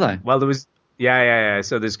 Oh, do they? Well, there was, yeah.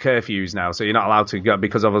 So there's curfews now, so you're not allowed to go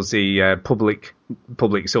because obviously public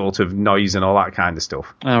sort of noise and all that kind of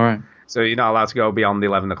stuff. Oh, right. So you're not allowed to go beyond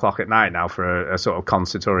 11 o'clock at night now for a sort of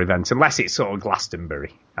concert or event, unless it's sort of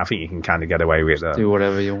Glastonbury. I think you can kind of get away with that. Do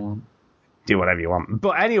whatever you want. Do whatever you want.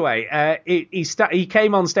 But anyway, he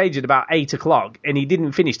came on stage at about 8 o'clock and he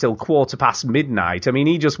didn't finish till 1:15 midnight. I mean,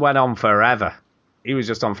 he just went on forever. He was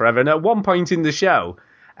just on forever. And at one point in the show,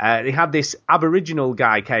 they had this Aboriginal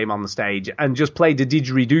guy came on the stage and just played a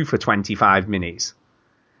didgeridoo for 25 minutes.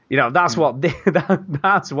 You know, that's what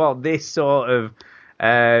this sort of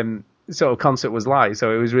concert was like.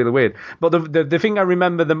 So it was really weird. But the thing I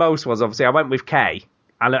remember the most was obviously I went with Kay.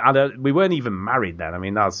 And we weren't even married then. I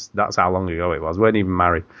mean, that's how long ago it was. We weren't even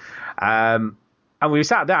married. And we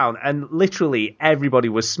sat down, and literally everybody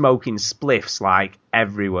was smoking spliffs, like,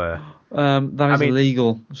 everywhere. That is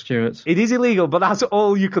illegal, Stuart. It is illegal, but that's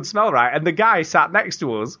all you could smell, right? And the guy sat next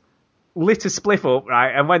to us, lit a spliff up,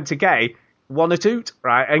 right, and went to Kay, want a toot,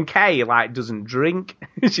 right? And Kay, like, doesn't drink.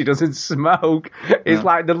 She doesn't smoke. Is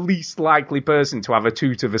like the least likely person to have a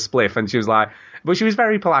toot of a spliff. And she was like, but she was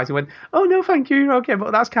very polite and went, oh, no, thank you. You're okay,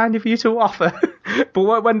 but that's kind of you to offer.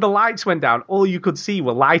 But when the lights went down, all you could see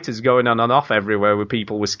were lighters going on and off everywhere where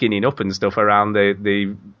people were skinning up and stuff around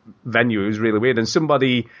the venue. It was really weird. And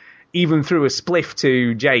somebody even threw a spliff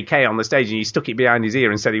to JK on the stage and he stuck it behind his ear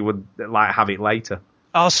and said he would like have it later.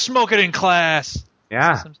 I'll smoke it in class.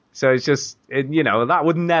 Yeah. So it's just, that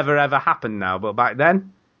would never, ever happen now. But back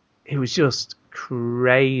then, it was just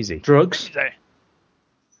crazy. Drugs?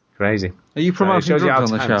 Crazy. Are you promoting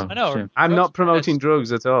drugs on the show? I know. I'm not promoting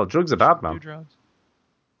drugs at all. Drugs are bad, man.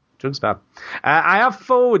 Drugs are bad. I have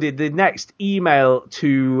forwarded the next email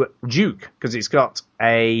to Duke because it's got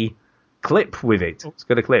a clip with it. It's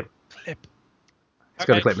got a clip. It's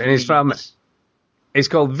got a clip. And it's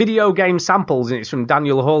called Video Game Samples, and it's from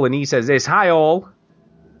Daniel Hall, and he says this. Hi, all.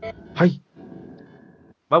 Hi.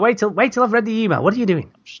 Well, wait till I've read the email. What are you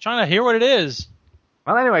doing? I'm just trying to hear what it is.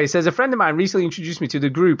 Well, anyway, he says, a friend of mine recently introduced me to the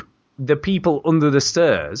group The People Under the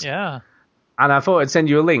Stairs. Yeah. And I thought I'd send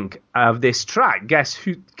you a link of this track. Guess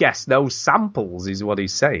those samples is what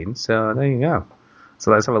he's saying. So there you go. So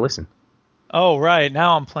let's have a listen. Oh, right.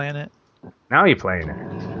 Now I'm playing it. Now you're playing it.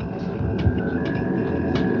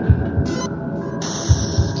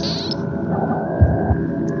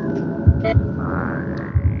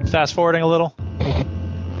 Fast forwarding a little.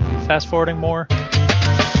 Fast forwarding more.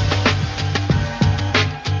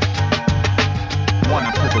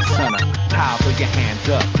 Wanna put the sun up, power, put your hands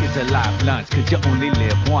up. Kids a live lunch, cause you only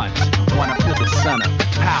live once. Wanna put the sun up,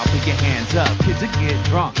 power, put your hands up. Kids a get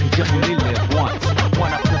drunk, cause you only live once.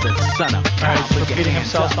 Wanna put the sun up, power, put your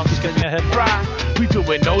hands up. So I'm just getting ahead. Fry, we do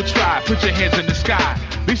it, no try. Put your hands in the sky.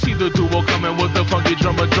 We see the duo coming with the funky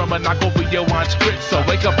drummer, knock over your wine spritzer.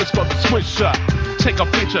 Wake up and start the switch up. Take a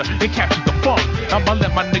picture and capture the funk. I'ma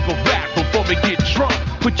let my nigga rap before we get drunk.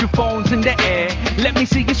 Put your phones in the air. Let me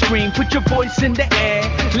see you scream. Put your voice in the air.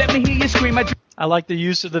 Let me hear you scream. I like the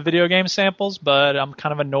use of the video game samples, but I'm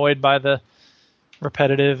kind of annoyed by the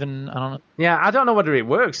repetitive and I don't know. Yeah, I don't know whether it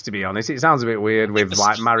works, to be honest. It sounds a bit weird with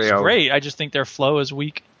like Mario. It's great. I just think their flow is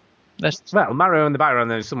weak. Well, Mario in the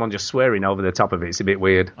background and then someone just swearing over the top of it. It's a bit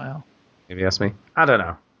weird. Wow. If you ask me. I don't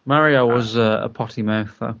know. Mario was a potty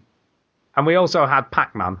mouth, though. And we also had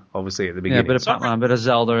Pac-Man, obviously, at the beginning. Yeah, a bit of Pac-Man, a bit of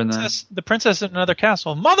Zelda in there. The princess in another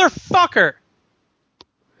castle. Motherfucker!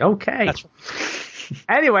 Okay.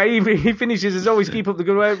 Anyway, he finishes as always. Keep up the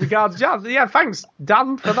good work. Regards, Jan. Yeah, thanks,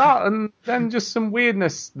 Dan, for that. And then just some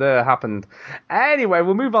weirdness there happened. Anyway,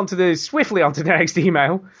 we'll move on swiftly on to the next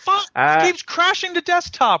email. Fuck! It keeps crashing the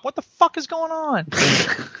desktop. What the fuck is going on?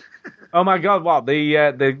 Oh my god, what?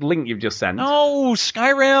 The link you've just sent? No,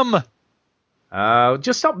 Skyrim.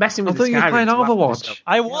 Just stop messing with I thought you were playing Overwatch.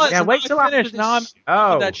 I was. Yeah, wait till after Now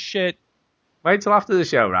I'm that shit. Wait till after the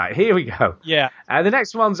show, right? Here we go. Yeah. The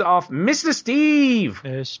next one's off Mr. Steve.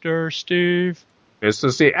 Mr. Steve.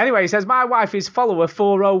 Mr. Steve. Anyway, he says, my wife is follower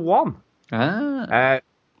 401.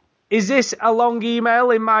 Is this a long email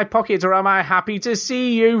in my pocket, or am I happy to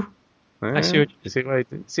see you? I see what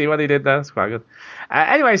see what he did there. That's quite good.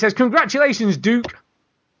 Anyway, it says, congratulations, Duke.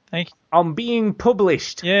 Thank you. On being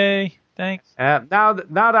published. Yay. Thanks. Now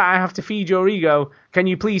that I have to feed your ego, can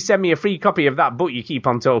you please send me a free copy of that book you keep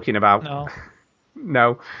on talking about? No.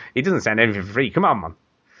 No, he doesn't send anything for free. Come on,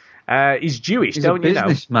 man. He's Jewish, He's don't a you know?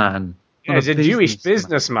 businessman. Yeah, he's a Jewish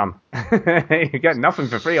businessman. You get nothing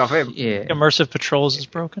for free off him. Yeah. Immersive Patrols is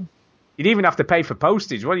broken. You'd even have to pay for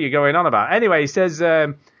postage. What are you going on about? Anyway, he says,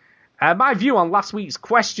 my view on last week's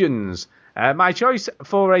questions. My choice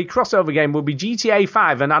for a crossover game would be GTA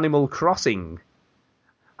 5 and Animal Crossing.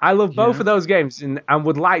 I love both of those games and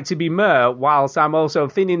would like to be more, whilst I'm also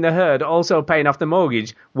thinning the herd, also paying off the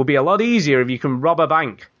mortgage. Would be a lot easier if you can rob a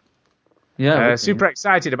bank. Yeah. Super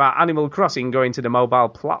excited about Animal Crossing going to the mobile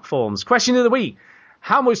platforms. Question of the week.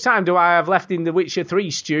 How much time do I have left in The Witcher 3,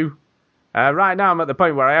 Stu? Right now I'm at the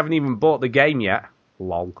point where I haven't even bought the game yet.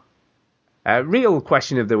 Lol. Real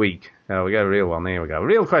question of the week. Oh, we got a real one. Here we go.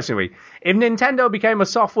 Real question of the week. If Nintendo became a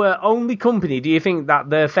software-only company, do you think that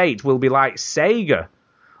their fate will be like Sega?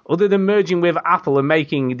 Other than merging with Apple and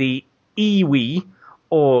making the eWii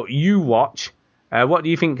or U-Watch, what do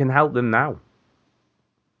you think can help them now?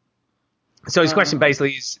 So his question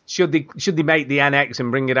basically is, should they make the NX and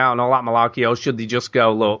bring it out and all that malarkey, or should they just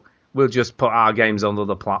go, look, we'll just put our games on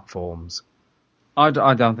other platforms? I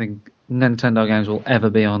don't think Nintendo games will ever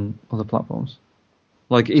be on other platforms.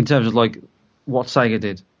 Like, in terms of, like, what Sega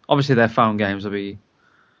did. Obviously, their phone games will be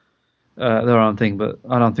their own thing, but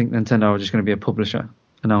I don't think Nintendo are just going to be a publisher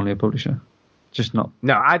and only a publisher. Just not.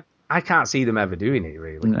 No, I can't see them ever doing it,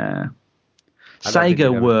 really. Nah.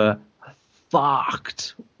 Sega were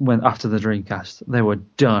fucked after the Dreamcast. They were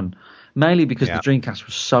done. Mainly because the Dreamcast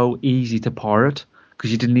was so easy to pirate,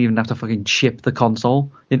 because you didn't even have to fucking chip the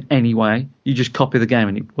console in any way. You just copy the game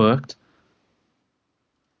and it worked.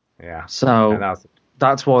 Yeah. So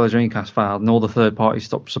that's why the Dreamcast failed, and all the third parties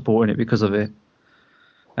stopped supporting it because of it.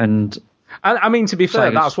 And I mean, to be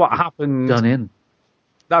fair, that's what happened. Done in.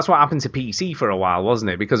 That's what happened to PC for a while, wasn't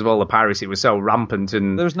it? Because of all the piracy, it was so rampant,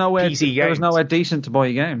 and there was nowhere decent to buy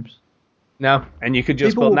your games. No, and you could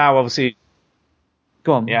just. But now, obviously,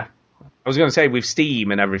 go on. Yeah, I was going to say with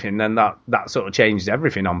Steam and everything, then that sort of changed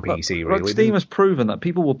everything on PC. Really, Steam has proven that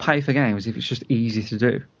people will pay for games if it's just easy to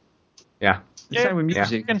do. Yeah. Same with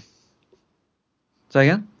music. Say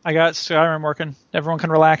again? I got Skyrim working. Everyone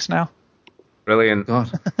can relax now. Brilliant.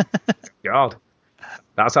 God.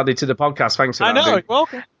 That's added to the podcast. Thanks for that. I know. You're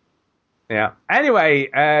welcome. Yeah. Anyway,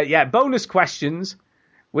 bonus questions.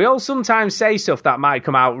 We all sometimes say stuff that might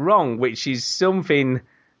come out wrong, which is something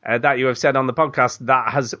that you have said on the podcast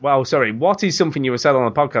that has... Well, sorry. What is something you have said on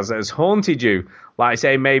the podcast that has haunted you? Like,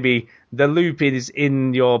 say, maybe the loop is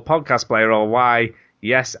in your podcast player, or why,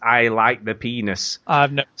 yes, I like the penis.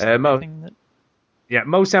 I've never said anything that... Yeah,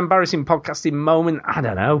 most embarrassing podcasting moment, I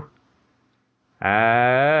don't know.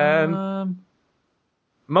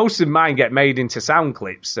 Most of mine get made into sound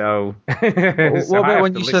clips, so... What about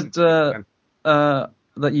when you said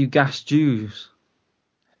that you gassed Jews?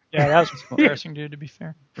 Yeah, that was embarrassing, dude, to be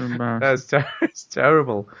fair. That's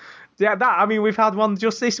terrible. Yeah, we've had one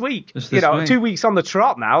just this week. Just this week. 2 weeks on the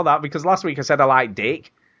trot now, because last week I said I like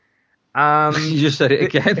dick. You just said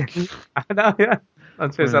it again. I know, yeah.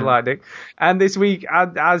 That's what I said, like dick. And this week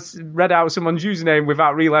I read out someone's username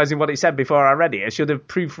without realising what it said before I read it. I should have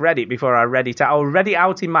proofread it before I read it out. I read it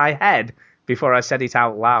out in my head before I said it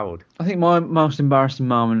out loud. I think my most embarrassing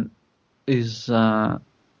moment is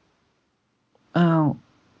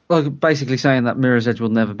basically saying that Mirror's Edge will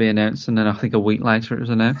never be announced, and then I think a week later it was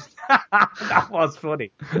announced. That was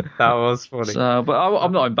funny. So, but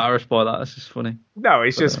I'm not embarrassed by that. It's just funny. No,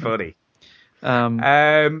 it's just funny.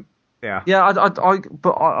 Yeah. Yeah,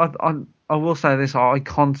 I will say this. I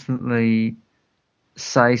constantly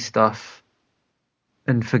say stuff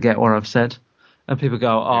and forget what I've said, and people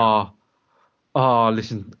go,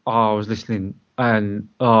 listen, I was listening, and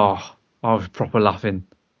I was proper laughing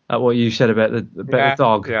at what you said about the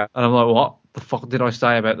dog, and I'm like, what the fuck did I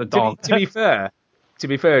say about the dog? To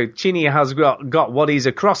be fair, Chinny has got what is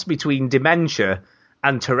a cross between dementia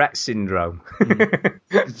and Tourette's syndrome.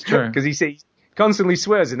 It's true, because he constantly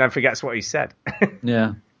swears and then forgets what he said.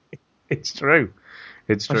 Yeah. It's true.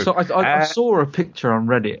 It's true. I saw a picture on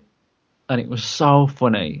Reddit, and it was so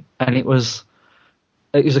funny. And it was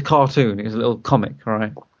a cartoon. It was a little comic,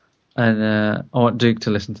 right? And I want Duke to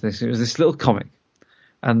listen to this. It was this little comic,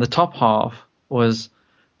 and the top half was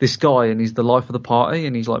this guy, and he's the life of the party,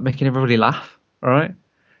 and he's like making everybody laugh, right?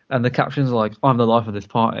 And the captions are like, "I'm the life of this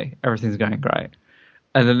party. Everything's going great."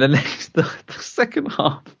 And then the second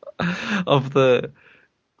half of the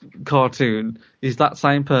cartoon is that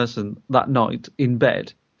same person that night in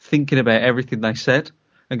bed thinking about everything they said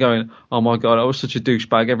and going, "Oh my god, I was such a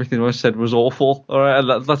douchebag. Everything I said was awful." All right,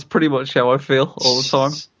 and that's pretty much how I feel all the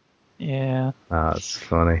time. Yeah, that's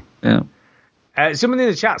funny. Yeah. Someone in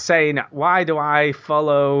the chat saying, "Why do I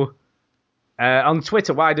follow on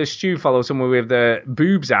Twitter? Why does Stu follow someone with the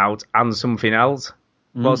boobs out and something else?"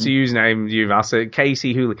 What's the username you've asked?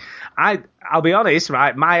 Casey Hooley. I'll be honest,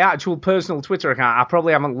 right? My actual personal Twitter account, I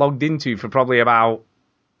probably haven't logged into for probably about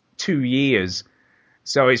 2 years.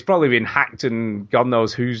 So it's probably been hacked and God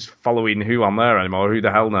knows who's following who on there anymore. Who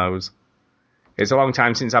the hell knows? It's a long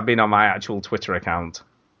time since I've been on my actual Twitter account.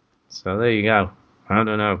 So there you go. I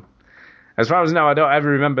don't know. As far as I know, I don't ever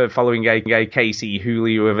remember following gay Casey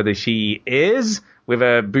Hooley, whoever she is, with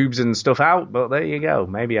her boobs and stuff out, but there you go.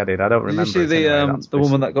 Maybe I did. I don't remember. Did you see the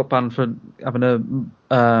woman that got banned for having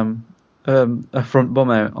a front bum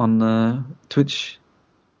out on Twitch?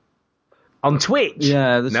 On Twitch?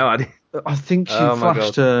 Yeah. No, I didn't. I think she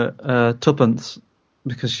flashed her tuppence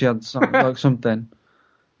because she had something,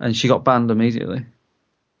 and she got banned immediately.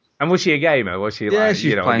 And was she a gamer? Was she like,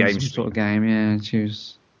 she was playing a game some sort of game? Yeah, she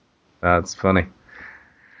was. That's funny.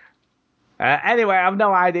 Anyway, I have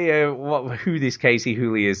no idea who this Casey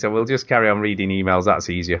Hooley is, so we'll just carry on reading emails. That's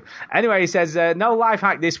easier. Anyway, he says, no life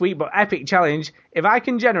hack this week, but epic challenge. If I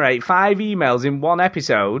can generate 5 emails in one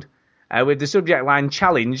episode with the subject line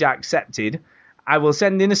challenge accepted, I will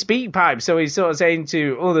send in a speak pipe. So he's sort of saying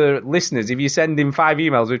to other listeners, if you send in 5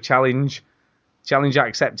 emails with challenge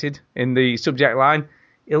accepted in the subject line,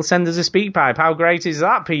 he'll send us a speak pipe. How great is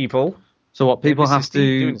that, people? So what, people have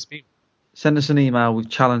to send us an email with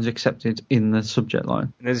challenge accepted in the subject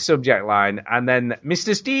line. In the subject line. And then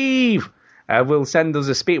Mr. Steve will send us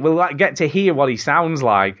a speak. We'll get to hear what he sounds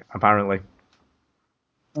like, apparently.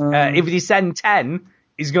 If he send 10,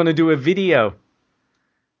 he's going to do a video.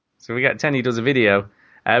 So we get 10, he does a video.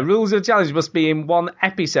 Rules of the challenge must be in one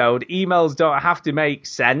episode. Emails don't have to make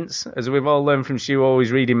sense, as we've all learned from Stu,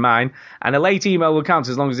 always reading mine. And a late email will count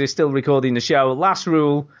as long as they're still recording the show. Last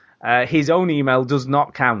rule, his own email does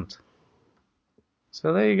not count.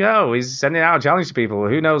 So there you go. He's sending out a challenge to people.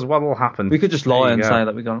 Who knows what will happen? We could just lie and say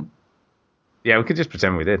that we got him. Yeah, we could just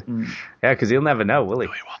pretend we did. Yeah, because he'll never know, will he?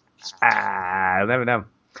 He'll never know.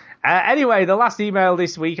 Anyway, the last email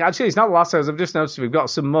this week. Actually, it's not the last, I've just noticed we've got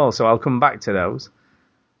some more, so I'll come back to those.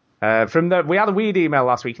 We had a weird email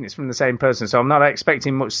last week, and it's from the same person, so I'm not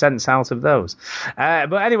expecting much sense out of those.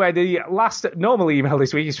 But anyway, the last normal email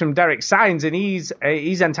this week is from Derek Sines, and he's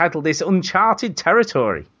entitled this Uncharted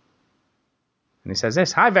Territory. And he says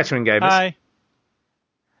this: Hi, veteran gamers.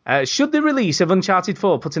 Hi. Should the release of Uncharted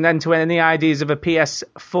 4 put an end to any ideas of a PS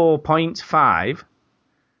 4.5?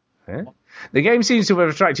 The game seems to have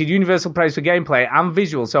attracted universal praise for gameplay and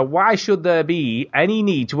visual, so why should there be any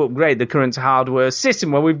need to upgrade the current hardware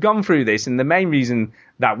system? Well, we've gone through this, and the main reason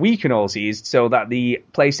that we can all see is so that the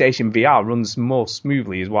PlayStation VR runs more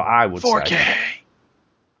smoothly, is what I would 4K. say.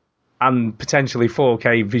 And potentially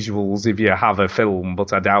 4K visuals if you have a film,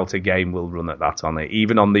 but I doubt a game will run at that on it,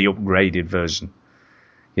 even on the upgraded version.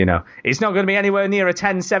 You know, it's not going to be anywhere near a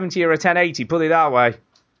 1070 or a 1080, put it that way.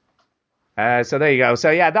 So there you go. So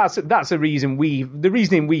yeah, that's the reason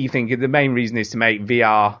the main reason is to make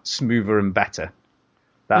VR smoother and better.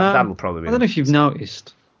 That'll probably be. I don't know if you've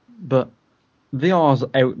noticed, but VR's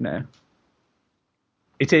out now.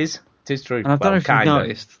 It is true. And I don't know if you've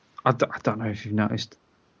noticed. I don't know if you've noticed,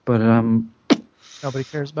 but nobody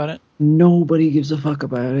cares about it. Nobody gives a fuck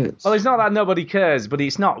about it. Well, it's not that nobody cares, but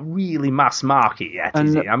it's not really mass market yet,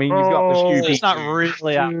 is it? I mean, you've got the Scooby. It's not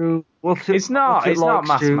really out. It's not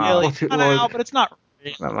mass market. But it's not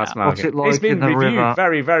really mass market. It's been reviewed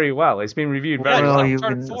very, very well. It's been reviewed very well.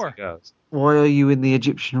 Why are you in the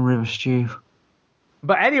Egyptian river, Stu?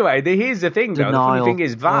 But anyway, here's the thing, though. Denial. The funny thing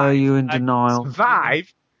is Vive. Why are you in denial?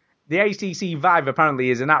 Vive. The HTC Vive apparently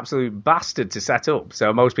is an absolute bastard to set up.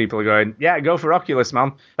 So most people are going, yeah, go for Oculus,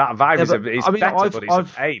 man. That Vive is better, but it's a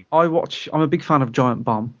pain. I'm a big fan of Giant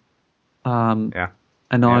Bomb. And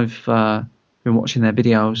I've been watching their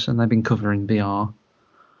videos, and they've been covering VR.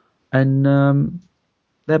 And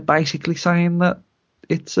they're basically saying that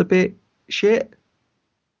it's a bit shit.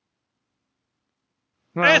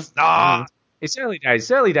 Well, it's not. It's early days.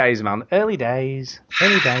 It's early days, man. Early days.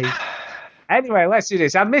 Anyway, let's do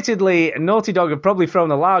this. Admittedly, Naughty Dog have probably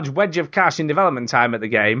thrown a large wedge of cash in development time at the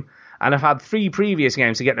game, and have had 3 previous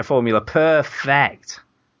games to get the formula perfect.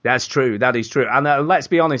 That's true. That is true. And let's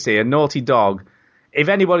be honest here, Naughty Dog, if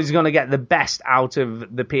anybody's going to get the best out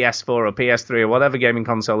of the PS4 or PS3 or whatever gaming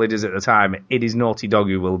console it is at the time, it is Naughty Dog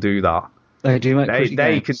who will do that. They do make pretty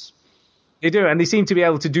games. They do, and they seem to be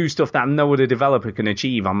able to do stuff that no other developer can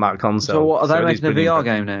achieve on that console. So what, are they it is making a pretty VR impressive.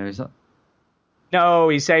 game now? Is that? No,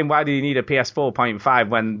 he's saying, why do you need a PS4.5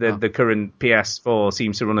 when the current PS4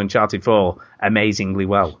 seems to run Uncharted 4 amazingly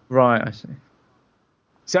well? Right, I see.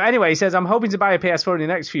 So anyway, he says, I'm hoping to buy a PS4 in the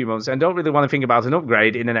next few months and don't really want to think about an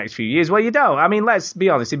upgrade in the next few years. Well, you don't. I mean, let's be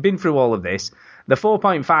honest. You've been through all of this. The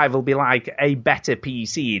 4.5 will be like a better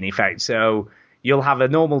PC in effect. So you'll have a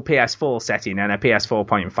normal PS4 setting and a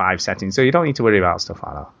PS4.5 setting. So you don't need to worry about stuff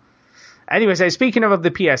like that. Anyway, so speaking of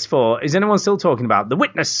the PS4, is anyone still talking about The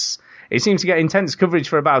Witness? It seems to get intense coverage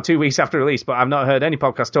for about 2 weeks after release, but I've not heard any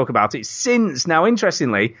podcast talk about it since. Now,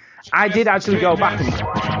 interestingly, I did actually go back and...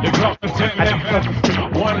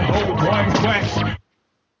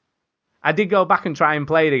 I did go back and try and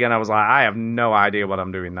play it again. I was like, I have no idea what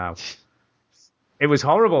I'm doing now. It was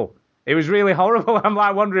horrible. It was really horrible. I'm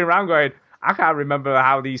like wandering around going, I can't remember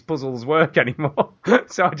how these puzzles work anymore.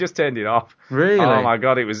 So I just turned it off. Really? Oh my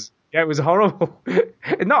God, it was horrible.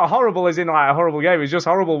 Not horrible as in like a horrible game. It was just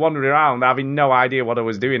horrible wandering around having no idea what I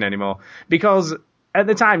was doing anymore. Because at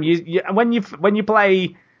the time, when you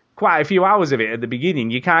play quite a few hours of it at the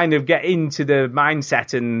beginning, you kind of get into the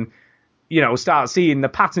mindset and, start seeing the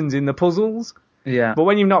patterns in the puzzles. Yeah. But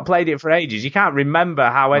when you've not played it for ages, you can't remember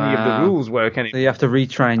how any of the rules work anymore. So you have to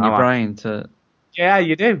retrain your brain to... Yeah,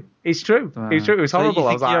 you do. It's true. Wow. It's true. It was horrible. So you think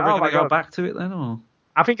I was like, you're ever oh my going to go God. back to it then, or...?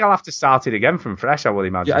 I think I'll have to start it again from fresh, I would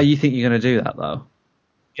imagine. Yeah, you think you're going to do that, though?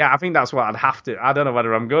 Yeah, I think that's what I'd have to. I don't know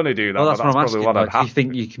whether I'm going to do that, Well, that's but what I'm probably asking. what I'd Do you have.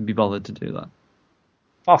 think you can be bothered to do that?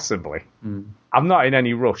 Possibly. I'm not in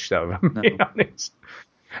any rush, though, I'm being honest.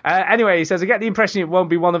 Anyway, he says, I get the impression it won't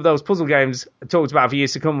be one of those puzzle games talked about for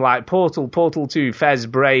years to come, like Portal, Portal 2, Fez,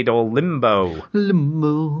 Braid, or Limbo.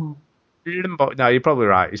 Limbo. No, you're probably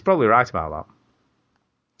right. He's probably right about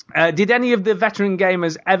that. Did any of the veteran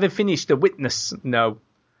gamers ever finish The Witness? No.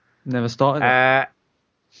 Never started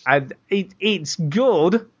it. It's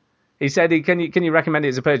good. He said, can you recommend it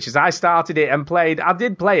as a purchase? I started it and I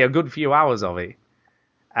did play a good few hours of it.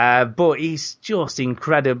 But it's just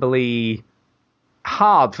incredibly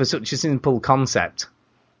hard for such a simple concept.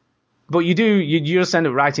 But you just end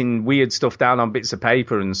up writing weird stuff down on bits of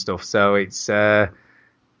paper and stuff. So it's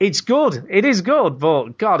good. It is good,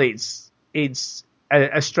 but God, it's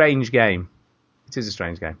a strange game. It is a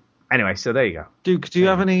strange game. Anyway, so there you go. Duke, do you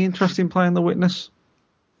have any interest in playing The Witness?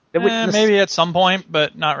 Maybe at some point,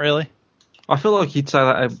 but not really. I feel like you'd say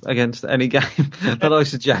that against any game that I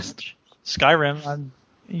suggest. Skyrim.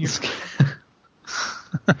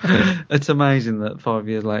 It's amazing that 5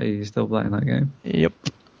 years later you're still playing that game. Yep.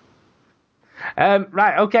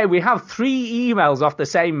 Right, okay, we have 3 emails off the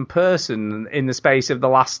same person in the space of the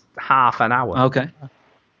last half an hour.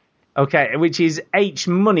 Okay, which is H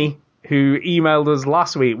Money, who emailed us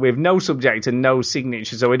last week with no subject and no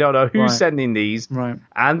signature, so we don't know who's sending these. Right.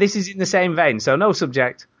 And this is in the same vein, so no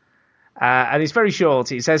subject. And it's very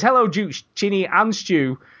short. It says, hello, Duke, Chinny, and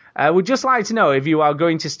Stu. Would just like to know if you are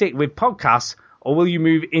going to stick with podcasts or will you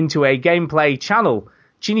move into a gameplay channel?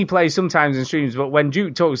 Chinny plays sometimes in streams, but when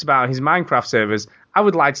Duke talks about his Minecraft servers, I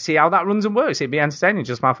would like to see how that runs and works. It'd be entertaining.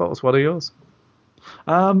 Just my thoughts. What are yours?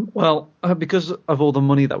 Because of all the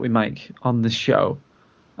money that we make on this show,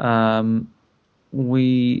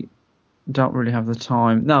 we don't really have the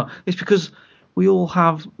time. No, it's because we all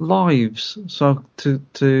have lives. So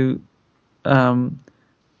to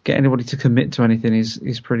get anybody to commit to anything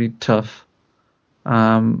is pretty tough.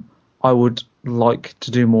 I would like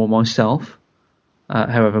to do more myself.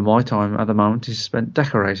 However, my time at the moment is spent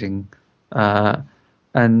decorating.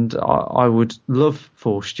 And I would love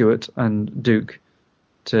for Stuart and Duke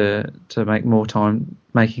to make more time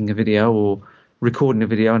making a video or recording a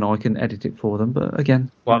video, and I can edit it for them. But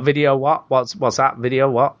again, what video? What? What's that video?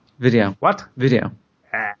 What? Video. What? Video.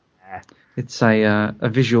 It's a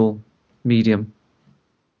visual medium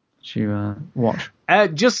to watch.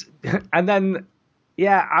 And then,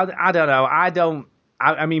 I don't know.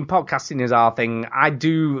 I mean, podcasting is our thing. I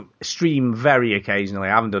do stream very occasionally.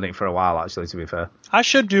 I haven't done it for a while, actually, to be fair. I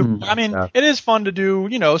should do. I mean, it is fun to do,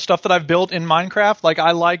 stuff that I've built in Minecraft. Like,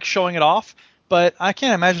 I like showing it off, but I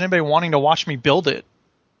can't imagine anybody wanting to watch me build it.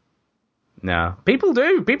 No. People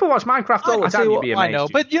do. People watch Minecraft all the time. You'd be amazed. I know,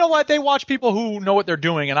 but you know what? They watch people who know what they're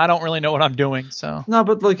doing, and I don't really know what I'm doing, so. No,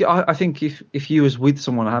 but like, I think if you was with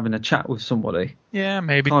someone having a chat with somebody. Yeah,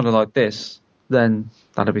 maybe. Kind of like this, then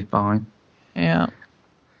that'd be fine. Yeah.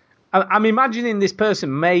 I'm imagining this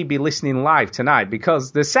person may be listening live tonight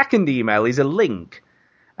because the second email is a link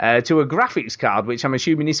to a graphics card, which I'm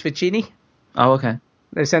assuming is for Chinny. Oh, okay.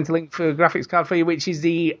 They sent a link for a graphics card for you, which is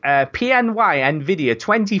the PNY NVIDIA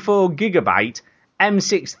 24 gigabyte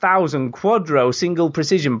M6000 Quadro Single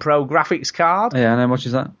Precision Pro graphics card. Yeah, and how much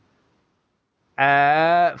is that?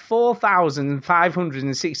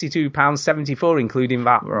 £4,562.74, including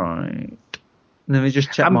VAT. Right. Let me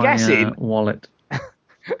just check I'm my guessing wallet.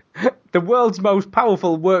 the world's most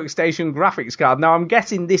powerful workstation graphics card. Now, I'm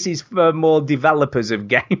guessing this is for more developers of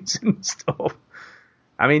games and stuff.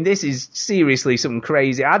 I mean, this is seriously something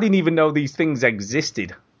crazy. I didn't even know these things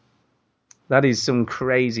existed. That is some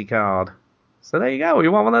crazy card. So there you go.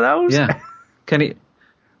 You want one of those? Yeah. Can it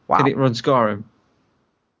run Skyrim?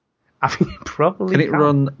 I mean, it probably can. It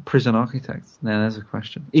run Prison Architect? Now, there's a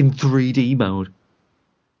question. In 3D mode.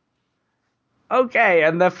 Okay,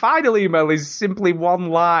 and the final email is simply one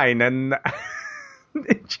line, and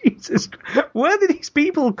Jesus, where did these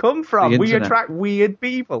people come from? We attract weird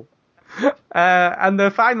people. And the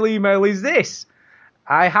final email is this: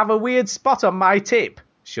 I have a weird spot on my tip.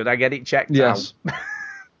 Should I get it checked out?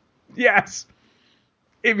 Yes.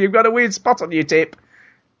 If you've got a weird spot on your tip,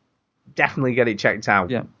 definitely get it checked out.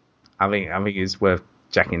 Yeah. I think it's worth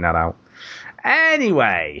checking that out.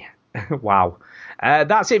 Anyway, wow.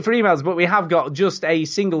 That's it for emails, but we have got just a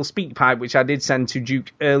single speak pipe, which I did send to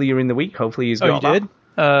Duke earlier in the week. Hopefully he's got that. Did?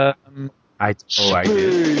 I did. Speak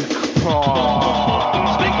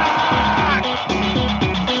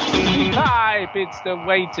pipe! It's the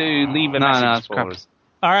way to leave a message for us.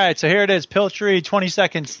 All right, so here it is. Pilchery, 20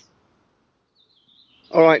 seconds.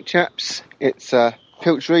 All right, chaps. It's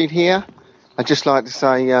Pilchery here. I'd just like to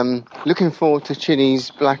say, looking forward to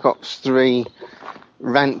Chili's Black Ops 3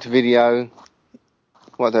 rant video.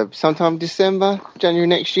 Sometime December, January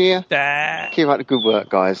next year? Keep up the good work,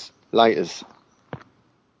 guys. Laters.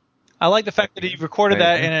 I like the fact that he recorded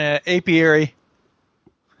that in an apiary.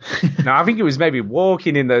 No, I think it was maybe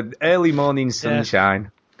walking in the early morning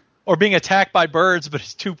sunshine. Or being attacked by birds, but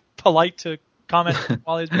he's too polite to comment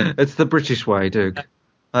while he's... It's the British way, Duke.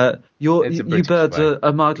 You birds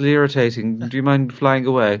are mildly irritating. Do you mind flying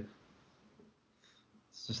away?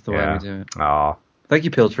 It's just the way we do it. Oh. Thank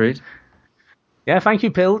you, Piltreed. Yeah, thank you,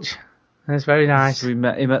 Pilch. That's very nice. So we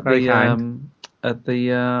met him at the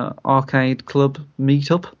arcade club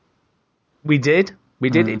meetup. We did.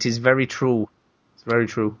 It is very true. It's very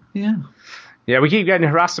true. Yeah. Yeah, we keep getting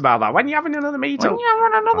harassed about that. When are you having another meetup? When you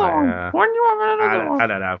having another one? When you having another one? I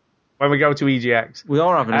don't know. When we go to EGX. We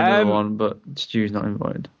are having another one, but Stu's not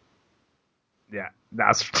invited. Yeah,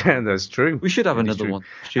 that's true. We should have another one.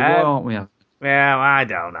 Stu, why aren't we having? Well, I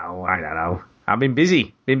don't know. I've been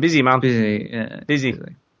busy. Man. Busy.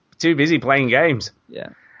 Too busy playing games. Yeah.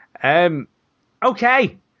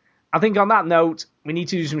 Okay. I think on that note, we need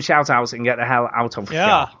to do some shout-outs and get the hell out of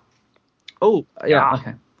here. Oh, yeah.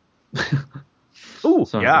 Okay. Oh,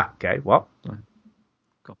 yeah. Okay, what? Sorry.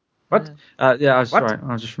 Go. What? Yeah, sorry.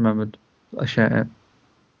 I just remembered a shout-out.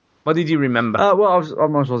 What did you remember? Well, I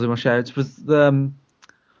might as well do my shout-outs.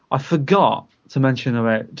 I forgot to mention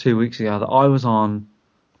about 2 weeks ago that I was on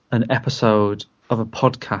an episode of a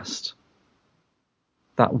podcast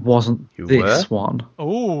that wasn't one.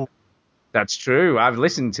 Oh, that's true. I've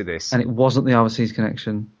listened to this. And it wasn't the Overseas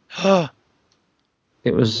Connection.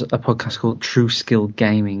 It was a podcast called True Skill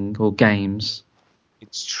Gaming or Games.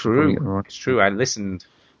 It's true. It's true. I listened.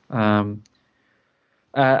 And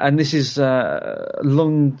this is a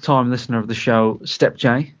long-time listener of the show, Step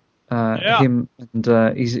J. Him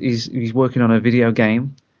and he's working on a video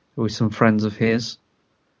game with some friends of his.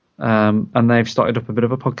 And they've started up a bit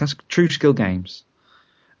of a podcast, True Skill Games,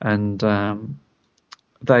 and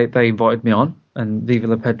they invited me on. And Viva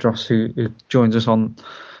La Pedros, who joins us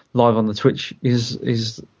live on the Twitch,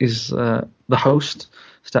 is the host.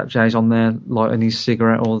 Step J's on there lighting his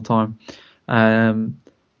cigarette all the time. And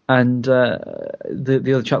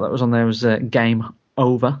the other chap that was on there was Game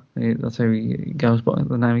Over. That's how he goes by,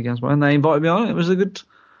 the name he goes by. And they invited me on. It was a good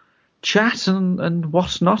chat and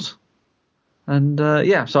whatnot. And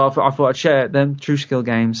so I thought I'd share them. True Skill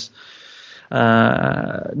Games.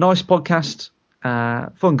 Nice podcast.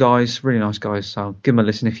 Fun guys, really nice guys. So give them a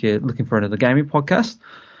listen if you're looking for another gaming podcast.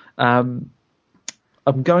 I'm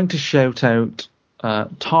going to shout out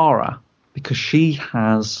Tara because she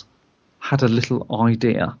has had a little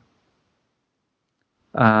idea.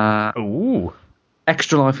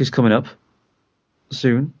 Extra Life is coming up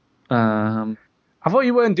soon. I thought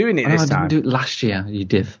you weren't doing it this time. I didn't do it last year. You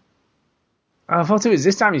did. I thought it was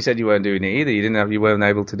this time you said you weren't doing it either. You weren't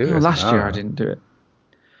able to do it. Last year I didn't do it.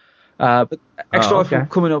 But Extra Life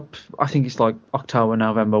coming up, I think it's like October,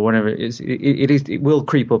 November, whenever it is. It will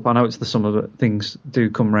creep up. I know it's the summer, but things do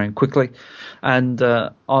come around quickly. And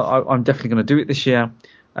I'm definitely going to do it this year.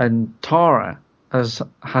 And Tara has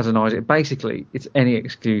had an idea. Basically, it's any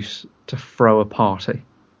excuse to throw a party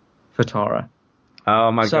for Tara.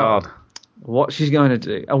 Oh my God. What she's going to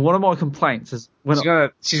do, and one of my complaints is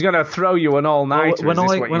she's gonna throw you an all-nighter. When I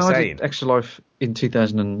saying? did Extra Life in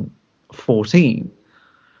 2014,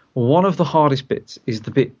 one of the hardest bits is the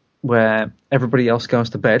bit where everybody else goes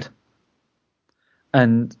to bed,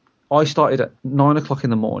 and I started at 9 o'clock in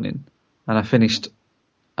the morning, and I finished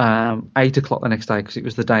 8 o'clock the next day because it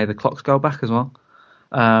was the day the clocks go back as well.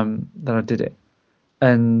 That I did it,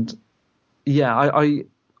 and yeah,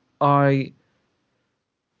 I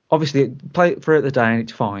obviously play it throughout the day and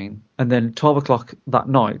it's fine. And then 12 o'clock that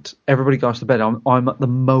night, everybody goes to bed. I'm at the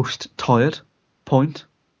most tired point.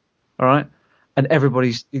 All right. And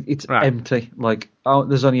it's empty. Like,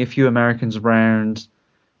 there's only a few Americans around.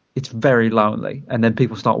 It's very lonely. And then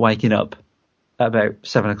people start waking up at about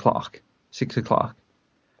 7 o'clock, 6 o'clock.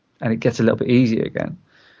 And it gets a little bit easier again.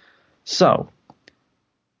 So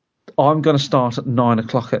I'm going to start at 9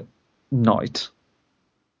 o'clock at night.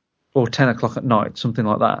 Or 10 o'clock at night, something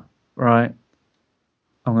like that, right?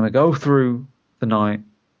 I'm going to go through the night,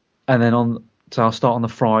 and then so I'll start on the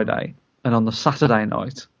Friday, and on the Saturday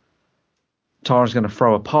night, Tara's going to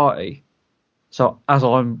throw a party. So as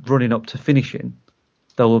I'm running up to finishing,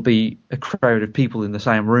 there will be a crowd of people in the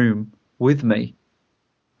same room with me,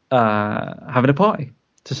 having a party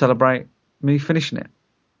to celebrate me finishing it.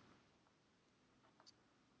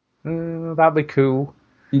 That'd be cool.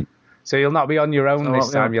 So you'll not be on your own this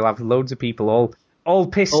time. You'll have loads of people all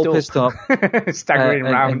pissed up, staggering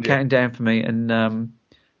around and counting down for me. And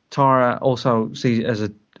Tara also sees it as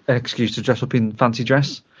an excuse to dress up in fancy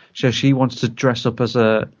dress. So she wants to dress up as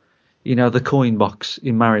the coin box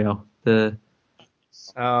in Mario. Oh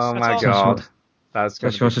my God,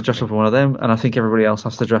 she wants to dress up in one of them, and I think everybody else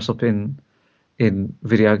has to dress up in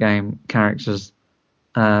video game characters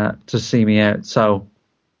to see me out. So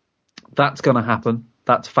that's going to happen.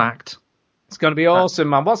 That's fact. It's going to be awesome,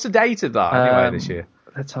 man. What's the date of that anyway this year?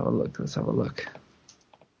 Let's have a look.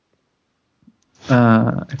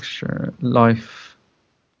 Extra Life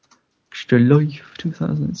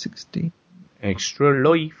 2016. Extra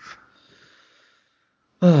Life.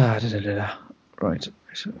 Right.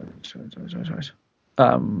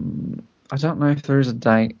 I don't know if there is a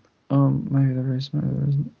date. Maybe there is, maybe there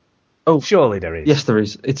isn't. Oh, surely there is. Yes, there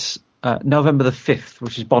is. It's November the 5th,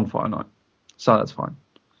 which is Bonfire Night. So that's fine.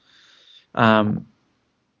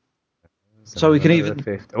 So we can even.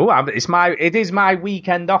 It is my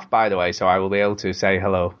weekend off, by the way, so I will be able to say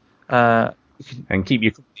hello and keep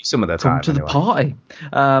you company some of the time. Come to the party.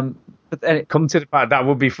 But then come to the party. That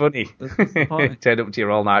would be funny. Turn up to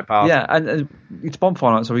your all-night party. Yeah, and it's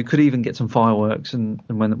Bonfire Night, so we could even get some fireworks, and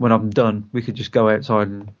when I'm done, we could just go outside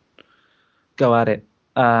and go at it.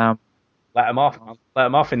 Let them off. Man. Let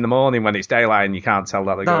them off in the morning when it's daylight and you can't tell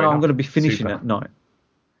that they're going off. I'm going to be finishing at night.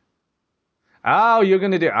 Oh, you're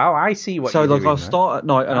going to do... Oh, I see what you're doing. So, I'll start at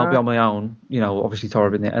night and I'll be on my own. Obviously Tara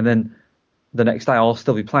will be in there. And then the next day I'll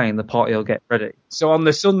still be playing. The party will get ready. So on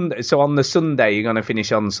the Sunday, you're going to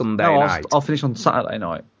finish on Sunday night? I'll finish on Saturday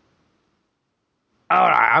night. All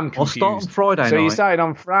right, I'm confused. I'll start on Friday night. So you're starting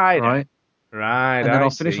on Friday? Right. Right, and then I'll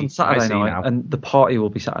finish on Saturday night. Now. And the party will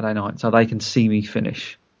be Saturday night, so they can see me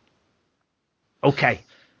finish. Okay.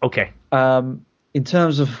 In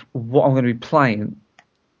terms of what I'm going to be playing,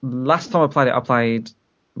 last time I played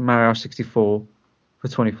Mario 64 for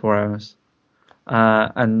 24 hours.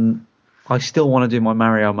 And I still want to do my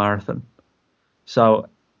Mario marathon. So...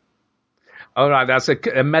 All right, that's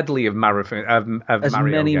a medley of marathon of as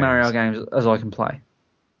Mario many games. Mario games as I can play.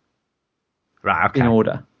 Right, okay. In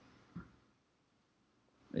order.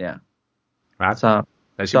 Yeah. Right. So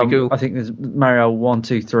that should be cool. I think there's Mario 1,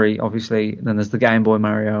 2, 3, obviously. And then there's the Game Boy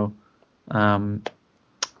Mario.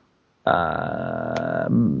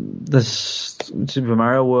 There's Super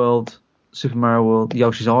Mario World,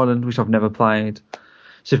 Yoshi's Island, which I've never played,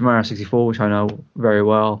 Super Mario 64, which I know very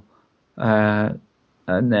well, and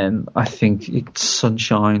then I think it's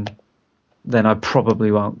Sunshine. Then I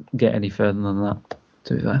probably won't get any further than that,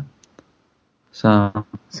 to be fair. So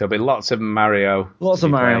there'll be lots of Mario. Lots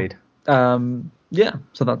of Mario. Yeah,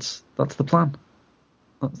 so that's the plan.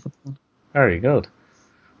 That's the plan. Very good.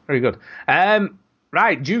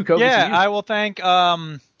 Right, Duke, over to you. I will thank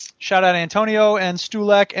shout out Antonio and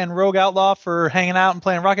Stulek and Rogue Outlaw for hanging out and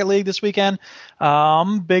playing Rocket League this weekend.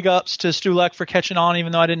 Big ups to Stulek for catching on,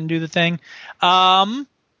 even though I didn't do the thing.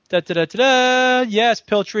 Yes,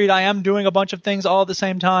 Piltreat, I am doing a bunch of things all at the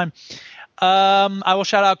same time. I will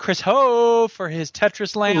shout out Chris Ho for his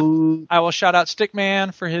Tetris lamp. Ooh. I will shout out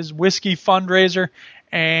Stickman for his whiskey fundraiser.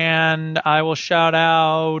 And I will shout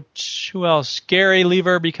out, who else? Gary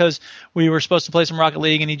Lever, because we were supposed to play some Rocket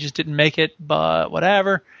League and he just didn't make it, but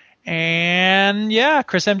whatever. And yeah,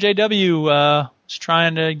 Chris MJW, was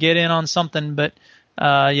trying to get in on something, but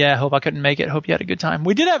yeah, hope I couldn't make it. Hope you had a good time.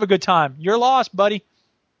 We did have a good time. You're lost, buddy.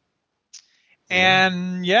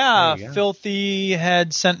 And yeah, Filthy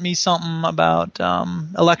had sent me something about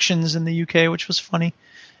elections in the UK, which was funny.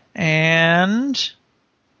 And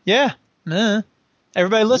yeah,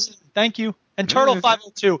 everybody listen. Thank you. And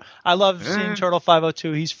Turtle502. I love seeing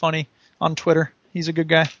Turtle502. He's funny on Twitter. He's a good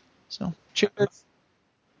guy. So cheers.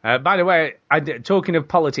 By the way, talking of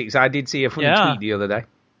politics, I did see a funny tweet the other day.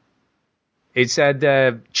 It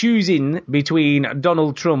said, choosing between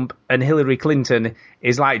Donald Trump and Hillary Clinton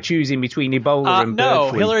is like choosing between Ebola and bird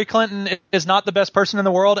flu. Hillary Clinton is not the best person in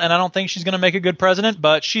the world, and I don't think she's going to make a good president,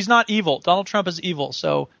 but she's not evil. Donald Trump is evil,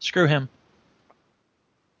 so screw him.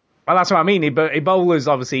 Well, that's what I mean. Ebola's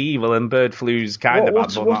obviously evil, and bird flu's kind of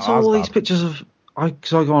bad. What's all these pictures of...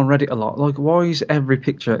 Because I go on Reddit a lot. Like, why is every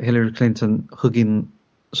picture Hillary Clinton hugging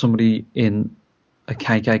somebody in a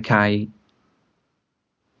KKK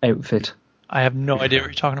outfit? I have no idea what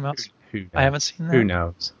you're talking about. I haven't seen that. Who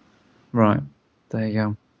knows? Right. There you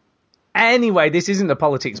go. Anyway, this isn't a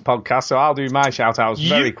politics podcast, so I'll do my shout-outs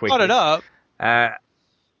very quickly. You brought it up.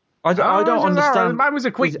 I don't understand. Mine was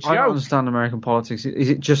a quick joke. I don't understand American politics. Is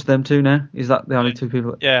it just them two now? Is that the only two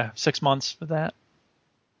people? Yeah, 6 months for that.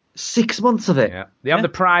 6 months of it? Yeah. They have the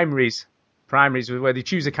primaries. Primaries where they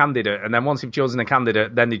choose a candidate, and then once they've chosen a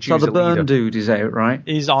candidate, then they choose a leader. So the Byrne dude is out, right?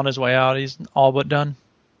 He's on his way out. He's all but done.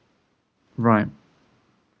 Right.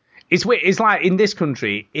 It's like in this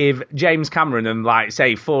country, if James Cameron and, like,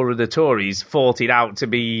 say, 4 of the Tories fought it out to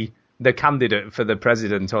be the candidate for the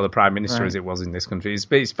president or the prime minister, as it was in this country.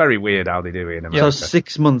 It's very weird how they do it in America. So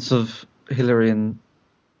 6 months of Hillary and...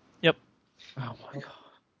 Yep. Oh, my God.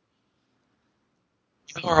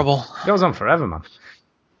 Horrible. It goes on forever, man.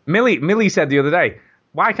 Millie said the other day,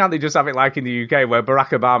 why can't they just have it like in the UK where Barack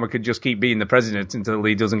Obama could just keep being the president until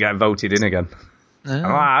he doesn't get voted in again?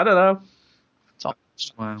 I don't know.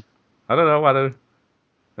 Wow. I don't know whether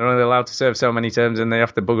they're only allowed to serve so many terms and they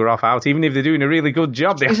have to bugger off out. Even if they're doing a really good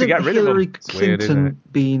job, they have to get rid of them. Hillary Clinton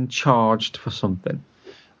being charged for something?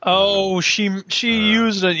 Oh, she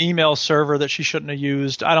used an email server that she shouldn't have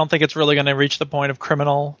used. I don't think it's really going to reach the point of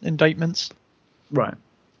criminal indictments. Right.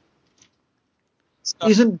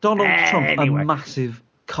 Isn't Donald Trump a massive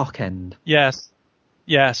cockend? Yes.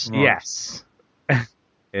 Yes. Right. Yes.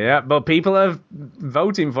 Yeah, but people are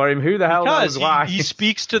voting for him. Who the hell knows why? He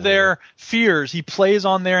speaks to their fears. He plays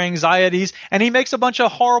on their anxieties, and he makes a bunch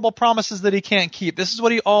of horrible promises that he can't keep. This is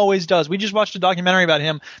what he always does. We just watched a documentary about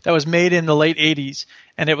him that was made in the late 80s,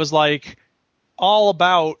 and it was like all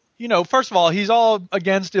about, first of all, he's all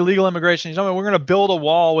against illegal immigration. He's we're going to build a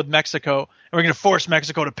wall with Mexico, and we're going to force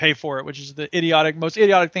Mexico to pay for it, which is the most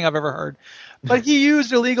idiotic thing I've ever heard. But he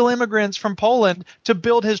used illegal immigrants from Poland to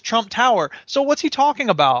build his Trump Tower. So what's he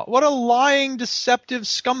talking about? What a lying, deceptive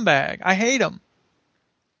scumbag. I hate him.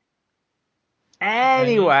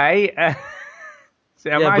 Anyway. But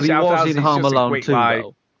he was in Home Alone 2,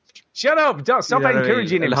 though. Shut up. Stop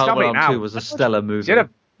encouraging him. Stop it now. Home Alone 2 was a stellar movie. Shut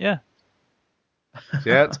up. Yeah.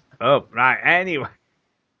 Shut up. Right. Anyway.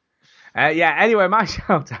 Anyway, my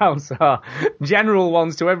shout-outs are general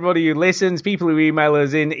ones to everybody who listens, people who email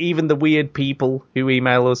us in, even the weird people who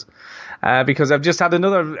email us. Because I've just had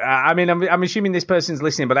another... I'm assuming this person's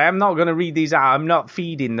listening, but I am not going to read these out. I'm not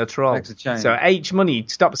feeding the troll. So, H-Money,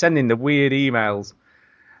 stop sending the weird emails.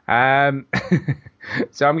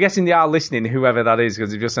 So I'm guessing they are listening, whoever that is,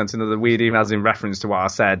 because they've just sent another weird emails in reference to what I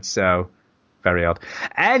said, so... Very odd.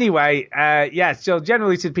 Anyway, so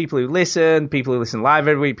generally to people who listen live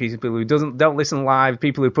every week, people who don't listen live,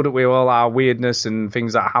 people who put up with all our weirdness and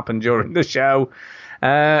things that happen during the show.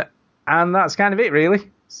 And that's kind of it,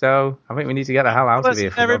 really. So I think we need to get the hell out of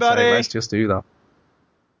here. For everybody. Let's just do that.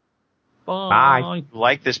 Bye.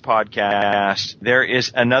 Like this podcast, there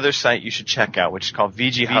is another site you should check out, which is called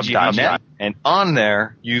VGHub.net. And on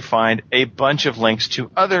there, you find a bunch of links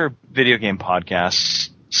to other video game podcasts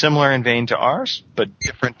similar in vein to ours, but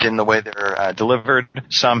different in the way they're delivered.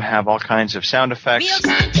 Some have all kinds of sound effects.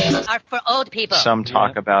 Video games are for old people. Some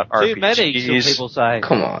talk about RPGs. Too many, some people say.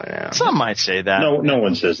 Come on now. Some might say that. No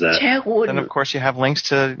one says that. And of course you have links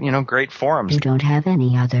to, great forums. You don't have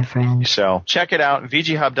any other friends. So check it out,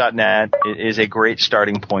 VGHub.net. It is a great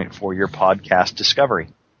starting point for your podcast discovery.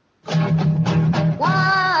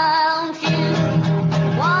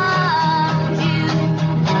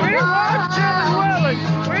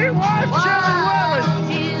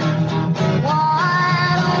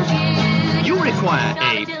 Require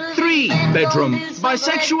a 3-bedroom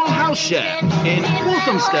bisexual house share in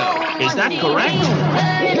Walthamstow. Is that correct?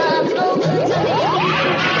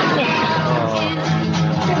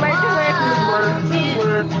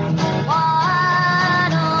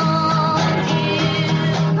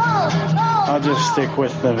 Stick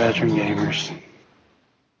with the veteran gamers.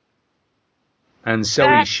 And so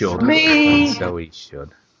he should. me. And so he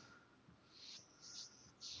should.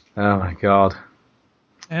 Oh my god.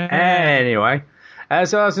 Anyway, so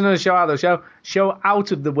that's another show out of the show. Show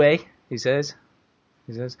out of the way, he says.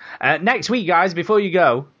 Next week, guys, before you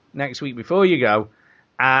go,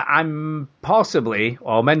 I'm possibly,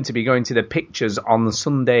 or meant to be, going to the pictures on the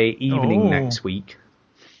Sunday evening next week.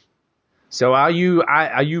 So are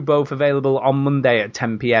you both available on Monday at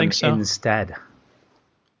 10 p.m. instead?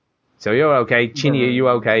 So you're okay. Chinny, are you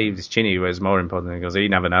okay? It's Chinny who is more important because he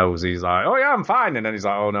never knows. He's like, oh yeah, I'm fine. And then he's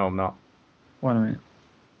like, oh no, I'm not. Wait a minute.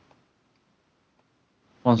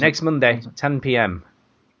 Next Monday, 10 p.m.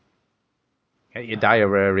 Get your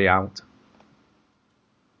diary out.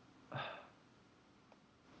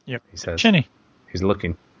 Yep. He says. Chinny. He's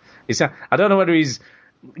looking. I don't know whether he's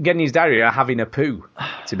getting his diary or having a poo,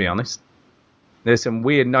 to be honest. There's some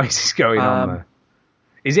weird noises going on there.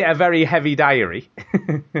 Is it a very heavy diary?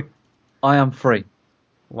 I am free.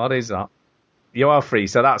 What is that? You are free,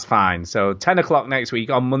 so that's fine. So 10 o'clock next week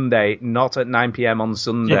on Monday, not at 9 p.m. on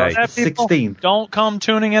Sunday. Yeah, 16th. Don't come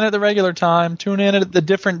tuning in at the regular time. Tune in at the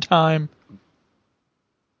different time.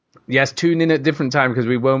 Yes, tune in at different time because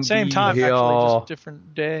we won't Same be time, here. actually, just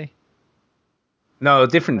different day. No,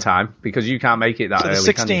 different time because you can't make it that early.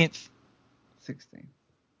 The 16th. 16th.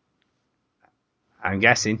 I'm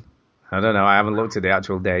guessing. I don't know. I haven't looked at the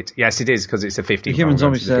actual date. Yes, it is because it's the 15th. The Human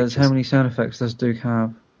Zombie says, how many sound effects does Duke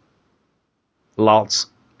have? Lots.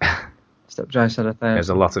 Step J said 1,000. There's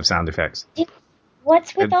a lot of sound effects.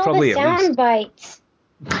 What's with all the sound bites?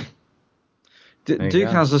 Duke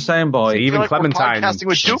has the sound bite. So even Clementine. We're podcasting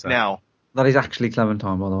with Duke now. That is actually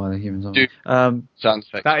Clementine, by the way, the Human Zombie. Sound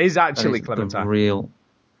effects. That is actually that is Clementine. The real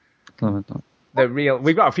Clementine. The real.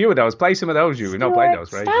 We've got a few of those. Play some of those, you. We've not played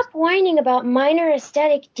those, right? Stop whining about minor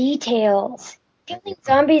aesthetic details. Killing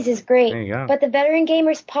zombies is great, There you go. but the Veteran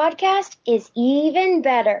Gamers podcast is even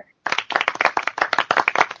better.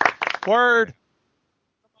 Word.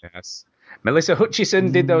 Yes. Melissa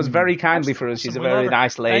Hutchison did those very kindly for us. She's a very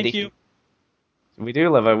nice lady. Thank you. We do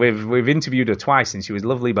love her. We've interviewed her twice, and she was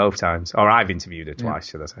lovely both times. Or I've interviewed her twice,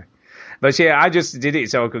 should I say. But yeah, I just did it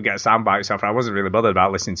so I could get sound bites off her. I wasn't really bothered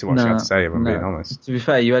about listening to what she had to say, if I'm being honest. To be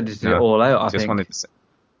fair, you edited it all out, I think.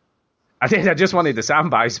 I did. I just wanted the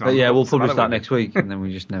sound bites. But yeah, we'll publish that next week, and then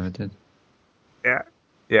we just never did. Yeah.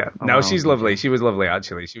 Yeah. No, she's lovely. She was lovely,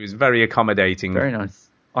 actually. She was very accommodating. Very nice.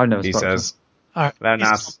 I've never He spoken to her. says. All right. Very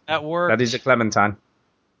nice. That works. That is a Clementine.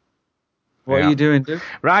 What are you doing, dude?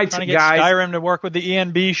 Right, Trying to get guys. Skyrim to work with the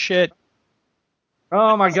ENB shit.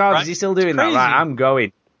 Oh my God, Right. is he still doing that? Crazy. Right, I'm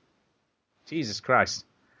going. Jesus Christ.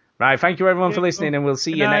 Right, thank you everyone for listening, and we'll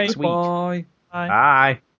see you Good night. next week. Bye. Bye. Bye.